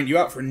gets to grind you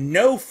out for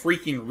no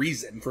freaking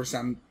reason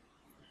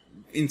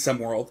in some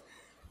world.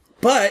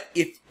 But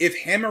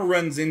if Hammer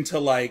runs into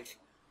like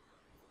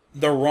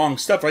the wrong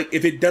stuff, right?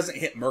 If it doesn't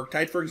hit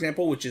Murktide, for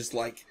example, which is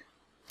like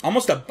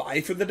almost a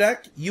buy for the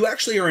deck, you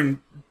actually are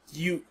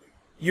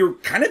you're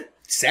kind of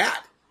sad.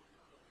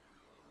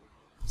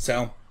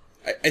 So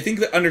I think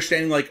that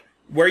understanding like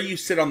where you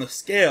sit on the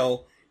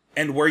scale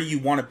and where you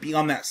want to be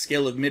on that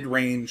scale of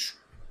mid-range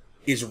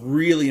is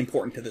really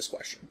important to this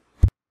question.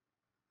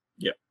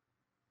 Yep.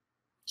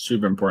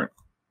 Super important.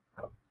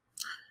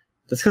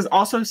 That's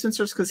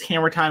because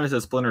Hammer Time is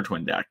a Splinter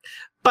Twin deck.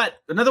 But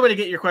another way to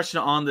get your question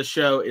on the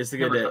show is to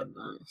go to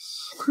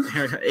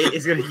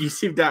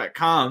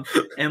YouTube.com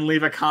and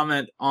leave a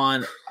comment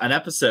on an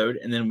episode,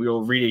 and then we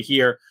will read it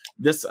here.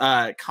 This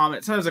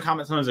comment, sometimes a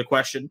comment, sometimes a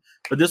question,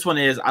 but this one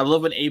is, I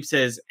love when Abe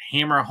says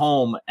hammer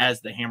home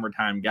as the Hammer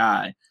Time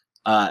guy.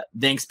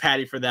 Thanks,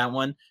 Patty, for that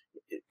one.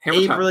 Hammer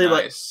Abe Time, really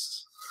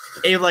nice.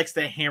 Abe likes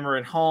to hammer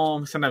it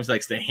home, sometimes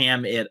likes to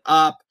ham it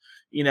up.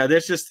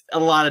 there's just a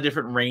lot of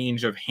different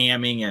range of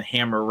hamming and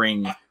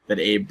hammering that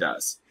Abe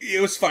does.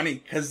 It was funny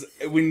because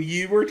when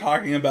you were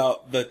talking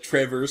about the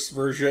Traverse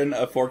version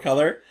of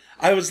 4-color,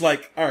 I was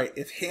like, all right,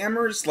 if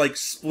Hammer's like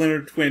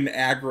Splinter Twin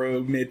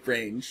aggro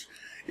mid-range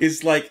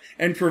is like,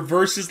 and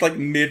Traverse is like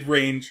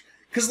mid-range,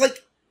 because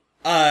like,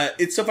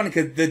 it's so funny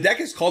because the deck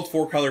is called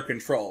 4-color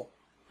control,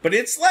 but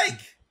it's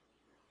like,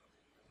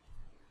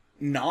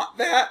 not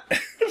that.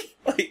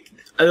 Like,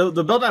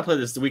 the build I played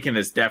this weekend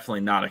is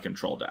definitely not a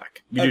control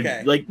deck.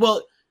 Okay.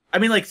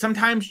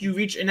 Sometimes you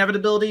reach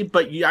inevitability,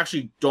 but you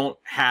actually don't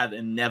have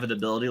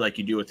inevitability like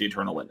you do with the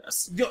Eternal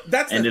Witness.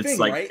 That's and the it's thing,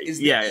 like, right?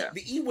 Is yeah.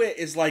 The Ewit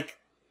is like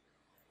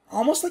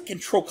almost like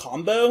control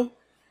combo,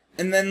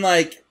 and then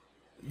like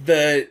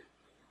the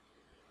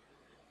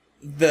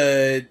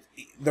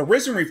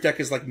Risen Reef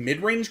deck is like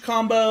mid-range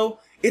combo.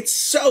 It's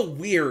so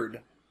weird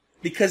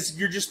because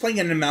you're just playing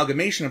an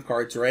amalgamation of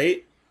cards,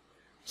 right?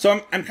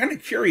 So I'm kind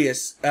of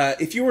curious,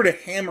 if you were to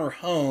hammer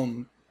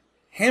home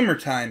Hammer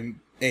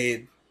Time,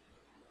 Abe,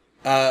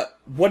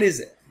 what is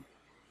it?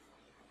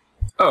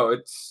 Oh,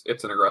 it's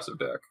an aggressive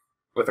deck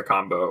with a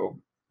combo,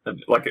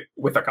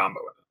 with a combo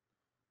in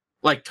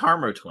it. Like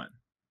Tarmo Twin.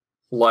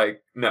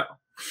 Like, no,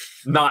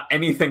 not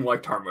anything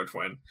like Tarmo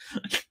Twin.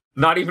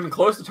 Not even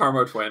close to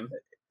Tarmo Twin.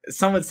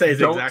 Some would say it's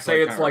Don't exactly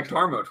say like it's like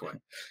Tarmo Twin.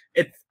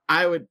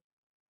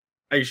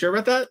 Are you sure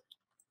about that?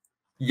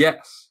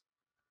 Yes.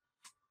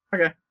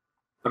 Okay.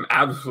 I'm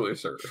absolutely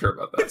sure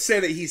about that. Let's say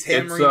that he's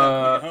hammering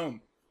that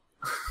home.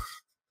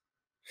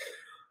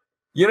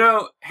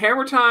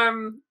 Hammer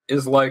Time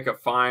is like a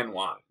fine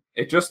wine.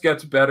 It just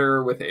gets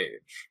better with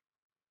age.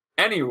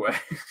 Anyway.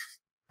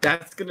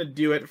 That's going to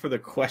do it for the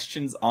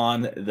questions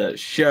on the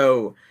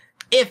show.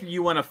 If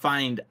you want to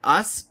find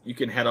us, you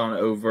can head on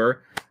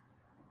over.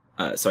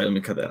 Sorry, let me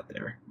cut that out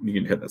there. You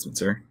can hit that,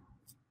 Spencer.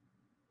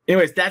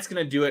 Anyways, that's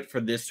going to do it for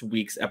this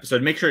week's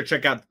episode. Make sure to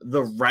check out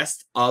the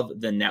rest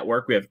of the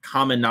network. We have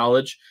Common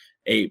Knowledge,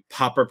 a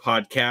Popper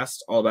podcast,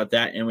 all about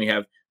that. And we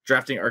have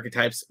Drafting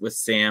Archetypes with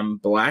Sam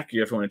Black.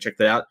 You definitely want to check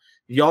that out.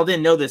 If y'all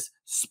didn't know this,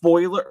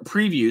 spoiler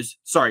previews,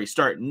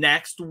 start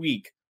next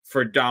week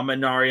for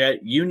Dominaria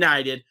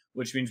United,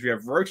 which means we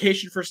have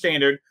rotation for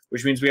Standard,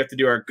 which means we have to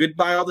do our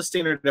Goodbye All the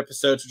Standard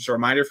episodes, which is a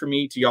reminder for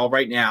me to y'all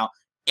right now.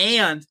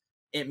 And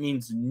it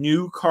means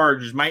new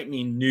cards, which might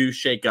mean new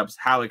shakeups.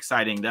 How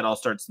exciting. That all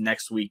starts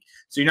next week.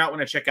 So you're not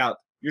going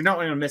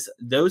to miss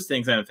those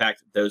things. And in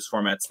fact, those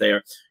formats there.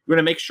 You want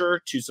to make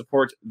sure to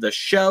support the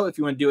show. If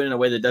you want to do it in a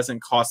way that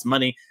doesn't cost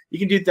money, you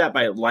can do that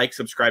by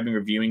subscribing,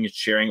 reviewing, and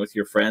sharing with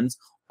your friends.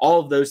 All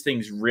of those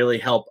things really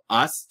help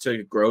us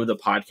to grow the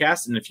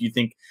podcast. And if you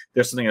think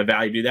there's something of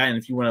value, do that. And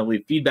if you want to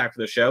leave feedback for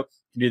the show, you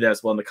can do that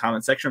as well in the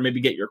comment section, or maybe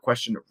get your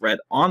question read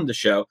on the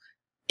show.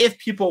 If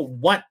people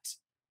want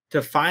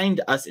to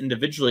find us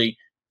individually,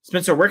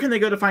 Spencer, where can they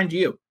go to find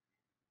you?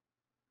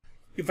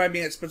 You can find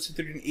me at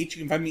Spencer13H.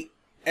 You can find me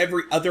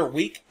every other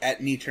week at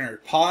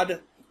Neturner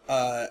Pod,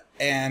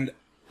 and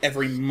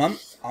every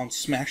month on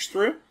Smash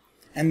Through.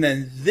 And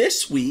then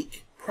this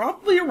week,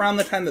 probably around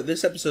the time that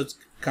this episode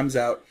comes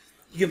out,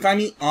 you can find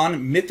me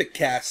on Mythic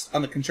Cast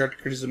on the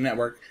Constructive Criticism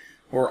Network,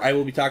 where I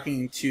will be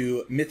talking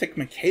to Mythic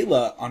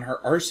Michaela on her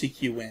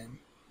RCQ win.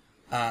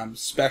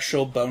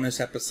 Special bonus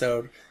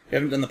episode. We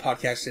haven't done the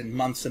podcast in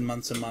months and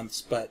months and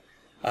months, but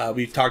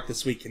we've talked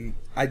this week, and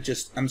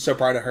I'm so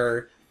proud of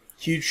her.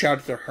 Huge shout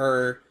out to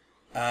her.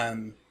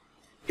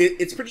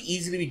 It's pretty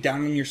easy to be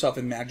down on yourself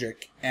in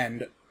Magic,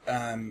 and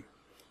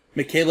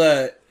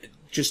Michaela,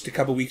 just a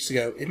couple weeks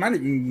ago, it might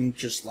have been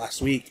just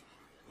last week,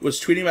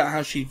 was tweeting about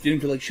how she didn't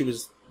feel like she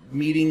was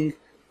meeting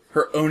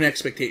her own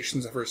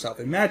expectations of herself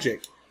in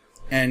Magic.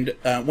 And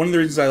one of the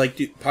reasons I like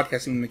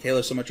podcasting with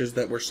Michaela so much is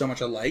that we're so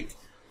much alike.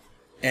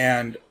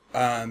 And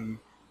right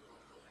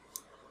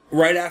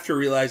after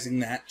realizing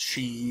that,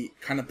 she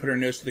kind of put her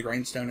nose to the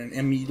grindstone and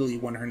immediately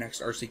won her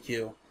next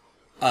RCQ.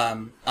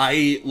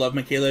 I love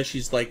Michaela.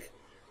 She's like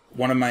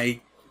one of my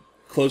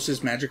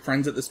closest Magic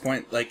friends at this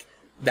point. Like,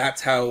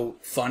 that's how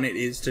fun it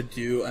is to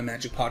do a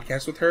Magic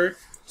podcast with her.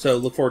 So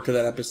look forward to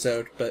that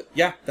episode. But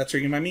yeah, that's where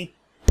you can find me.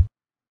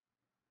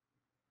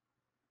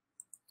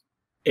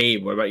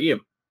 Abe, what about you?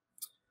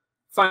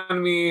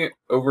 Find me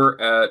over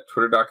at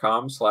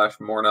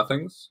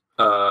twitter.com/morenothings.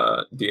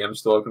 DM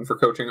still open for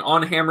coaching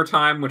on Hammer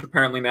Time, which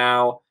apparently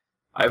now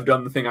I've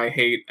done the thing I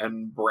hate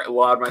and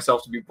allowed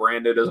myself to be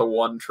branded as a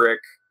one-trick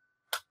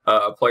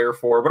player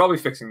for, but I'll be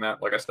fixing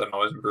that. Like I said, I'm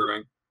always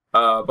improving.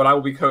 But I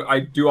will be. I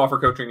do offer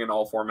coaching in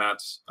all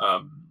formats,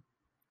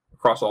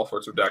 across all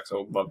sorts of decks. I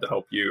would love to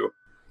help you.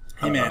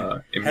 Hey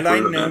man, had I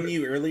known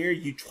you earlier,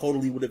 you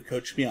totally would have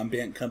coached me on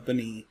Bant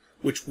Company,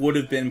 which would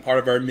have been part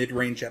of our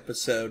mid-range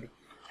episode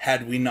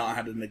had we not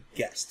had a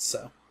guest.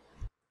 So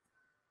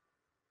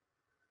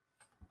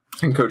I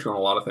can coach you on a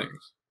lot of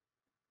things.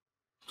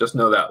 Just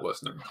know that,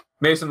 listener.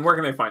 Mason, where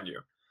can they find you?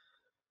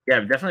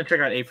 Yeah, definitely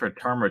check out A for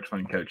Tarmo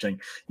Twin Coaching.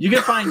 You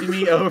can find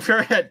me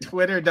over at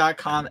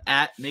twitter.com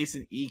at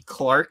Mason E.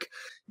 Clark.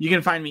 You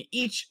can find me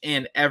each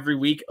and every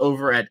week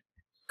over at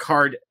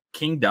Card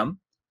Kingdom,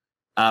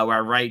 where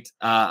I write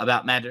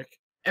about Magic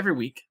every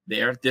week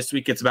there. This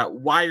week it's about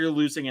why you're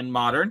losing in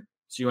Modern.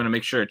 So you want to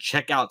make sure to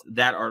check out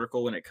that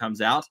article when it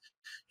comes out.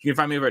 You can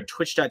find me over at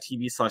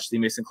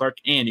twitch.tv/TheMasonClark,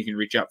 and you can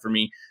reach out for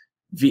me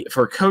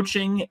for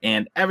coaching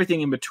and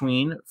everything in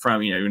between,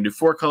 from, you can do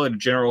 4-color to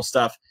general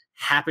stuff.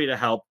 Happy to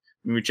help.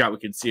 You can reach out. We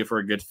can see if we're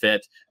a good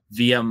fit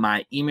via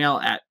my email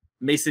at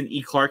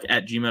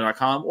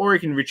masoneclark@gmail.com, or you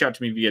can reach out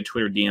to me via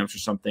Twitter DMs or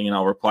something, and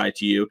I'll reply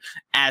to you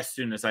as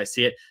soon as I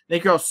see it.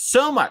 Thank you all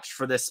so much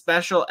for this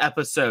special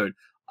episode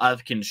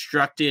of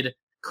Constructed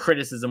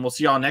Criticism. We'll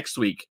see y'all next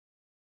week